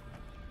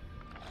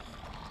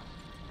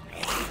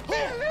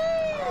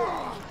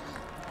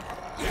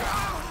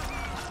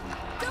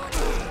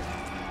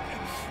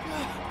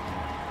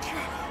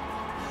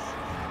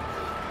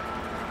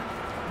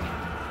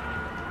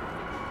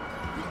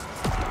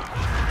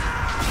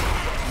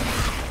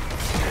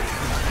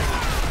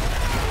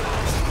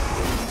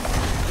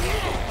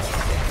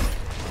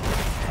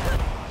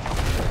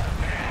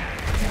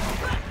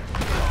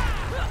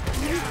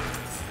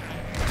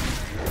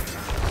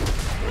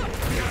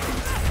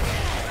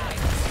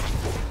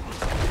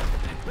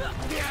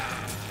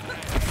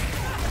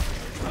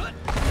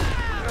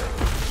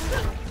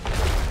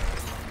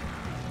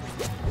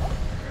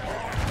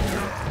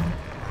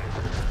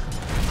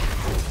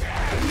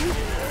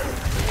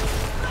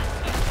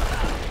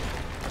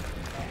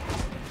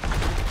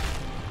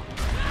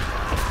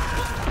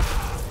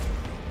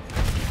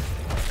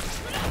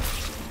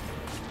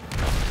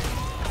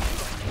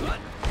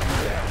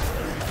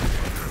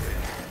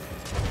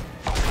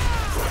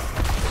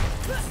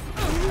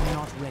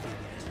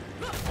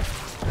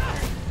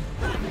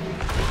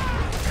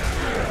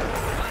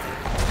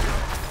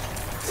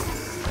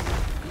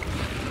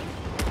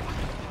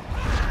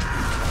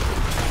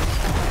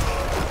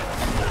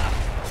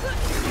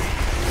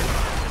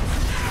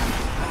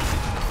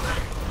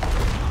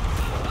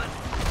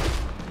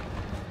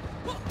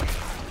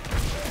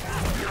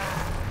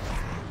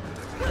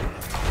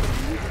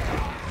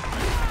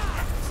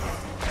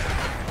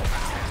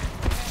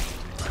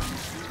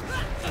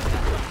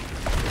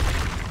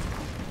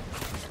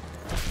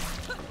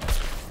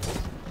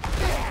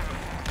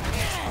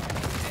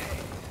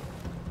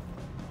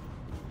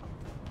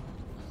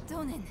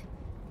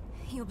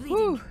 You're bleeding.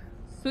 Whew.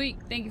 Sweet.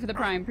 Thank you for the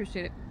prime.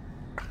 Appreciate it.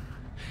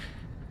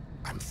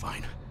 I'm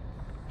fine.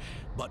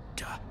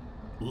 But,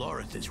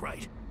 Lorith is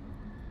right.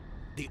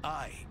 The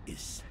eye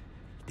is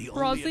the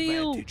only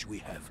Brazil. advantage we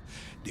have.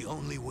 The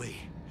only way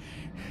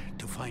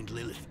to find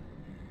Lilith.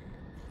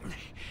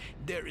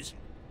 There is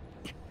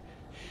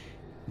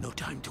no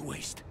time to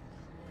waste.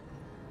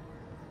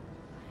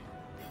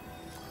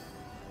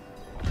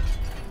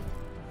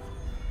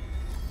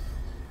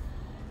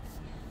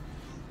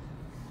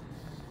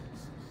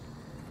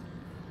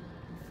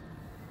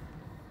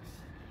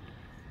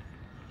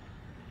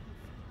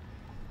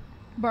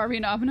 Barbie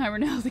and Oppenheimer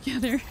now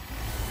together.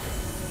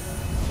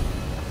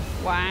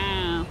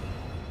 Wow.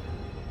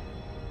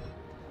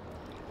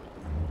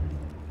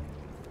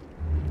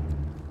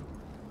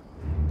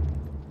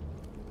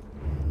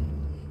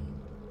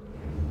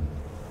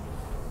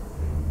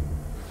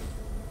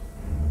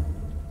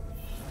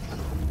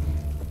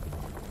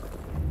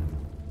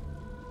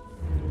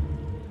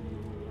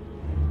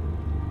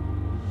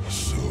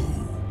 So,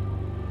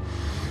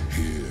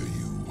 here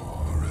you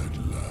are at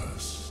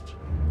last,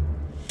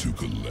 to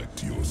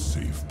collect your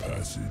safe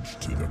passage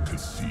to the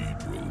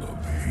Cathedral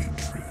of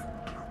Hatred.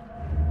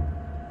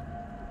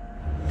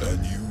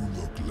 And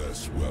you look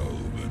less well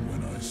than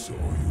when I saw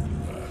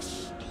you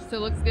last.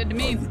 Still looks good to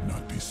me. I would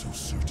not be so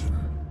certain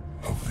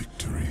of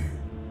victory.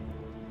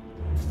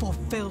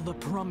 Fulfill the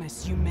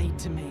promise you made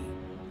to me.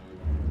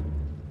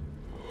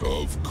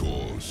 Of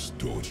course,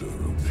 daughter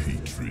of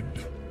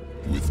hatred.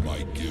 With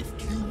my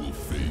gift, you will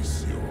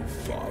face your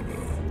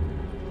father.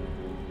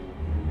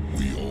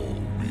 We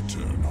all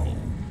return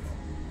home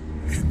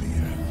in the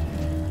end.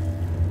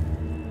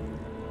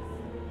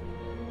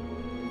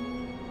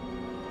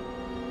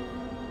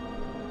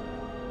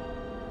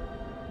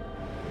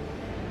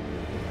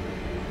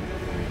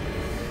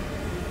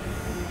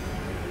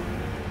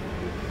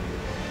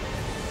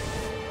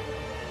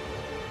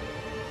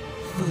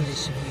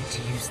 Foolish of you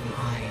to use the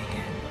eye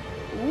again.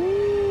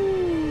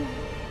 Ooh.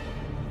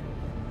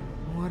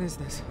 What is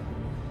this?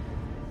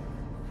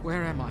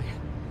 Where am I?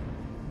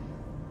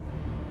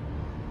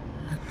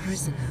 A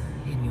prisoner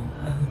in your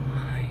own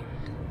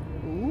mind.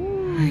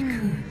 I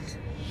could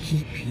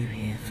keep you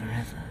here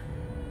forever.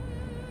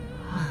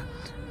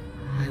 But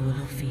I will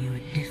offer you a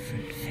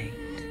different fate.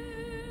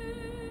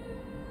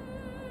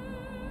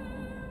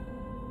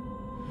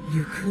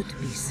 You could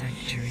be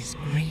Sanctuary's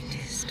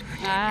greatest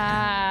protector.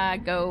 Ah,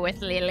 go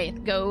with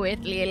Lilith, go with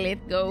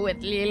Lilith, go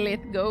with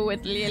Lilith, go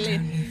with Lilith.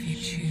 Only if you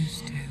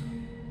choose to.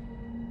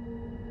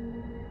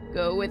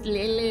 Go with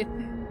Lilith.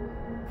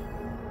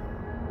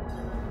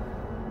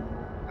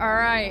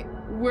 Alright,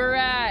 we're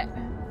at...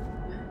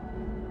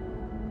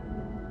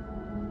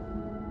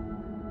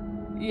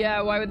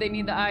 Yeah, why would they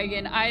need the eye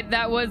again?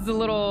 That was a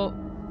little...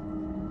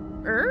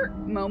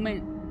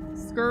 moment.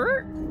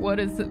 Skirt? What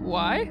is it?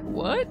 Why?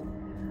 What?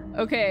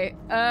 Okay,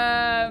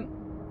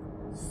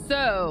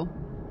 so...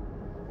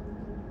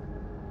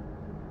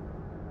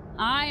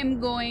 I am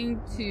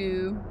going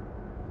to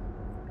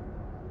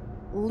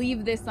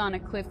leave this on a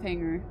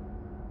cliffhanger.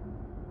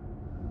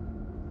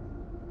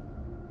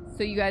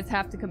 So you guys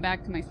have to come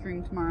back to my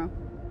stream tomorrow.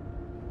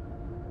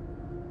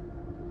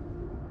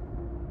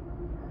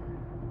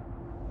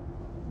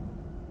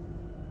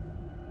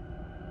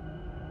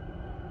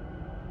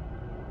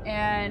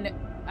 And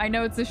I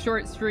know it's a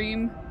short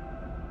stream.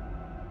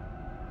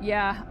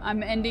 Yeah,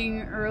 I'm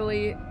ending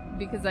early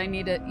because I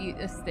need to eat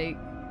a steak.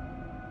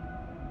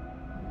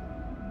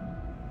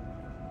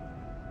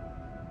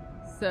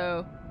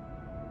 So,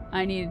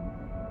 I need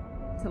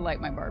to light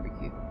my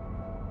barbecue.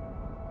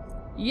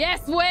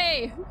 Yes,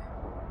 way!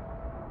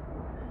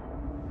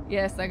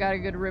 Yes, I got a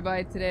good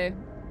ribeye today.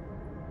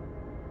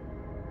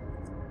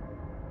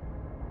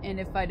 And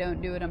if I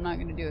don't do it, I'm not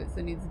gonna do it, so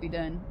it needs to be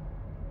done.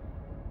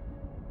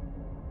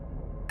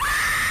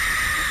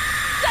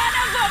 Son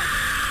of a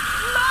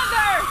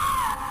mother!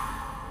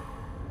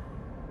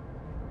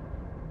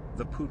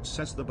 The Poot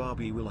says the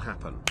Barbie will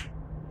happen.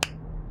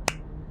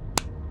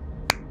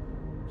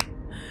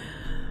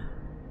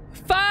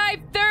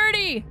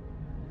 5:30!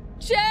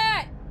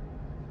 Chat!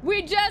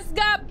 We just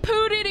got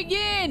pooted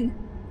again!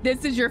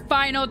 This is your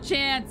final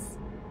chance.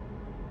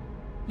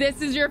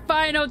 This is your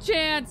final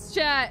chance,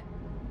 chat.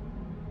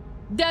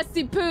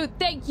 Dusty Poot,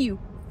 thank you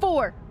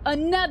for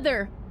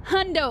another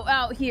hundo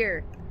out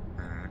here.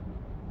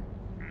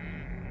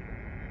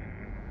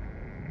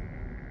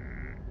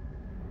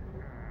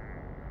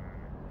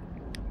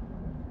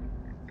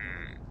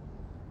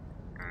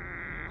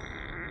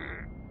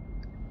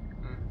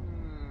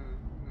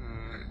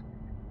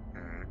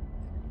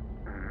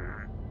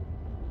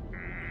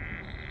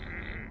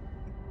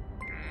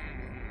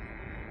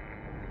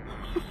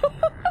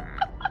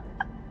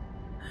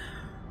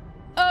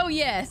 Oh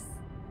yes,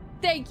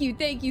 thank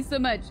you so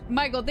much,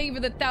 Michael. Thank you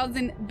for the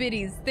 1,000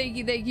 biddies. Thank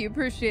you,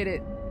 appreciate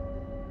it.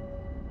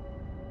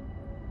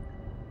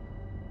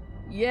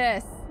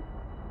 Yes.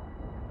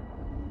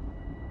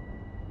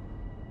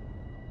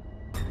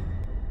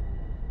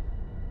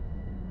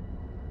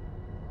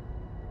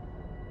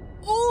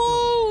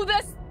 Ooh,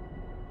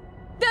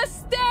 the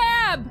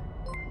stab.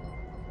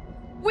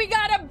 We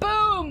got a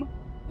boom.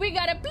 We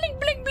got a blink,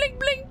 blink, blink,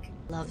 blink.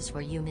 Loves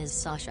for you, Ms.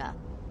 Sasha.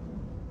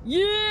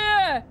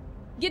 Yeah!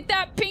 Get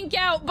that pink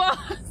out,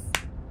 boss!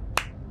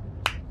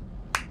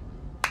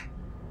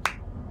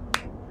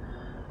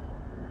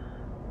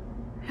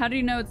 How do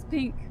you know it's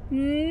pink?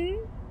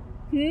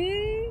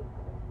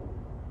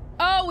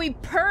 Oh, we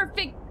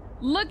perfect.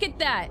 Look at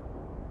that.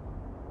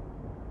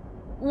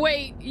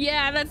 Wait,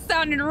 yeah, that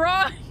sounded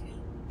wrong.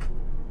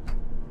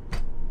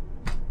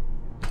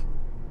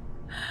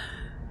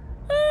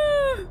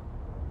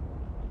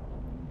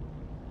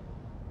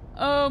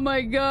 Oh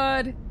my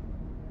god.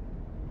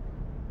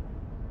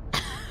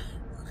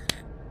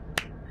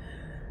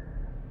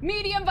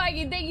 Medium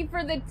Viking, thank you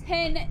for the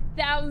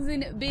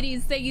 10,000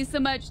 biddies. Thank you so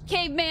much.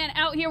 Caveman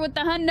out here with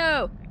the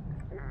hundo.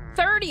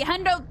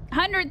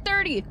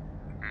 130.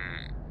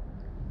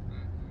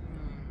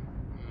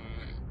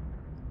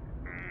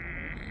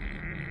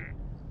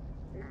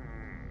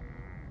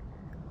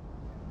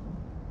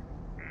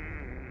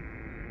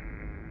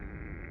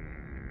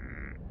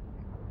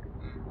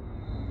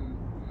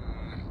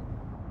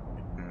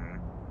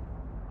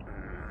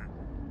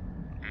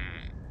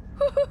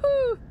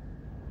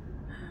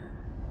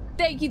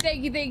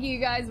 Thank you,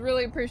 guys.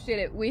 Really appreciate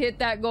it. We hit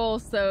that goal,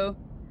 so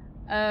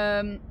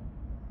we're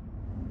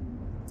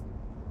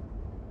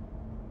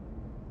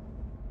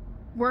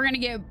gonna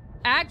get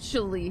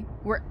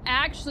we're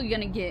actually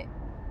gonna get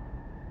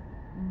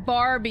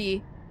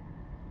Barbie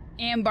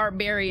and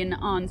Barbarian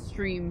on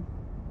stream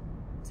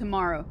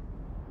tomorrow.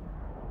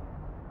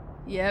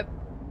 Yep,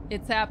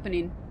 it's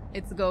happening.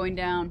 It's going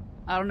down.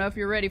 I don't know if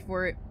you're ready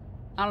for it.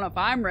 I don't know if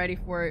I'm ready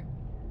for it,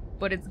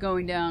 but it's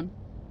going down.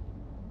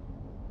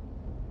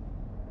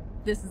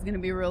 This is gonna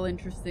be real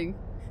interesting.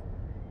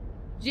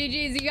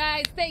 GG's, you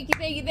guys.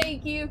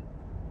 Thank you.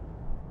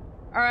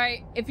 All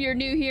right, if you're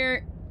new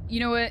here, you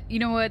know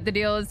what the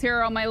deal is. Here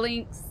are all my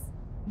links.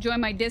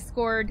 Join my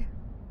Discord.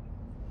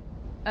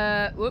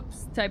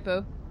 Whoops,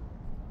 typo.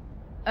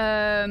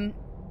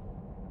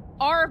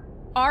 Our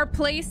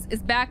place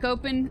is back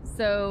open,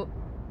 so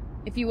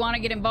if you want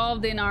to get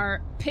involved in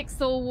our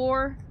pixel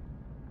war,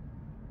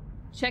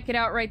 check it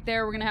out right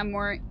there. We're gonna have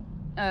more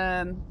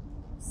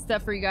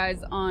stuff for you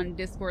guys on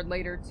Discord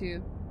later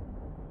to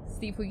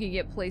see if we can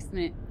get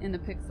placement in the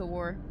pixel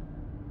war.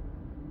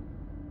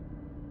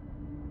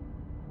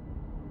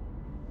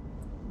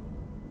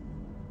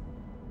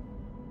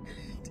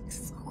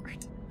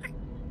 Discord.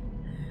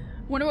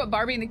 Wonder what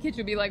Barbie in the kitchen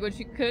would be like when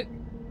she cook.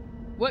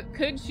 What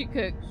could she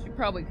cook? She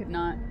probably could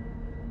not.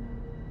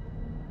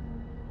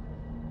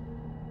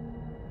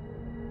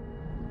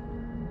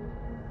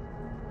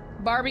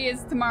 Barbie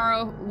is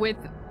tomorrow with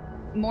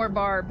more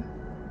Barb.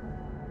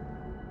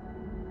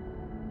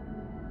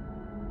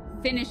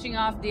 Finishing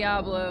off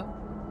Diablo,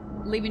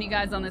 leaving you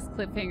guys on this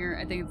cliffhanger.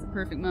 I think it's a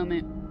perfect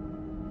moment.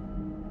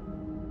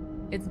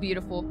 It's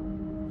beautiful.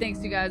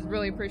 Thanks, you guys.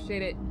 Really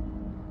appreciate it.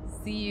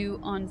 See you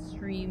on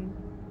stream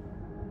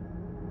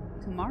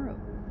tomorrow.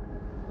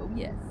 Oh,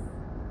 yes.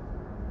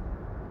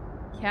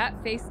 Cat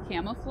face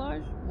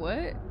camouflage?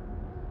 What?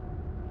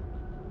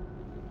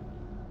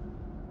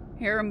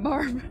 Harem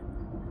Barb.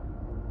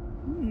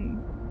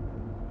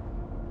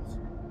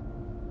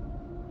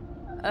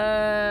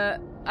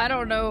 I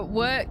don't know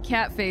what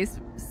cat face.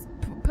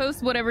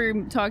 Post whatever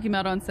you're talking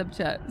about on sub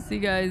chat. See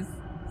you guys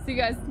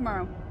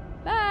tomorrow.